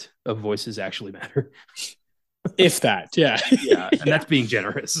 15% of voices actually matter. if that. Yeah, Yeah, and yeah, that's being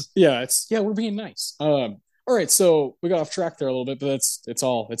generous. yeah. We're being nice. All right, so we got off track there a little bit, but it's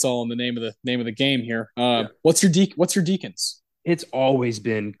all in the name of the game here. Yeah. What's your deacons? It's always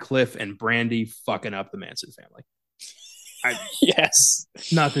been Cliff and Brandy fucking up the Manson family. I Yes.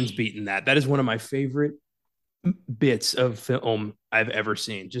 Nothing's beaten that. That is one of my favorite bits of film I've ever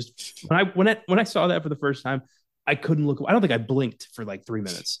seen. Just when I saw that for the first time, I couldn't look. I don't think I blinked for like 3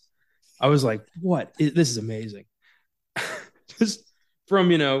 minutes. I was like, "What? This is amazing." Just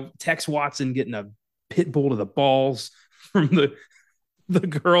from Tex Watson getting a pit bull to the balls, from the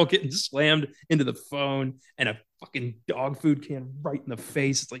girl getting slammed into the phone, and a fucking dog food can right in the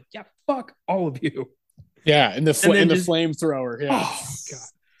face. It's like, yeah, fuck all of you. Yeah, and the Just flamethrower. Yeah. oh god,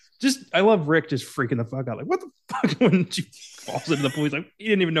 just I love Rick just freaking the fuck out. Like, what the fuck when she falls into the pool? He's like, he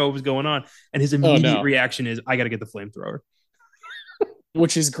didn't even know what was going on, and his Oh immediate no. reaction is, I got to get the flamethrower.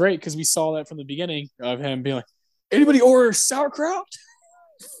 Which is great because we saw that from the beginning of him being like, anybody order sauerkraut?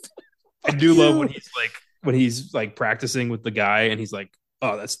 I Fuck do love when you. he's like practicing with the guy, and he's like,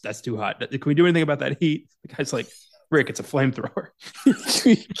 "Oh, that's too hot. Can we do anything about that heat?" The guy's like, "Rick, it's a flamethrower."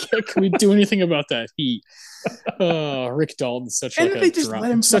 Can we do anything about that heat? Oh, Rick Dalton's such And like they just let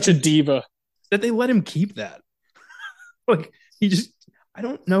him such a diva. that they let him keep that. Like he just, I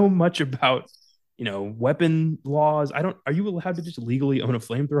don't know much about weapon laws. I don't. Are you allowed to just legally own a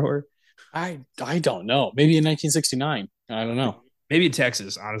flamethrower? I don't know. Maybe in 1969. I don't know. Maybe in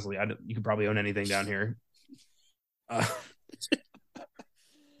Texas, honestly, you could probably own anything down here. Uh,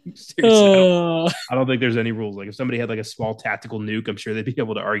 seriously, Uh, I don't think there's any rules. Like if somebody had like a small tactical nuke, I'm sure they'd be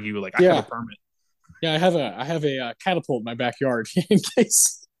able to argue like, I have a yeah, permit. yeah. I have a catapult in my backyard in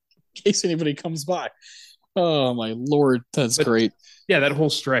case anybody comes by. Oh my lord, that's But great. yeah, that whole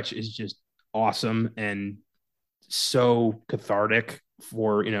stretch is just awesome and so cathartic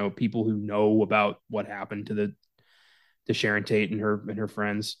for people who know about what happened to Sharon Tate and her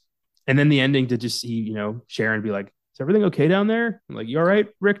friends. And then the ending to just see, Sharon be like, "Is everything okay down there?" I'm like, "You all right,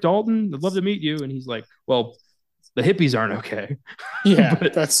 Rick Dalton? I'd love to meet you." And he's like, "Well, the hippies aren't okay." Yeah,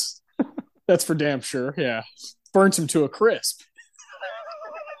 But that's for damn sure. Yeah, burns him to a crisp.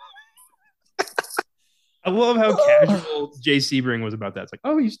 I love how casual Jay Sebring was about that. It's like,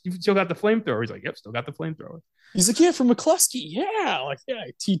 "Oh, you still got the flamethrower?" He's like, "Yep, still got the flamethrower." He's like, yeah, from McCluskey. Yeah, like yeah,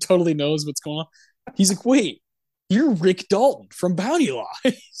 he totally knows what's going on. He's like, wait, you're Rick Dalton from Bounty Law.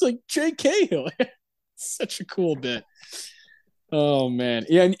 He's like Jay Cahill. Such a cool bit. Oh man,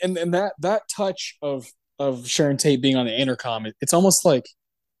 yeah, and that touch of Sharon Tate being on the intercom, it's almost like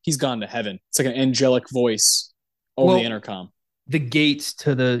he's gone to heaven. It's like an angelic voice over the Well, intercom. the gates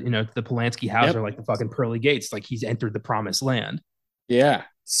to the Polanski house are Yep. like the fucking pearly gates. Like he's entered the promised land, Yeah.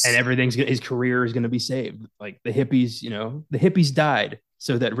 and his career is gonna be saved. Like the hippies died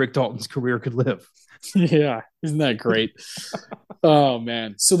so that Rick Dalton's career could live. Yeah. Isn't that great? Oh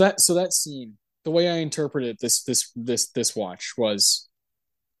man. So that scene. the way I interpreted this watch was,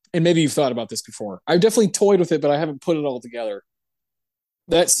 and maybe you've thought about this before. I've definitely toyed with it, but I haven't put it all together.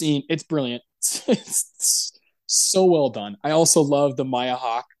 That scene, it's brilliant. It's so well done. I also love the Maya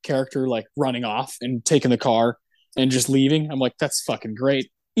Hawke character like running off and taking the car and just leaving. I'm like, that's fucking great.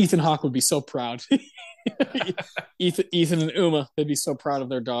 Ethan Hawke would be so proud. Ethan and Uma, they'd be so proud of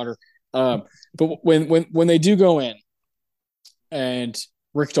their daughter. But when they do go in and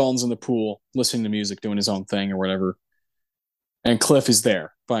Rick Dalton's in the pool listening to music, doing his own thing or whatever, and Cliff is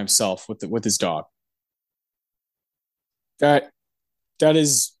there by himself with his dog. That that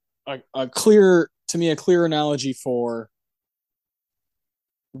is a clear to me a clear analogy for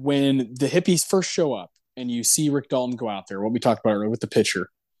when the hippies first show up and you see Rick Dalton go out there. What we talked about earlier with the pitcher,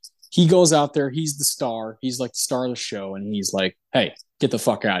 he goes out there. He's the star. He's like the star of the show, and he's like, "Hey, get the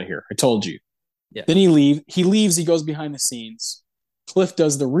fuck out of here! I told you." Yeah. Then he leaves. He leaves. He goes behind the scenes. Cliff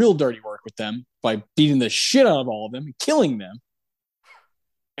does the real dirty work with them by beating the shit out of all of them and killing them.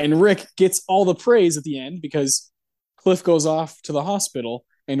 And Rick gets all the praise at the end because Cliff goes off to the hospital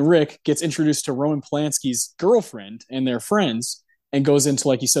and Rick gets introduced to Roman Polanski's girlfriend and their friends and goes into,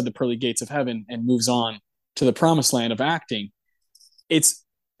 like you said, the pearly gates of heaven and moves on to the promised land of acting. It's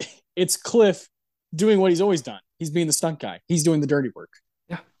Cliff doing what he's always done. He's being the stunt guy. He's doing the dirty work.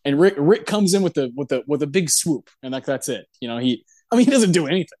 Yeah. And Rick comes in with a big swoop, and that's it. He doesn't do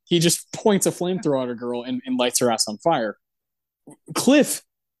anything. He just points a flamethrower at a girl and lights her ass on fire. Cliff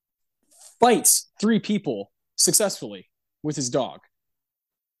fights 3 people successfully with his dog,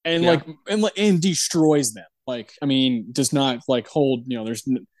 and and destroys them. Does not hold. There's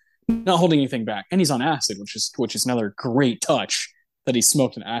not holding anything back, and he's on acid, which is another great touch that he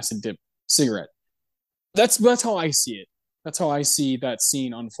smoked an acid dip cigarette. That's how I see it. That's how I see that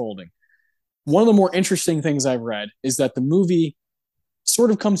scene unfolding. One of the more interesting things I've read is that the movie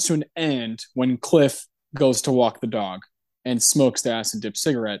sort of comes to an end when Cliff goes to walk the dog and smokes the acid dip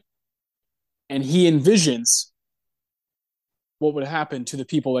cigarette. And he envisions what would happen to the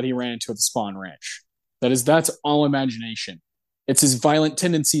people that he ran into at the Spawn Ranch. That's all imagination. It's his violent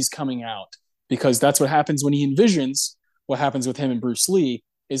tendencies coming out, because that's what happens when he envisions what happens with him and Bruce Lee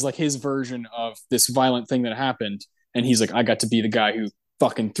is like his version of this violent thing that happened. And he's like, I got to be the guy who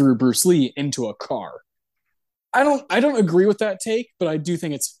fucking threw Bruce Lee into a car. I don't agree with that take, but I do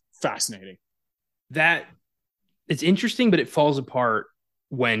think it's fascinating. That it's interesting, but it falls apart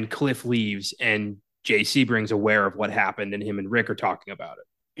when Cliff leaves and Jay Sebring's aware of what happened and him and Rick are talking about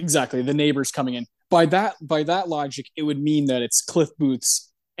it. Exactly. The neighbors coming in. By that logic, it would mean that it's Cliff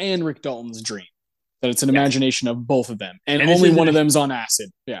Booth's and Rick Dalton's dream. That it's an imagination of both of them. And only one of them's on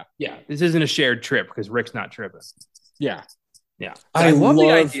acid. Yeah. Yeah. This isn't a shared trip because Rick's not tripping. Yeah. Yeah. I love the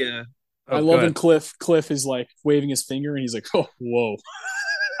idea. I love when Cliff is like waving his finger and he's like, oh, whoa.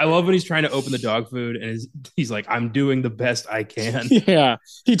 I love when he's trying to open the dog food and he's like, I'm doing the best I can. Yeah.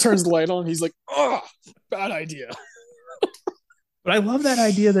 He turns the light on. He's like, oh, bad idea. But I love that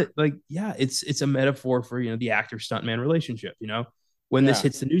idea that, like, yeah, it's a metaphor for, the actor stuntman relationship. When this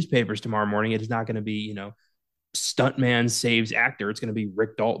hits the newspapers tomorrow morning, it is not going to be, stuntman saves actor. It's going to be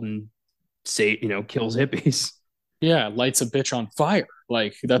Rick Dalton kills hippies. Yeah, lights a bitch on fire.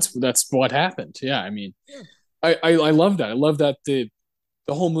 Like that's what happened. Yeah, I love that. I love that the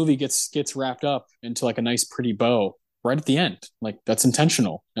whole movie gets wrapped up into like a nice pretty bow right at the end. Like that's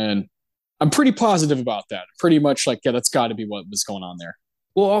intentional, and I'm pretty positive about that. Pretty much like, yeah, that's got to be what was going on there.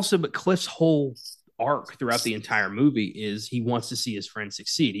 Well, also, but Cliff's whole arc throughout the entire movie is he wants to see his friend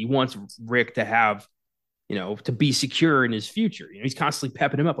succeed. He wants Rick to have, to be secure in his future. He's constantly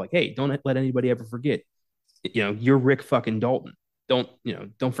pepping him up like, hey, don't let anybody ever forget, you're Rick fucking Dalton. Don't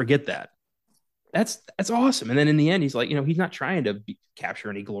forget that. That's awesome. And then in the end, he's like, he's not trying to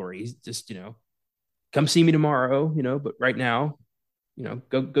capture any glory. He's just, come see me tomorrow, but right now,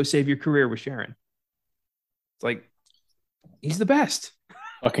 go save your career with Sharon. It's like, he's the best.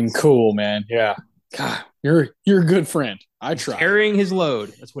 Fucking cool, man. Yeah. God, you're a good friend. I try. Carrying his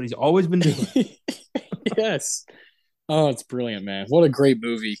load. That's what he's always been doing. Yes. Oh, it's brilliant, man. What a great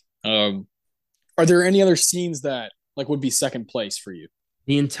movie. Are there any other scenes that like would be second place for you?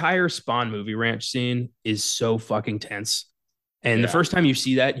 The entire Spawn movie ranch scene is so fucking tense. And the first time you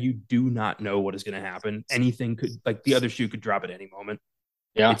see that, you do not know what is going to happen. Anything could, like the other shoe could drop at any moment.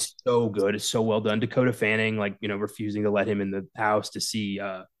 Yeah. It's so good. It's so well done. Dakota Fanning, refusing to let him in the house to see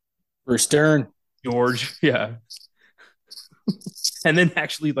Bruce Dern. George. Yeah. And then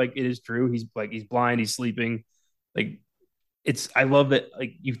actually, like, it is true. He's blind. He's sleeping. Like, I love that.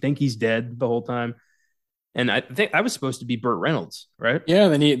 Like, you think he's dead the whole time. And I think I was supposed to be Burt Reynolds, right? Yeah.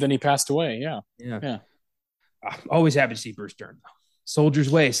 Then he passed away. Yeah. Yeah. I'm always happy to see Bruce Dern, though.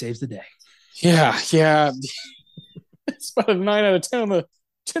 Soldier's Way saves the day. Yeah, yeah. It's about a 9 out of 10 on the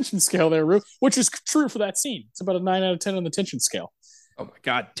tension scale there, Rue, which is true for that scene. It's about a 9 out of 10 on the tension scale. Oh my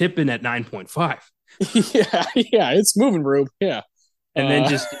God, tipping at 9.5. Yeah, yeah, it's moving, Rube. Yeah. And then Uh,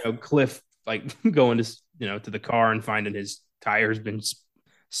 just, Cliff like going to, to the car and finding his tire's been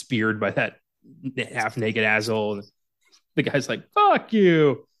speared by that half naked asshole. The guy's like, fuck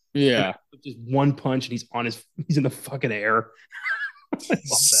you. And yeah. just one punch and he's in the fucking air. I love that.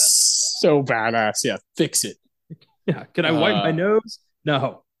 So badass. Yeah, fix it. Yeah. Can I wipe my Uh, nose?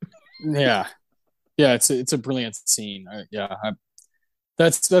 No. yeah, yeah. It's a brilliant scene.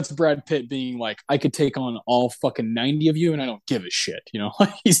 That's Brad Pitt being like, I could take on all fucking 90 of you, and I don't give a shit.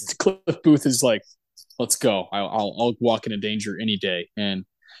 He's Cliff Booth is like, let's go. I'll walk into danger any day. And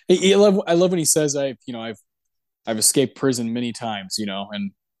I love when he says, I've escaped prison many times,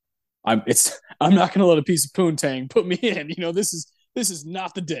 and I'm not gonna let a piece of poontang put me in. This is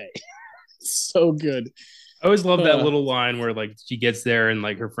not the day. So good. I always love that Uh, little line where like she gets there and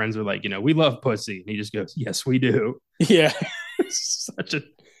like her friends are like, we love pussy. And he just goes, yes, we do. yeah. Such a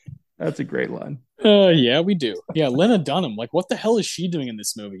That's a great line. Yeah, we do. Yeah, Lena Dunham. Like, what the hell is she doing in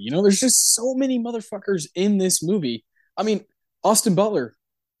this movie? There's just so many motherfuckers in this movie. I mean, Austin Butler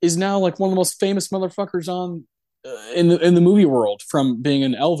is now like one of the most famous motherfuckers on in the movie world from being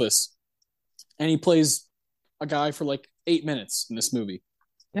an Elvis, and he plays a guy for like 8 minutes in this movie.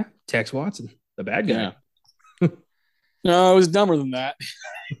 Yeah. Tex Watson, the bad guy. Yeah. No, it was dumber than that.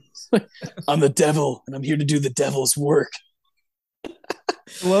 I'm the devil, and I'm here to do the devil's work.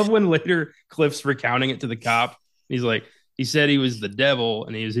 I love when later Cliff's recounting it to the cop. He's like, he said he was the devil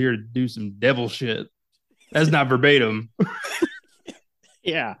and he was here to do some devil shit. That's not verbatim.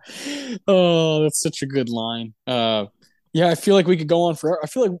 Yeah. Oh, that's such a good line. Yeah, I feel like we could go on forever. I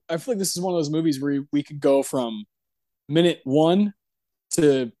feel like this is one of those movies where we could go from minute one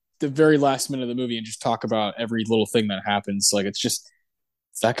to the very last minute of the movie and just talk about every little thing that happens. Like it's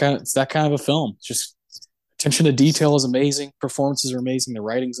that kind of a film. Just attention to detail is amazing. Performances are amazing. The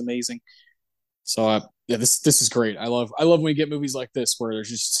writing's amazing. So yeah, this is great. I love when we get movies like this where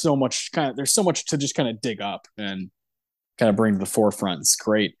there's so much to just kind of dig up and kind of bring to the forefront. It's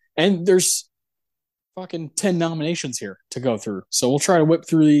great. And there's fucking 10 nominations here to go through. So we'll try to whip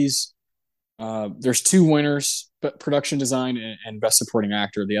through these. There's two winners, but production design and best supporting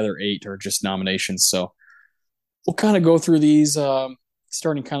actor. The other eight are just nominations. So we'll kind of go through these,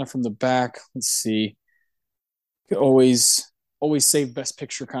 starting kind of from the back. Let's see. Could always save best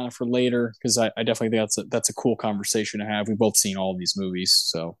picture kind of for later because I definitely think that's a cool conversation to have. We've both seen all of these movies,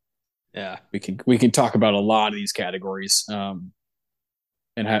 so Yeah. we can talk about a lot of these categories,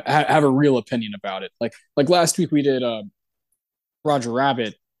 and have a real opinion about it. Like last week we did Roger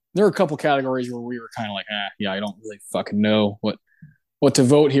Rabbit. There were a couple categories where we were kind of like, yeah, I don't really fucking know what to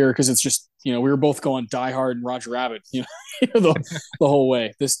vote here because it's just we were both going Die Hard and Roger Rabbit, the whole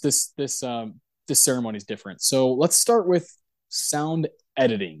way. This ceremony is different. So let's start with sound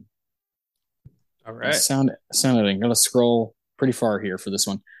editing. All right. Sound editing. Gotta scroll pretty far here for this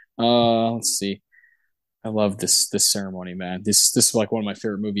one. Let's see. I love this ceremony, man. This is like one of my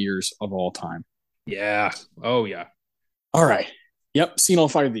favorite movie years of all time. Yeah. Oh, yeah. All right. Yep, seen all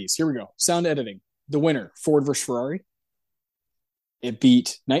five of these. Here we go. Sound editing. The winner, Ford versus Ferrari. It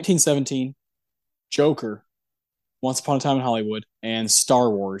beat 1917, Joker, Once Upon a Time in Hollywood, and Star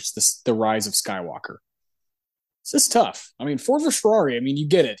Wars: The Rise of Skywalker. This is tough. I mean, Ford versus Ferrari. I mean, you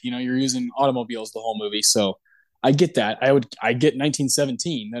get it. You're using automobiles the whole movie, so I get that. I get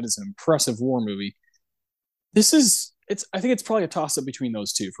 1917. That is an impressive war movie. This is it's. I think it's probably a toss up between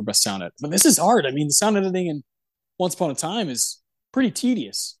those two for best sound edit. But this is hard. I mean, the sound editing in Once Upon a Time is pretty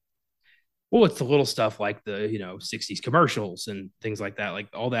tedious. Well, it's the little stuff like the, 60s commercials and things like that. Like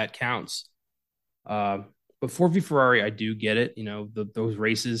all that counts. Uh, but Ford v Ferrari, I do get it. Those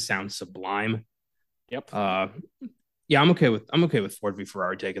races sound sublime. Yep. Yeah, I'm okay with Ford v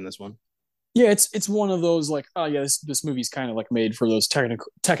Ferrari taking this one. Yeah, it's one of those like, oh yeah, this movie's kind of like made for those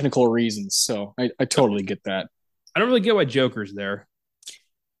technical reasons. So I totally get that. I don't really get why Joker's there.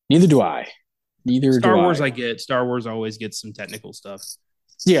 Neither do I. Neither Star do Wars, I. I get. Star Wars always gets some technical stuff.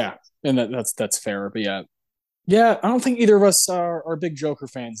 Yeah, and that's fair. But yeah, I don't think either of us are big Joker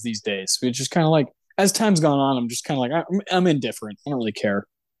fans these days. We just kind of like as time's gone on, I'm just kind of like I'm indifferent. I don't really care.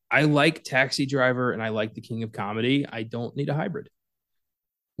 I like Taxi Driver and I like The King of Comedy. I don't need a hybrid.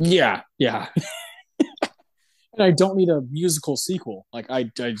 Yeah, yeah. And I don't need a musical sequel. Like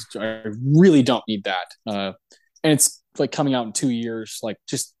I really don't need that. And it's like coming out in 2 years. Like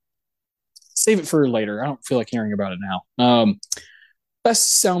just save it for later. I don't feel like hearing about it now.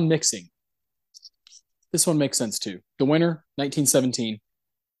 Best sound mixing. This one makes sense too. The winner, 1917.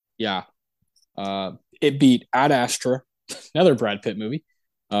 Yeah. It beat Ad Astra, another Brad Pitt movie,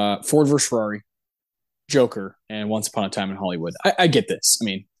 Ford vs Ferrari, Joker, and Once Upon a Time in Hollywood. I get this. I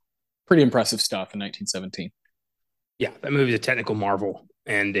mean, pretty impressive stuff in 1917. Yeah, that movie is a technical marvel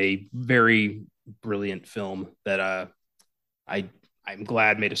and a very brilliant film that I I'm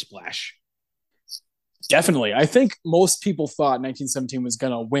glad made a splash. Definitely. I think most people thought 1917 was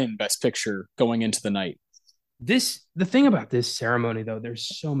going to win Best Picture going into the night. The thing about this ceremony though, there's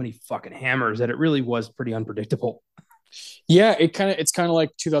so many fucking hammers that it really was pretty unpredictable. Yeah, it's kind of like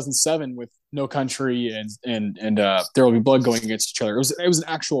 2007 with No Country and There Will Be Blood going against each other. It was an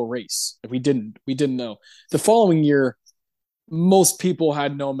actual race. We didn't know. The following year, most people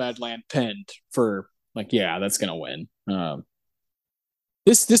had Nomadland penned for like, yeah, that's gonna win.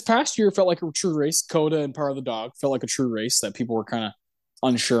 This past year felt like a true race. Coda and Power of the Dog felt like a true race that people were kind of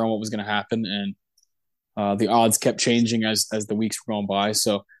unsure on what was going to happen, and the odds kept changing as the weeks were going by.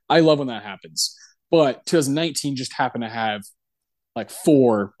 So I love when that happens. But 2019 just happened to have like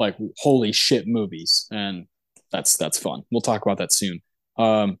four like holy shit movies, and that's fun. We'll talk about that soon.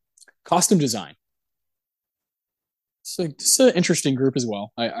 Um, Costume design. So it's an interesting group as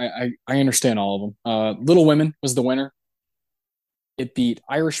well. I understand all of them. Little Women was the winner. It beat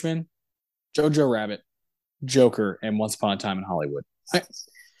Irishman, Jojo Rabbit, Joker, and Once Upon a Time in Hollywood.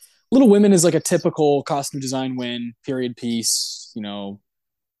 Little Women is like a typical costume design win, period piece.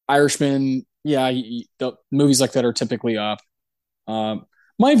 Irishman, yeah, the movies like that are typically up.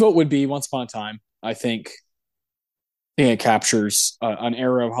 My vote would be Once Upon a Time. I think it captures an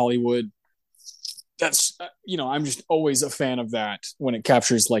era of Hollywood. That's I'm just always a fan of that when it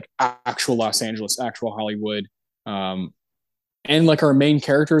captures like actual Los Angeles, actual Hollywood. Um, and like our main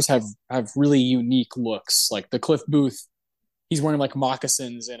characters have really unique looks. Like the Cliff Booth, he's wearing like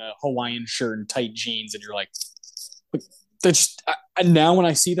moccasins and a Hawaiian shirt and tight jeans, and you're like, that's now when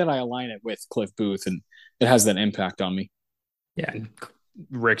I see that, I align it with Cliff Booth, and it has that impact on me. Yeah, and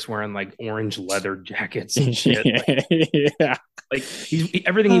Rick's wearing like orange leather jackets and shit. Yeah, Like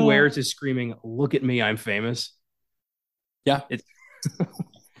everything he wears is screaming, "Look at me, I'm famous." Yeah. It's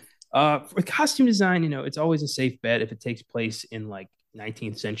for costume design, it's always a safe bet. If it takes place in like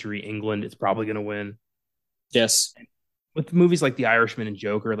 19th century England, it's probably going to win. Yes. And with movies like The Irishman and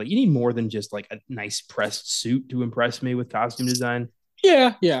Joker, like you need more than just like a nice pressed suit to impress me with costume design.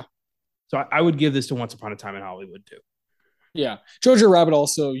 Yeah, yeah, So I would give this to Once Upon a Time in Hollywood too. yeah. Jojo Rabbit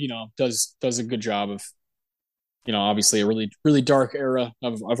also, does a good job of, obviously a really really dark era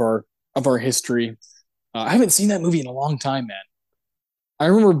of our history. I haven't seen that movie in a long time, man. I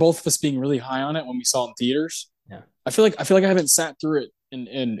remember both of us being really high on it when we saw it in theaters. Yeah. I feel like I haven't sat through it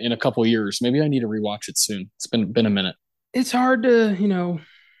in a couple years. Maybe I need to rewatch it soon. It's been a minute. It's hard to,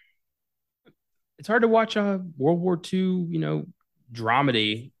 it's hard to watch a World War II,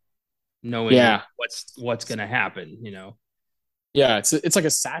 dramedy knowing Yeah, what's going to happen. yeah. It's like a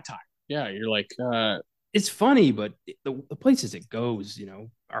satire. Yeah, you're like, It's funny, but the places it goes,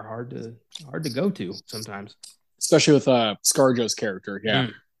 are hard to go to sometimes. especially with ScarJo's character. Yeah,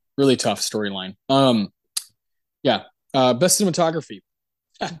 Mm. really tough storyline. Yeah. Best cinematography.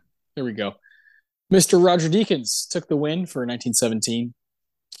 There we go. Mr. Roger Deakins took the win for 1917.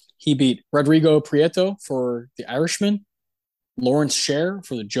 He beat Rodrigo Prieto for The Irishman, Lawrence Sher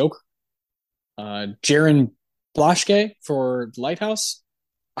for The Joker, Jaron Blaschke for The Lighthouse.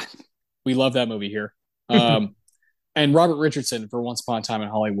 We love that movie here. And Robert Richardson for Once Upon a Time in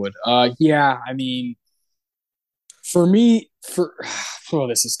Hollywood. Yeah, I mean, for me, oh,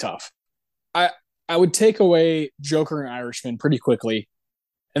 this is tough. I I would take away Joker and Irishman pretty quickly,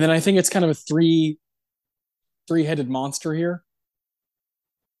 and then I think it's kind of a three-headed monster here.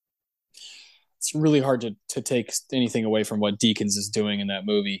 It's really hard to take anything away from what Deakins is doing in that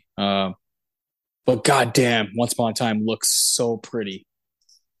movie. But goddamn, Once Upon a Time looks so pretty.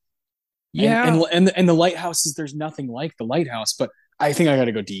 And Yeah, and and the lighthouse is there's nothing like the lighthouse, but I think I got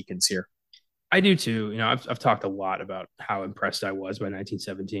to go Deakins here. I do too. I've talked a lot about how impressed I was by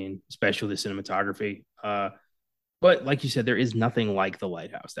 1917, especially the cinematography. But like you said, there is nothing like The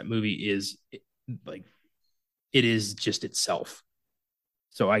Lighthouse. That movie is like it is just itself.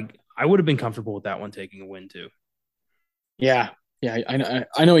 So I would have been comfortable with that one taking a win too. Yeah, yeah,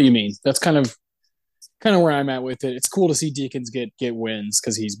 I know what you mean. That's kind of where I'm at with it. It's cool to see Deakins get wins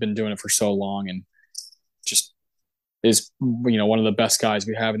because he's been doing it for so long and just is one of the best guys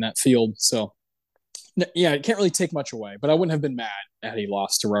we have in that field. So yeah, it can't really take much away. But I wouldn't have been mad had he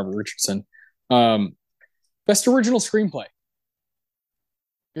lost to Robert Richardson. Um, Best original screenplay.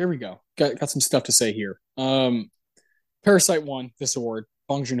 Here we go. Got some stuff to say here. Parasite won this award,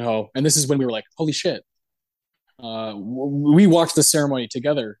 Bong Joon Ho, and this is when we were like, holy shit. We watched the ceremony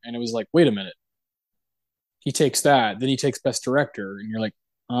together, and it was like, wait a minute, He takes that, then he takes Best Director, and you're like,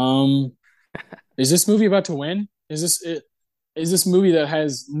 um, is this movie about to win? Is this movie that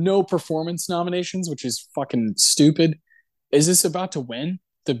has no performance nominations, which is fucking stupid? Is this about to win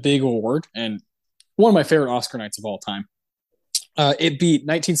the big award? And one of my favorite Oscar nights of all time. It beat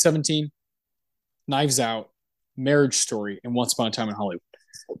 1917, Knives Out, Marriage Story, and Once Upon a Time in Hollywood.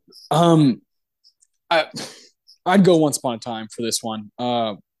 Um, I, I'd go Once Upon a Time for this one.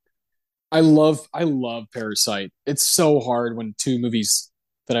 I love Parasite. It's so hard when two movies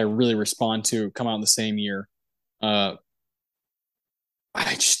that I really respond to come out in the same year. Uh,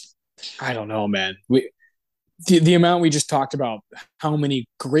 I just I don't know, man. The amount we just talked about, how many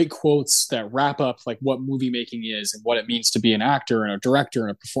great quotes that wrap up like what movie making is and what it means to be an actor and a director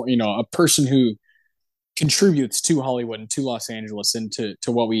and a person who contributes to Hollywood and to Los Angeles and to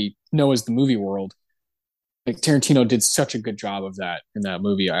what we know as the movie world. Like Tarantino did such a good job of that in that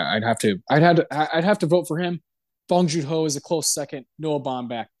movie. I'd have to vote for him. Bong Joon Ho is a close second. Noah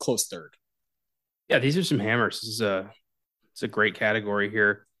Baumbach close third. Yeah, these are some hammers. This is a it's a great category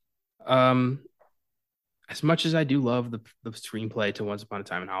here. Um, as much as I do love the screenplay to Once Upon a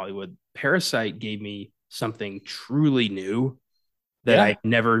Time in Hollywood, Parasite gave me something truly new that Yeah, I'd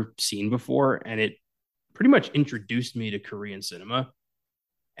never seen before, and it pretty much introduced me to Korean cinema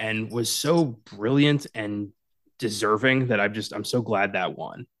and was so brilliant and deserving that I'm so glad that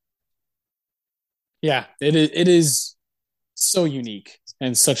won. yeah. It is so unique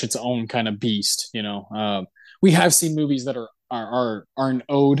and such its own kind of beast. We have seen movies that are an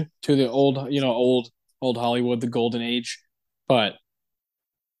ode to the old Hollywood, the golden age, but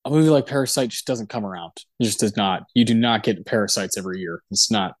a movie like Parasite just doesn't come around. It just does not. You do not get Parasites every year.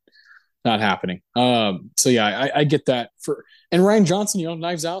 It's not happening. So yeah, I get that for and Ryan Johnson.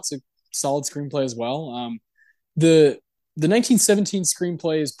 Knives Out's a solid screenplay as well. The the 1917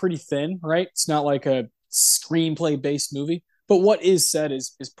 screenplay is pretty thin, right? It's not like a screenplay based movie, but what is said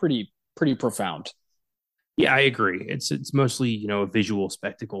is pretty profound. Yeah, I agree. It's mostly a visual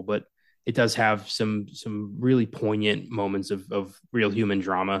spectacle, but it does have some really poignant moments of real human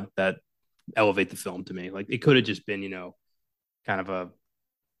drama that elevate the film to me. Like it could have just been kind of a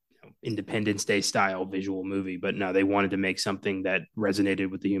Independence Day style visual movie, but no, they wanted to make something that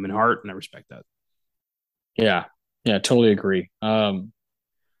resonated with the human heart, and I respect that. Yeah, yeah, totally agree.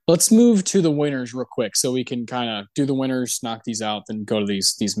 Let's move to the winners real quick, so we can kind of do the winners, knock these out, then go to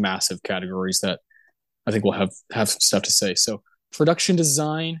these massive categories that I think we'll have some stuff to say. So production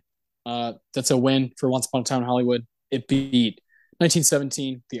design, that's a win for Once Upon a Time in Hollywood. It beat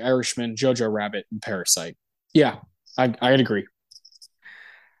 1917, The Irishman, Jojo Rabbit, and Parasite. Yeah, I'd agree.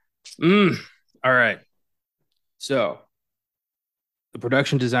 All right. So the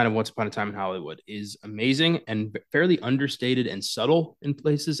production design of Once Upon a Time in Hollywood is amazing and fairly understated and subtle in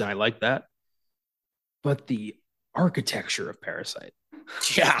places, and I like that. But the architecture of Parasite,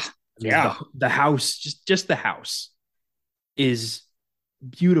 Yeah, I mean yeah, the house, just the house is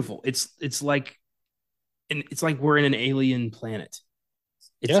beautiful. It's like we're in an alien planet.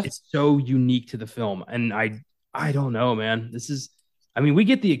 yeah. It's so unique to the film, and I don't know, man. This is, I mean, we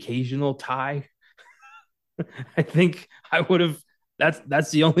get the occasional tie. I think I would have. That's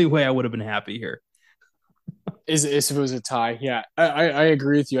the only way I would have been happy here. Is if it was a tie? Yeah, I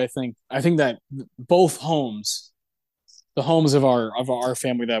agree with you. I think that both homes, the homes of our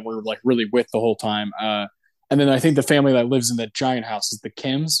family that we're like really with the whole time, and then I think the family that lives in that giant house is the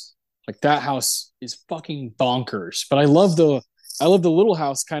Kims. Like that house is fucking bonkers. But I love the little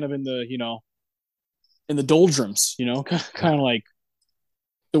house kind of in the in the doldrums. Kind Yeah. of like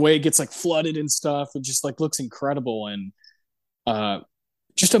the way it gets like flooded and stuff. It just like looks incredible and uh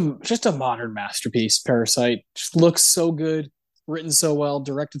just a modern masterpiece. Parasite just looks so good, written so well,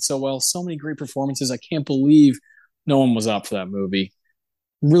 directed so well, so many great performances. I can't believe no one was up for that movie.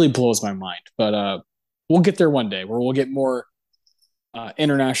 Really blows my mind. But we'll get there one day where we'll get more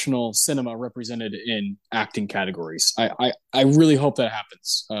international cinema represented in acting categories. I really hope that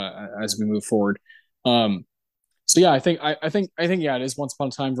happens as we move forward. Um, so yeah, I think yeah, it is Once Upon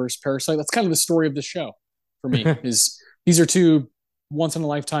a Time versus Parasite. That's kind of the story of the show for me. Is these are two once in a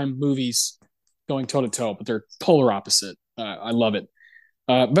lifetime movies going toe to toe, but they're polar opposite. I love it.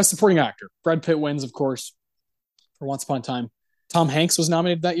 Best supporting actor, Brad Pitt wins, of course, for Once Upon a Time. Tom Hanks was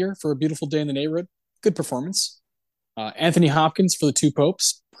nominated that year for A Beautiful Day in the Neighborhood. Good performance. Anthony Hopkins for The Two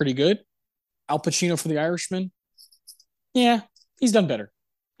Popes, pretty good. Al Pacino for The Irishman, yeah, he's done better.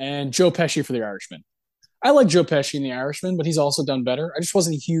 And Joe Pesci for The Irishman. I like Joe Pesci in The Irishman, but he's also done better. I just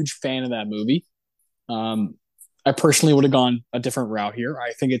wasn't a huge fan of that movie. Um, I personally would have gone a different route here.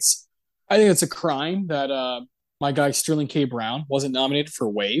 I think it's a crime that My guy Sterling K. Brown wasn't nominated for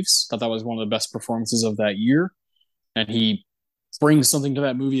Waves. Thought that was one of the best performances of that year, and he brings something to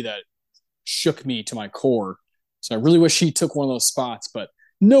that movie that shook me to my core. So I really wish he took one of those spots, but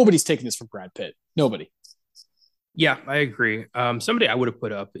nobody's taking this from Brad Pitt. Nobody. Yeah, I agree. Somebody I would have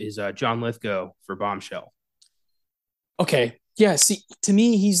put up is John Lithgow for Bombshell. Okay. Yeah, see, to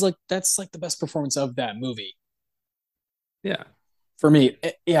me, he's like that's like the best performance of that movie. Yeah, For me,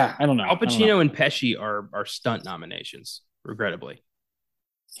 yeah, I don't know. Al I don't know. Pacino and Pesci are stunt nominations, regrettably.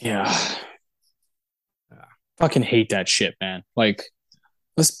 Yeah. Uh, Fucking hate that shit, man. Like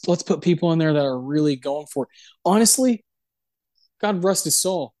let's put people in there that are really going for it. Honestly, God rest his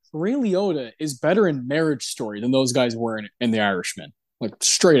soul. Ray Liotta is better in Marriage Story than those guys were in The Irishman. Like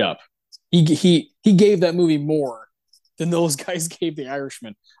straight up, he gave that movie more than those guys gave The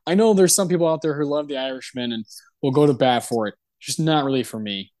Irishman. I know there's some people out there who love The Irishman and will go to bat for it. Just not really for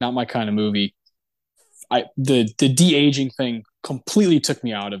me. Not my kind of movie. The de aging thing completely took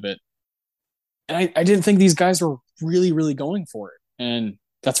me out of it, and I didn't think these guys were really going for it. And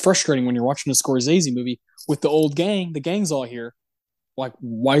that's frustrating when you're watching a Scorsese movie with the old gang. The gang's all here. Like,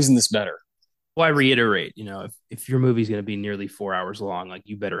 why isn't this better? well, I reiterate, if your movie's going to be nearly 4 hours long, like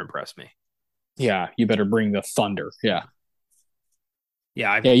you better impress me. Yeah, you better bring the thunder. Yeah,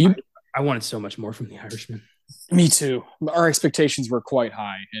 Yeah, yeah, I, you. I wanted so much more from The Irishman. Me too. Our expectations were quite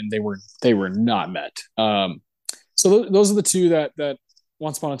high, and they were not met. So those are the two that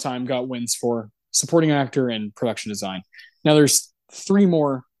Once Upon a Time got wins for supporting actor and production design. Now there's three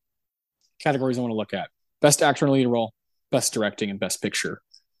more categories I want to look at: best actor in a lead role, best directing, and best picture.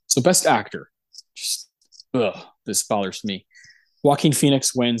 So best actor, just this bothers me. Joaquin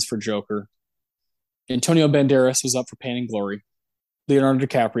Phoenix wins for Joker. Antonio Banderas was up for Pain and Glory. Leonardo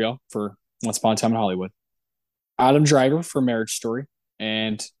DiCaprio for Once Upon a Time in Hollywood. Adam Driver for Marriage Story,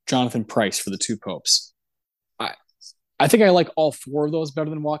 and Jonathan Pryce for The Two Popes. I I think I like all four of those better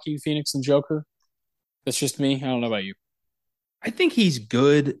than Joaquin Phoenix and Joker. That's just me. I don't know about you. I think he's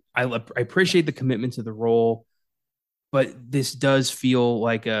good. I appreciate the commitment to the role, but this does feel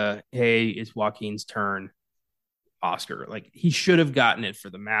like hey, it's Joaquin's turn Oscar. Like he should have gotten it for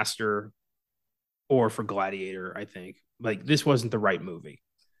The Master or for Gladiator, I think. Like this wasn't the right movie.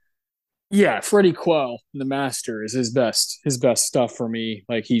 Yeah, Freddie Quell, The Master, is his best stuff for me.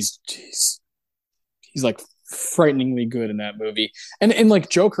 Like he's like frighteningly good in that movie. And like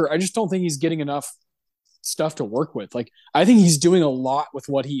Joker, I just don't think he's getting enough stuff to work with. Like I think he's doing a lot with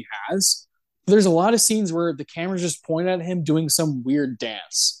what he has. There's a lot of scenes where the camera's just pointed at him doing some weird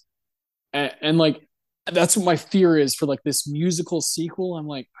dance, and like that's what my fear is for like this musical sequel. I'm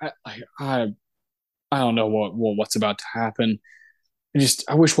like, I don't know what's about to happen.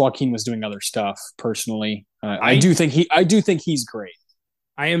 I wish Joaquin was doing other stuff. Personally, I I do think he's great.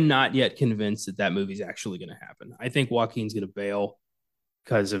 I am not yet convinced that that movie's actually going to happen. I think Joaquin's going to bail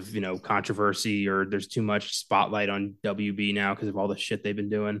because of controversy or there's too much spotlight on WB now because of all the shit they've been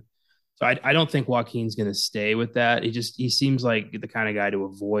doing. So I don't think Joaquin's going to stay with that. He seems like the kind of guy to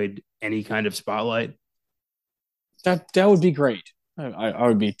avoid any kind of spotlight. That would be great. I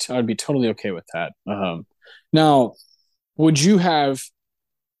would be totally okay with that. Now, would you have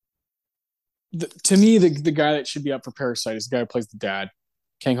to me the guy that should be up for Parasite is the guy who plays the dad,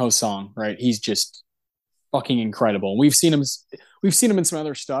 Kang Ho Song, right? He's just fucking incredible. We've seen him in some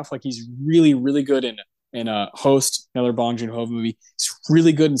other stuff. Like he's really good in a Host, another Bong Joon Ho movie. He's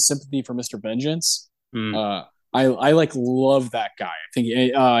really good in Sympathy for Mr. Vengeance. Mm. I like love that guy. I think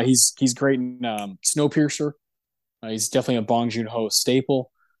he's great in Snowpiercer. He's definitely a Bong Joon Ho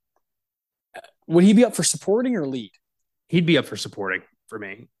staple. Would he be up for supporting or lead? He'd be up for supporting for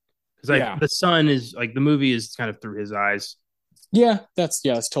me because Yeah, the son is like the movie is kind of through his eyes. that's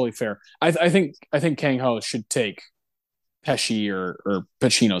totally fair. I think Kang Ho should take Pesci or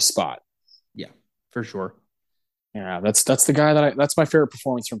Pacino's spot. Yeah, for sure. Yeah, that's the guy that's my favorite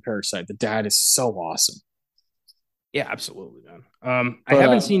performance from Parasite. The dad is so awesome. Yeah, absolutely, man. I But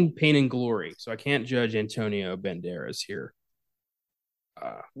haven't seen Pain and Glory, so I can't judge Antonio Banderas here.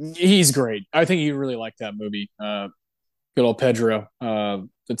 he's great. I think you really like that movie. Good old Pedro.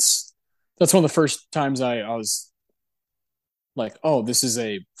 That's one of the first times I was like, oh, this is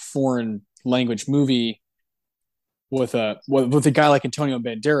a foreign language movie with a guy like Antonio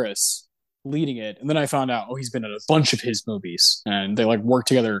Banderas leading it. And then I found out, oh, he's been in a bunch of his movies, and they like work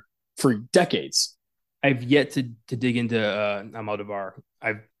together for decades. I've yet to dig into Almodovar.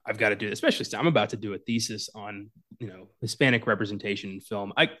 I've got to do it, especially I'm about to do a thesis on Hispanic representation in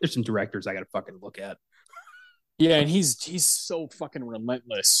film. There's some directors I got to fucking look at. Yeah, and he's so fucking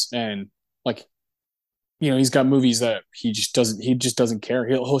relentless, and like he's got movies that he just doesn't care.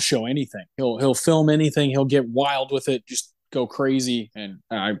 He'll show anything. He'll film anything. He'll get wild with it, just go crazy. And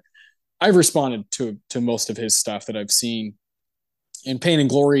I've responded to most of his stuff that I've seen. And Pain and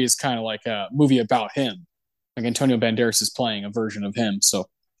Glory is kind of like a movie about him. Like Antonio Banderas is playing a version of him. So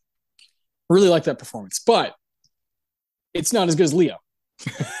really like that performance. But it's not as good as Leo.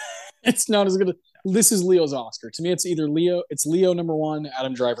 It's not as good. This is Leo's Oscar. To me, it's Leo number one,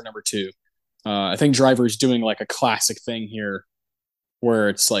 Adam Driver number two. I think Driver's doing like a classic thing here where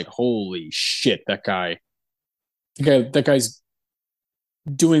it's like, holy shit, that guy's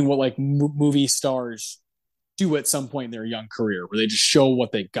doing what like movie stars do at some point in their young career, where they just show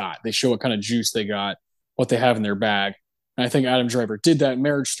what they got. They show what kind of juice they got, what they have in their bag. And I think Adam Driver did that in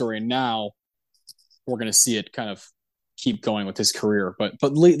Marriage Story, and now we're going to see it kind of keep going with his career. But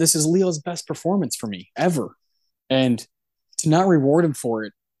this is Leo's best performance for me ever, and to not reward him for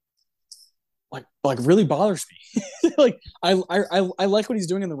it, like really bothers me. Like I like what he's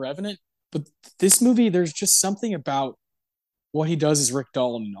doing in The Revenant, but this movie, there's just something about what he does as Rick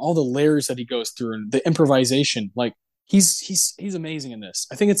Dalton, all the layers that he goes through, and the improvisation. Like he's amazing in this.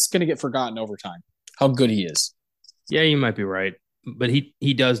 I think it's going to get forgotten over time how good he is. Yeah, you might be right, but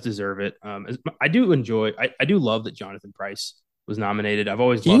he does deserve it. I do enjoy. I do love that Jonathan Pryce was nominated. I've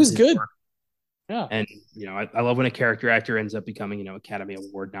always He loved was his good. work, Yeah. and I love when a character actor ends up becoming Academy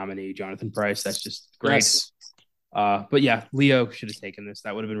Award nominee. Jonathan Pryce. That's just great. Yes. But yeah, Leo should have taken this.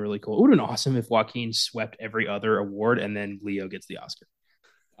 That would have been really cool. It would have been awesome if Joaquin swept every other award and then Leo gets the Oscar.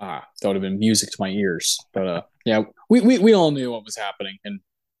 That would have been music to my ears. But yeah, we all knew what was happening, and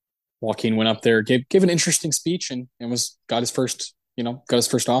Joaquin went up there, gave an interesting speech, and got his first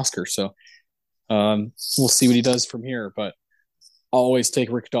Oscar. So we'll see what he does from here. But I'll always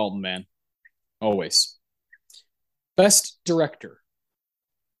take Rick Dalton, man. Always. Best director.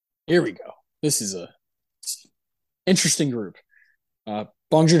 Here we go. This is a interesting group.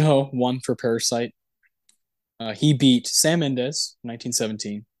 Bong Joon-ho won for Parasite. He beat Sam Mendes,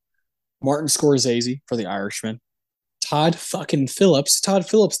 1917. Martin Scorsese for The Irishman. Todd Phillips,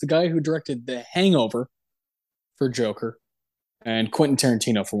 the guy who directed The Hangover for Joker, and Quentin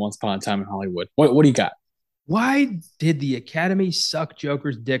Tarantino for Once Upon a Time in Hollywood. What do you got? Why did the Academy suck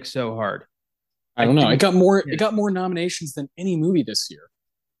Joker's dick so hard? I don't know. It got more nominations than any movie this year.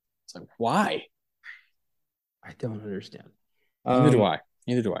 It's like, why? I don't understand. Neither do I.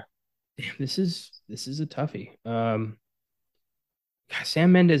 Damn, this is a toughie.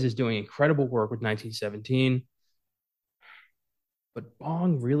 Sam Mendes is doing incredible work with 1917, but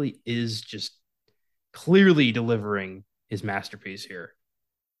Bong really is just clearly delivering his masterpiece here.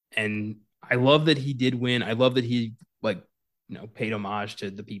 And I love that he did win. I love that he paid homage to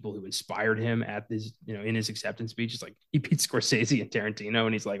the people who inspired him at this, in his acceptance speech. It's like he beat Scorsese and Tarantino,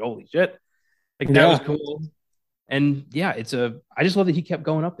 and he's like, holy shit. Like that was cool. And yeah, I just love that he kept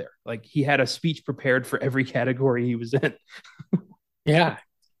going up there. Like he had a speech prepared for every category he was in. Yeah.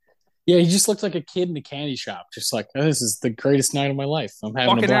 Yeah, he just looked like a kid in a candy shop, just like, oh, this is the greatest night of my life. I'm having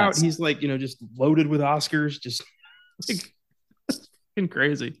walking a blast. Out. He's like, just loaded with Oscars, just like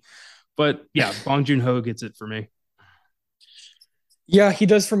crazy. But yeah, Bong Joon-ho gets it for me. Yeah, he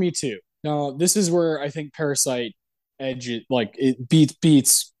does for me too. Now, this is where I think Parasite it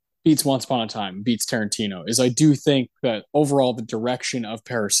beats Once Upon a Time, beats Tarantino. Is I do think that overall the direction of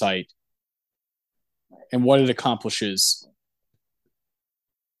Parasite and what it accomplishes,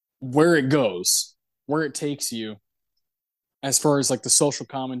 where it goes, where it takes you, as far as like the social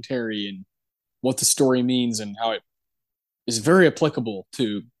commentary and what the story means and how it is very applicable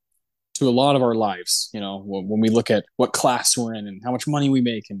to a lot of our lives. When we look at what class we're in and how much money we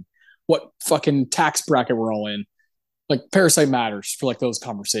make and what fucking tax bracket we're all in, like Parasite matters for like those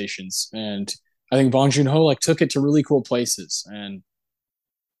conversations. And I think Bong Joon-ho like took it to really cool places, and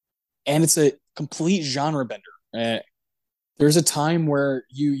it's a complete genre bender. There's a time where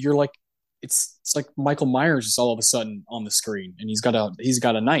you're like, it's like Michael Myers is all of a sudden on the screen, and he's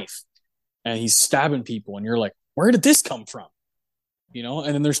got a knife and he's stabbing people, and you're like, where did this come from?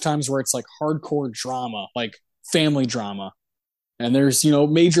 And then there's times where it's like hardcore drama, like family drama, and there's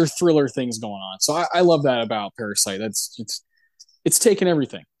major thriller things going on. So I love that about Parasite. It's taken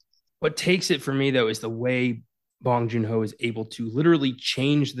everything. What takes it for me though is the way Bong Joon-ho is able to literally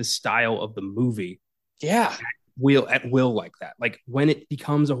change the style of the movie. Yeah. At will like that. Like when it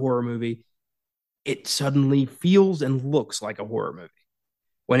becomes a horror movie, it suddenly feels and looks like a horror movie.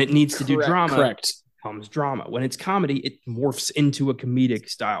 When it needs to do drama, comes drama. When it's comedy, it morphs into a comedic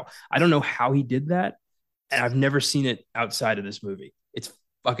style. I don't know how he did that, and I've never seen it outside of this movie. It's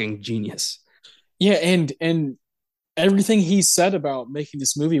fucking genius. Yeah, and everything he said about making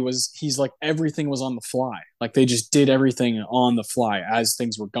this movie was he's like everything was on the fly. Like they just did everything on the fly as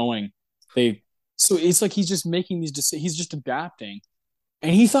things were going. They so it's like he's just making these he's just adapting.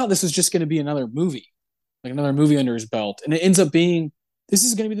 And he thought this was just going to be another movie, like another movie under his belt. And it ends up being this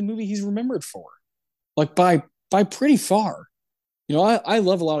is going to be the movie he's remembered for. Like by pretty far. I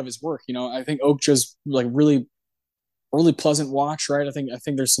love a lot of his work. I think Okja's like really pleasant watch, right? I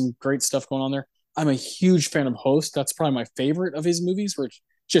think there's some great stuff going on there. I'm a huge fan of Host. That's probably my favorite of his movies, where it's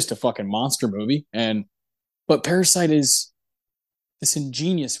just a fucking monster movie. But Parasite is this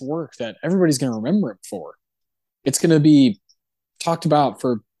ingenious work that everybody's going to remember him for. It's going to be talked about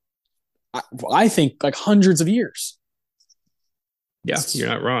for, I think, like hundreds of years. Yeah, you're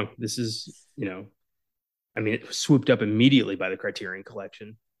not wrong. This is, I mean, it was swooped up immediately by the Criterion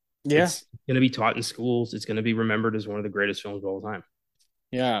Collection. Yeah, It's going to be taught in schools. It's going to be remembered as one of the greatest films of all time.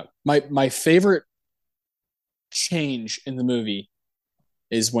 yeah. My favorite change in the movie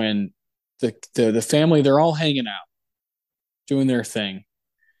is when the family, they're all hanging out, doing their thing,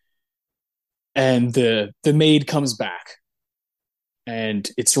 and the maid comes back, and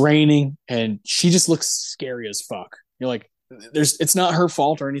it's raining, and she just looks scary as fuck. You're like, it's not her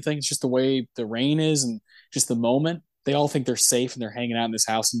fault or anything. It's just the way the rain is, and just the moment. They all think they're safe, and they're hanging out in this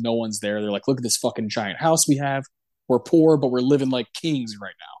house, and no one's there. They're like, look at this fucking giant house we have. We're poor, but we're living like kings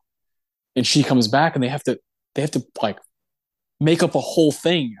right now. And she comes back, and they have to like make up a whole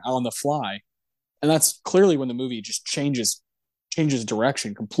thing on the fly. And that's clearly when the movie just changes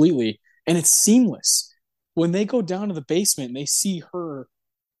direction completely, and it's seamless. When they go down to the basement and they see her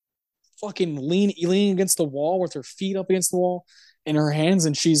fucking leaning against the wall with her feet up against the wall and her hands,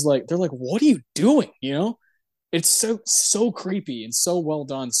 and they're like, what are you doing? It's so creepy and so well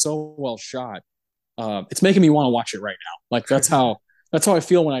done, so well shot. It's making me want to watch it right now. Like that's how I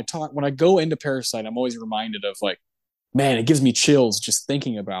feel when I go into Parasite. I'm always reminded of, like, man, it gives me chills just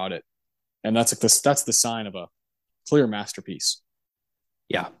thinking about it. And that's the sign of a clear masterpiece.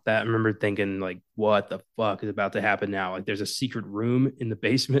 Yeah, that I remember thinking, like, what the fuck is about to happen now? Like, there's a secret room in the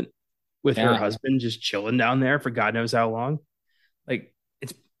basement with her Yeah. husband just chilling down there for God knows how long. Like,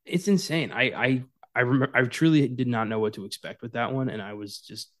 it's insane. I remember I truly did not know what to expect with that one, and I was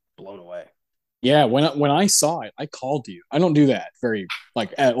just blown away. Yeah, when I saw it, I called you. I don't do that very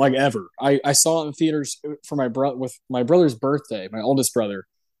like ever. I saw it in theaters for with my brother's birthday. My oldest brother,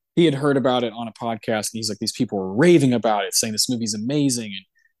 he had heard about it on a podcast, and he's like, these people were raving about it, saying this movie's amazing and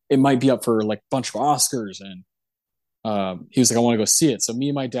it might be up for like a bunch of Oscars. And he was like, I want to go see it. So me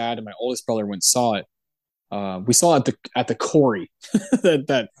and my dad and my oldest brother went and saw it. We saw it at the Corey.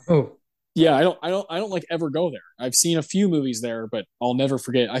 that Oh, Yeah, I don't like ever go there. I've seen a few movies there, but I'll never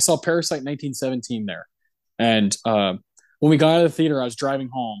forget. I saw Parasite 1917 there. And when we got out of the theater, I was driving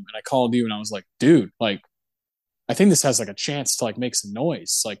home and I called you and I was like, dude, like, I think this has like a chance to like make some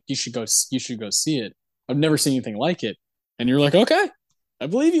noise. Like, you should go see it. I've never seen anything like it. And you're like, okay, I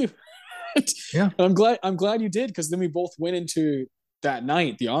believe you. And yeah. I'm glad you did, because then we both went into that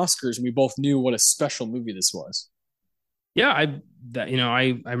night, the Oscars, and we both knew what a special movie this was. Yeah, I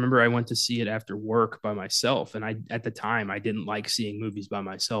remember I went to see it after work by myself, and I at the time I didn't like seeing movies by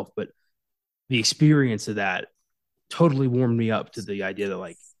myself, but the experience of that totally warmed me up to the idea that,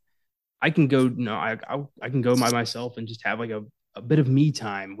 like, I can go, I can go by myself and just have like a bit of me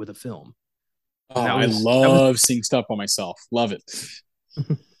time with a film. And Oh, that I was love seeing stuff by myself. Love it.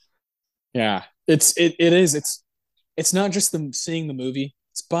 Yeah, it's not just the seeing the movie.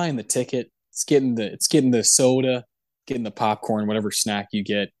 It's buying the ticket. It's getting the soda, getting the popcorn, whatever snack you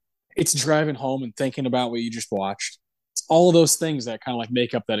get. It's driving home and thinking about what you just watched. It's all of those things that kind of like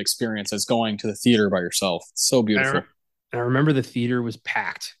make up that experience as going to the theater by yourself. It's so I, beautiful. I remember the theater was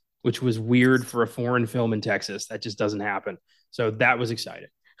packed, which was weird for a foreign film in Texas. That just doesn't happen. So that was exciting.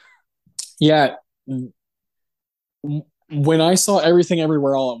 Yeah, when I saw Everything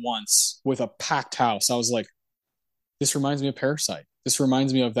Everywhere All at Once with a packed house, I was like, this reminds me of Parasite. This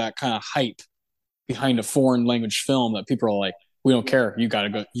reminds me of that kind of hype behind a foreign language film that people are like, we don't care. You gotta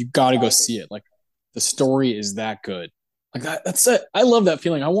go see it. Like, the story is that good. Like that's it. I love that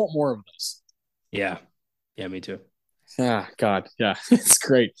feeling. I want more of those. Yeah. Yeah, me too. Yeah, God, yeah, it's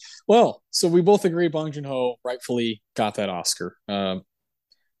great. Well, so we both agree Bong Joon Ho rightfully got that Oscar.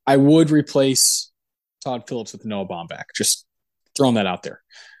 I would replace Todd Phillips with Noah Baumbach. Just throwing that out there.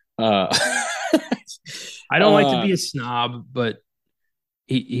 Uh, I don't like to uh, be a snob, but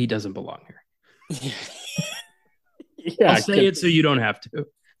he doesn't belong here. I'll yeah, say it so you don't have to.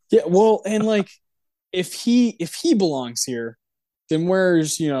 yeah. Well, and like, if he belongs here, then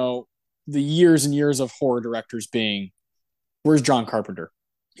where's the years and years of horror directors being? Where's John Carpenter?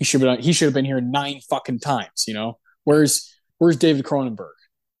 He should have been here 9 fucking times. Where's David Cronenberg?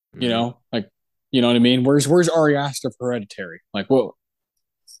 You Mm. know, like, you know what I mean? Where's Ari Aster for Hereditary? Like, well,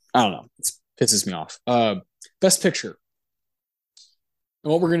 I don't know. It pisses me off. Best Picture.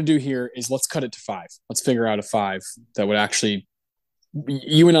 And what we're gonna do here is let's cut it to five. Let's figure out a five that would actually.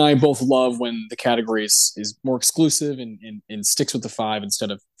 You and I both love when the category is more exclusive and sticks with the five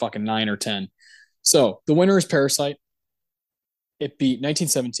instead of fucking 9 or 10. So the winner is Parasite. It beat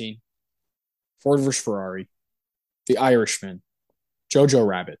 1917, Ford vs. Ferrari, The Irishman, Jojo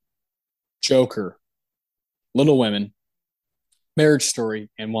Rabbit, Joker, Little Women, Marriage Story,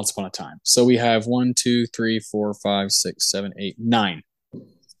 and Once Upon a Time. So we have one, two, three, four, five, six, seven, eight, nine.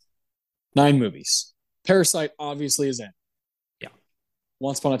 Nine movies. Parasite obviously is in. Yeah.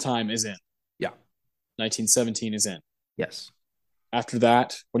 Once Upon a Time is in. Yeah. 1917 is in. Yes. After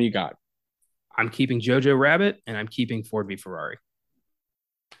that, what do you got? I'm keeping Jojo Rabbit and I'm keeping Ford v Ferrari.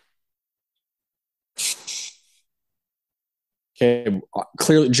 Okay,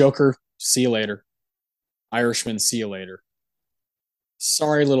 clearly Joker, see you later. Irishman, see you later.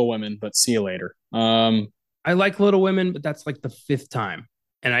 Sorry, Little Women, but see you later. I like Little Women, but that's like the fifth time.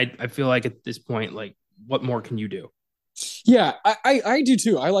 And I feel like at this point, like, what more can you do? Yeah, I do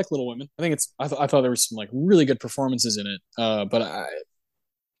too. I like Little Women. I think I thought there was some like really good performances in it. But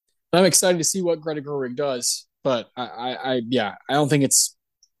I'm excited to see what Greta Gerwig does. But yeah, I don't think it's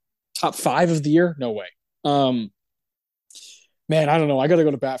top five of the year. No way. Um, man, I don't know. I got to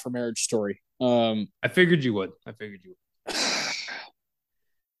go to bat for Marriage Story. I figured you would. I figured you would.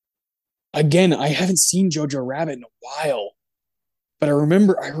 Again, I haven't seen Jojo Rabbit in a while, but I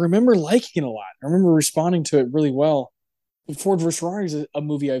remember liking it a lot. I remember responding to it really well. Ford vs. Ferrari is a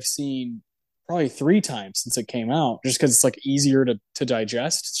movie I've seen probably 3 times since it came out, just because it's like easier to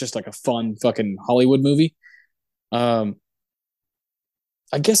digest. It's just like a fun fucking Hollywood movie. Um,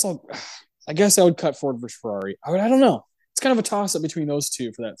 I guess I would cut Ford vs. Ferrari. I don't know. It's kind of a toss up between those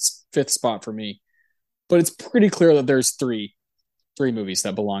two for that fifth spot for me, but it's pretty clear that there's three movies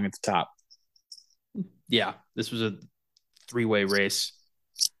that belong at the top. Yeah, this was a three-way race.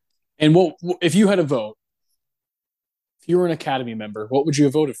 And what if you had a vote? If you were an Academy member, what would you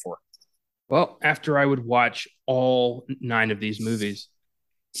have voted for? Well, after I would watch all 9 of these movies,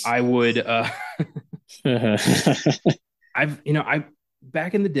 I would I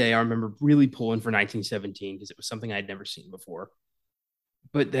back in the day I remember really pulling for 1917 because it was something I'd never seen before.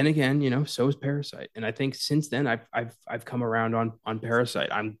 But then again, so is Parasite. And I think since then I've come around on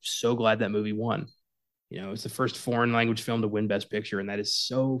Parasite. I'm so glad that movie won. It's the first foreign language film to win Best Picture, and that is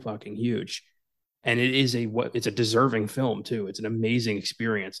so fucking huge. And it's a deserving film too. It's an amazing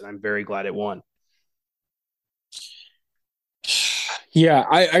experience, and I'm very glad it won. Yeah,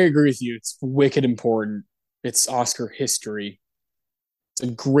 I agree with you. It's wicked important. It's Oscar history. It's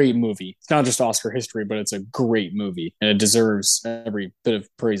a great movie. It's not just Oscar history, but it's a great movie, and it deserves every bit of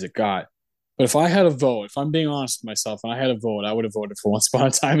praise it got. But if I had a vote, if I'm being honest with myself, and I had a vote, I would have voted for Once Upon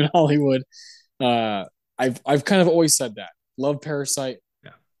a Time in Hollywood. Uh, I've kind of always said that. Love Parasite,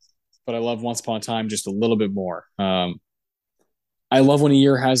 Yeah. but I love Once Upon a Time just a little bit more. I love when a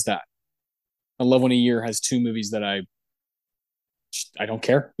year has that. I love when a year has two movies that I don't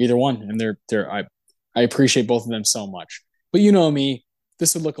care either one, and I appreciate both of them so much. But you know me,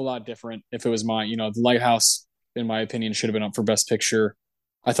 this would look a lot different if it was The Lighthouse, in my opinion, should have been up for Best Picture.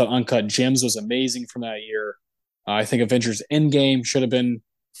 I thought Uncut Gems was amazing from that year. I think Avengers Endgame should have been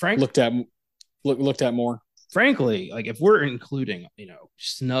looked at more. Frankly, like if we're including,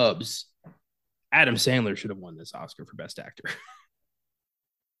 snubs, Adam Sandler should have won this Oscar for Best Actor.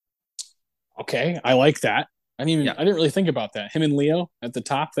 Okay, I like that. I mean, Yeah. I didn't really think about that. Him and Leo at the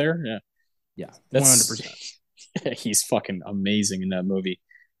top there. Yeah. Yeah, That's 100%. he's fucking amazing in that movie.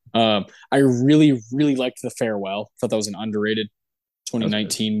 I really, really liked The Farewell. Thought that was an underrated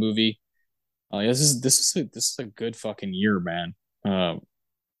 2019 movie. Yeah, this is a good fucking year, man.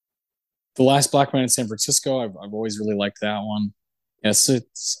 The Last Black Man in San Francisco. I've always really liked that one. Yes,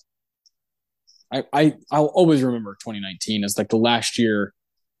 I'll always remember 2019 as like the last year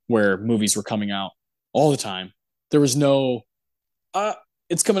where movies were coming out all the time. There was no,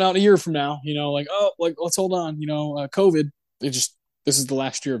 it's coming out a year from now. Like let's hold on. COVID. This is the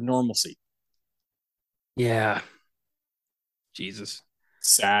last year of normalcy. Yeah. Jesus.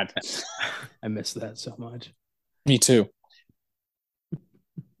 Sad. I miss that so much. Me too.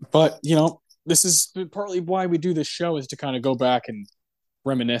 But this is partly why we do this show, is to kind of go back and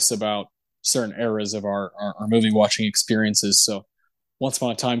reminisce about certain eras of our movie watching experiences. So Once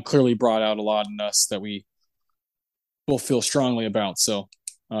Upon a Time clearly brought out a lot in us that we both feel strongly about. So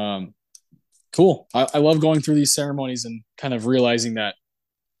cool. I love going through these ceremonies and kind of realizing that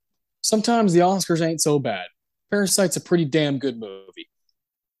sometimes the Oscars ain't so bad. Parasite's a pretty damn good movie.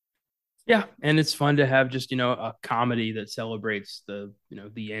 Yeah, and it's fun to have just a comedy that celebrates the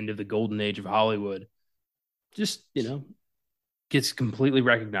end of the golden age of Hollywood. Just gets completely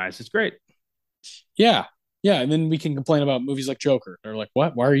recognized. It's great. Yeah, yeah, and then we can complain about movies like Joker. They're like,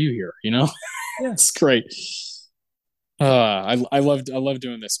 "What? Why are you here?" Yeah, It's great. I love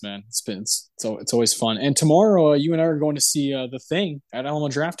doing this, man. It's always fun. And tomorrow, you and I are going to see The Thing at Alamo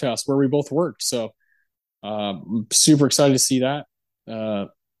Draft House where we both worked. So I'm super excited to see that. Uh,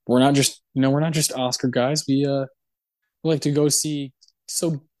 we're not just Oscar guys. We like to go see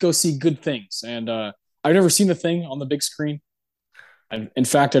good things. And I've never seen The Thing on the big screen. In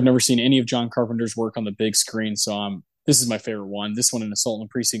fact, I've never seen any of John Carpenter's work on the big screen. So this is my favorite one. This one in Assault on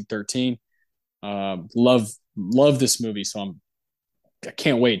Precinct 13. Love this movie. So I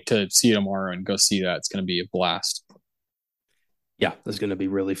can't wait to see it tomorrow and go see that. It's going to be a blast. yeah, that's going to be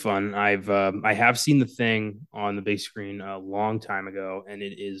really fun. I have seen The Thing on the big screen a long time ago, and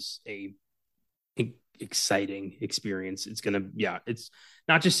it is a exciting experience. It's gonna yeah, it's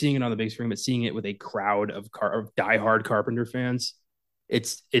not just seeing it on the big screen, but seeing it with a crowd of diehard Carpenter fans.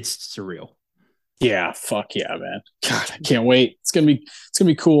 It's surreal. Yeah, fuck yeah, man. God, I can't wait. It's gonna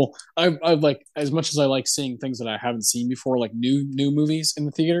be cool. I like as much as I like seeing things that I haven't seen before, like new movies in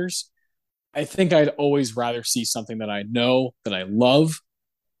the theaters. I think I'd always rather see something that I know that I love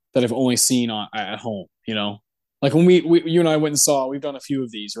that I've only seen at home. Like when you and I went and saw. We've done a few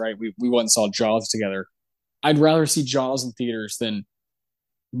of these, right? We went and saw Jaws together. I'd rather see Jaws in theaters than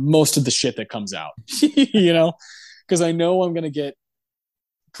most of the shit that comes out. Because I know I'm gonna get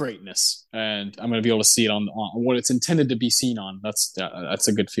greatness, and I'm going to be able to see it on what it's intended to be seen on. That's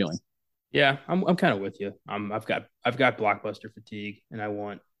a good feeling. Yeah, I'm kind of with you. I've got blockbuster fatigue,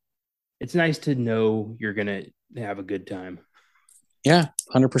 and it's nice to know you're gonna have a good time. Yeah,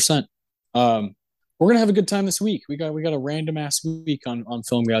 100%. We're gonna have a good time this week. We got a random ass week on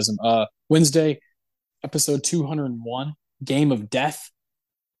Filmgasm. Wednesday, episode 201, Game of Death.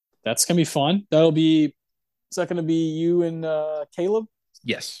 That's gonna be fun. Is that gonna be you and Caleb?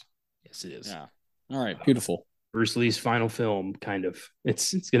 Yes, yes, it is. Yeah. All right, beautiful. Bruce Lee's final film, kind of.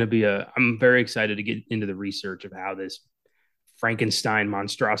 It's going to be a. I'm very excited to get into the research of how this Frankenstein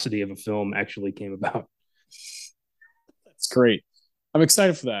monstrosity of a film actually came about. That's great. I'm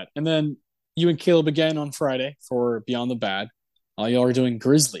excited for that. And then you and Caleb again on Friday for Beyond the Bad. Y'all are doing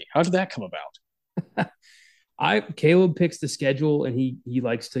Grizzly. How did that come about? I Caleb picks the schedule, and he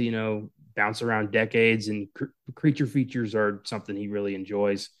likes to bounce around decades, and creature features are something he really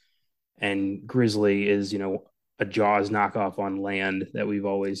enjoys. And Grizzly is a Jaws knockoff on land that we've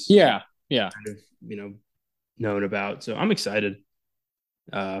always Yeah. kind of known about. So I'm excited.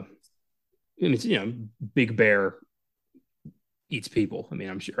 And it's Big Bear eats people. I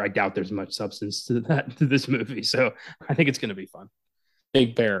mean, I doubt there's much substance to this movie. So I think it's going to be fun.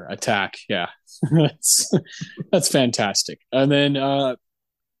 Big Bear attack. Yeah. that's fantastic. And then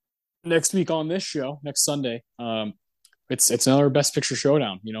next week on this show, next Sunday, it's another Best Picture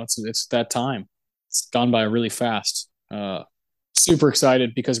showdown. It's that time. It's gone by really fast. Super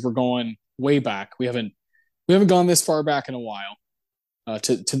excited because we're going way back. We haven't gone this far back in a while.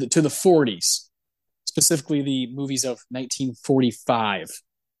 To the 40s, specifically the movies of 1945.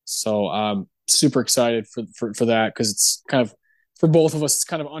 So super excited for that because it's kind of for both of us. It's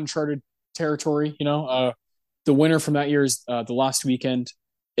kind of uncharted territory. The winner from that year is The Last Weekend.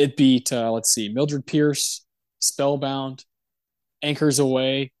 It beat let's see, Mildred Pierce, Spellbound, Anchors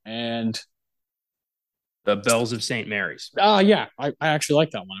Away, and The Bells of St. Mary's. yeah, I actually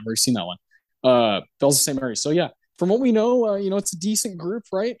like that one. I've already seen that one. Bells of St. Mary's. So yeah, from what we know, it's a decent group,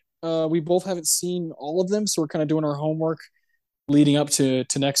 right? We both haven't seen all of them, so we're kind of doing our homework leading up to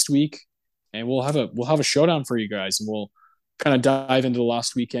next week, and we'll have a showdown for you guys, and we'll kind of dive into The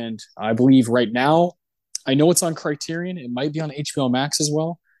Last Weekend. I believe right now, I know it's on Criterion. It might be on HBO Max as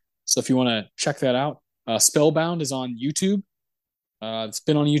well. So if you want to check that out, Spellbound is on YouTube. It's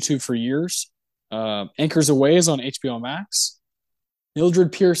been on YouTube for years. Anchors Away is on HBO Max.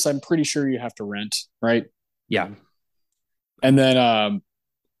 Mildred Pierce, I'm pretty sure you have to rent, right? Yeah. And then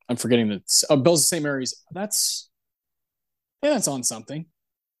I'm forgetting that Bells of St. Mary's. That's on something.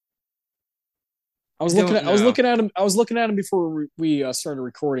 I was looking at him. I was looking at him before we started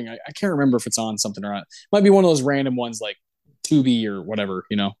recording. I can't remember if it's on something or not. Might be one of those random ones like Tubi or whatever.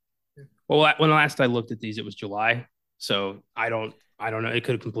 Well, when last I looked at these, it was July, so I don't know. It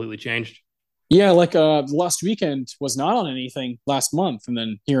could have completely changed. Yeah, like Last Weekend was not on anything last month, and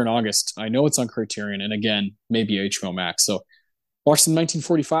then here in August, I know it's on Criterion, and again maybe HBO Max. So watch some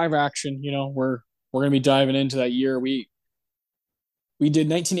 1945 action. We're gonna be diving into that year. We we did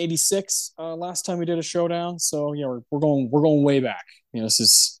 1986 last time we did a showdown. So yeah, we're going way back. This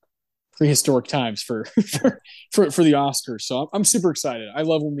is prehistoric times for for the Oscars. So I'm super excited. I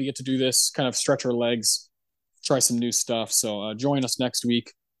love when we get to do this, kind of stretch our legs, try some new stuff. So join us next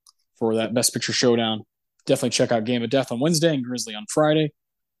week for that Best Picture showdown. Definitely check out Game of Death on Wednesday and Grizzly on Friday.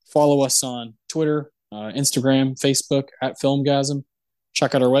 Follow us on Twitter, Instagram, Facebook at Filmgasm.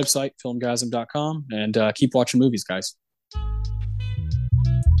 Check out our website, filmgasm.com, and keep watching movies, guys.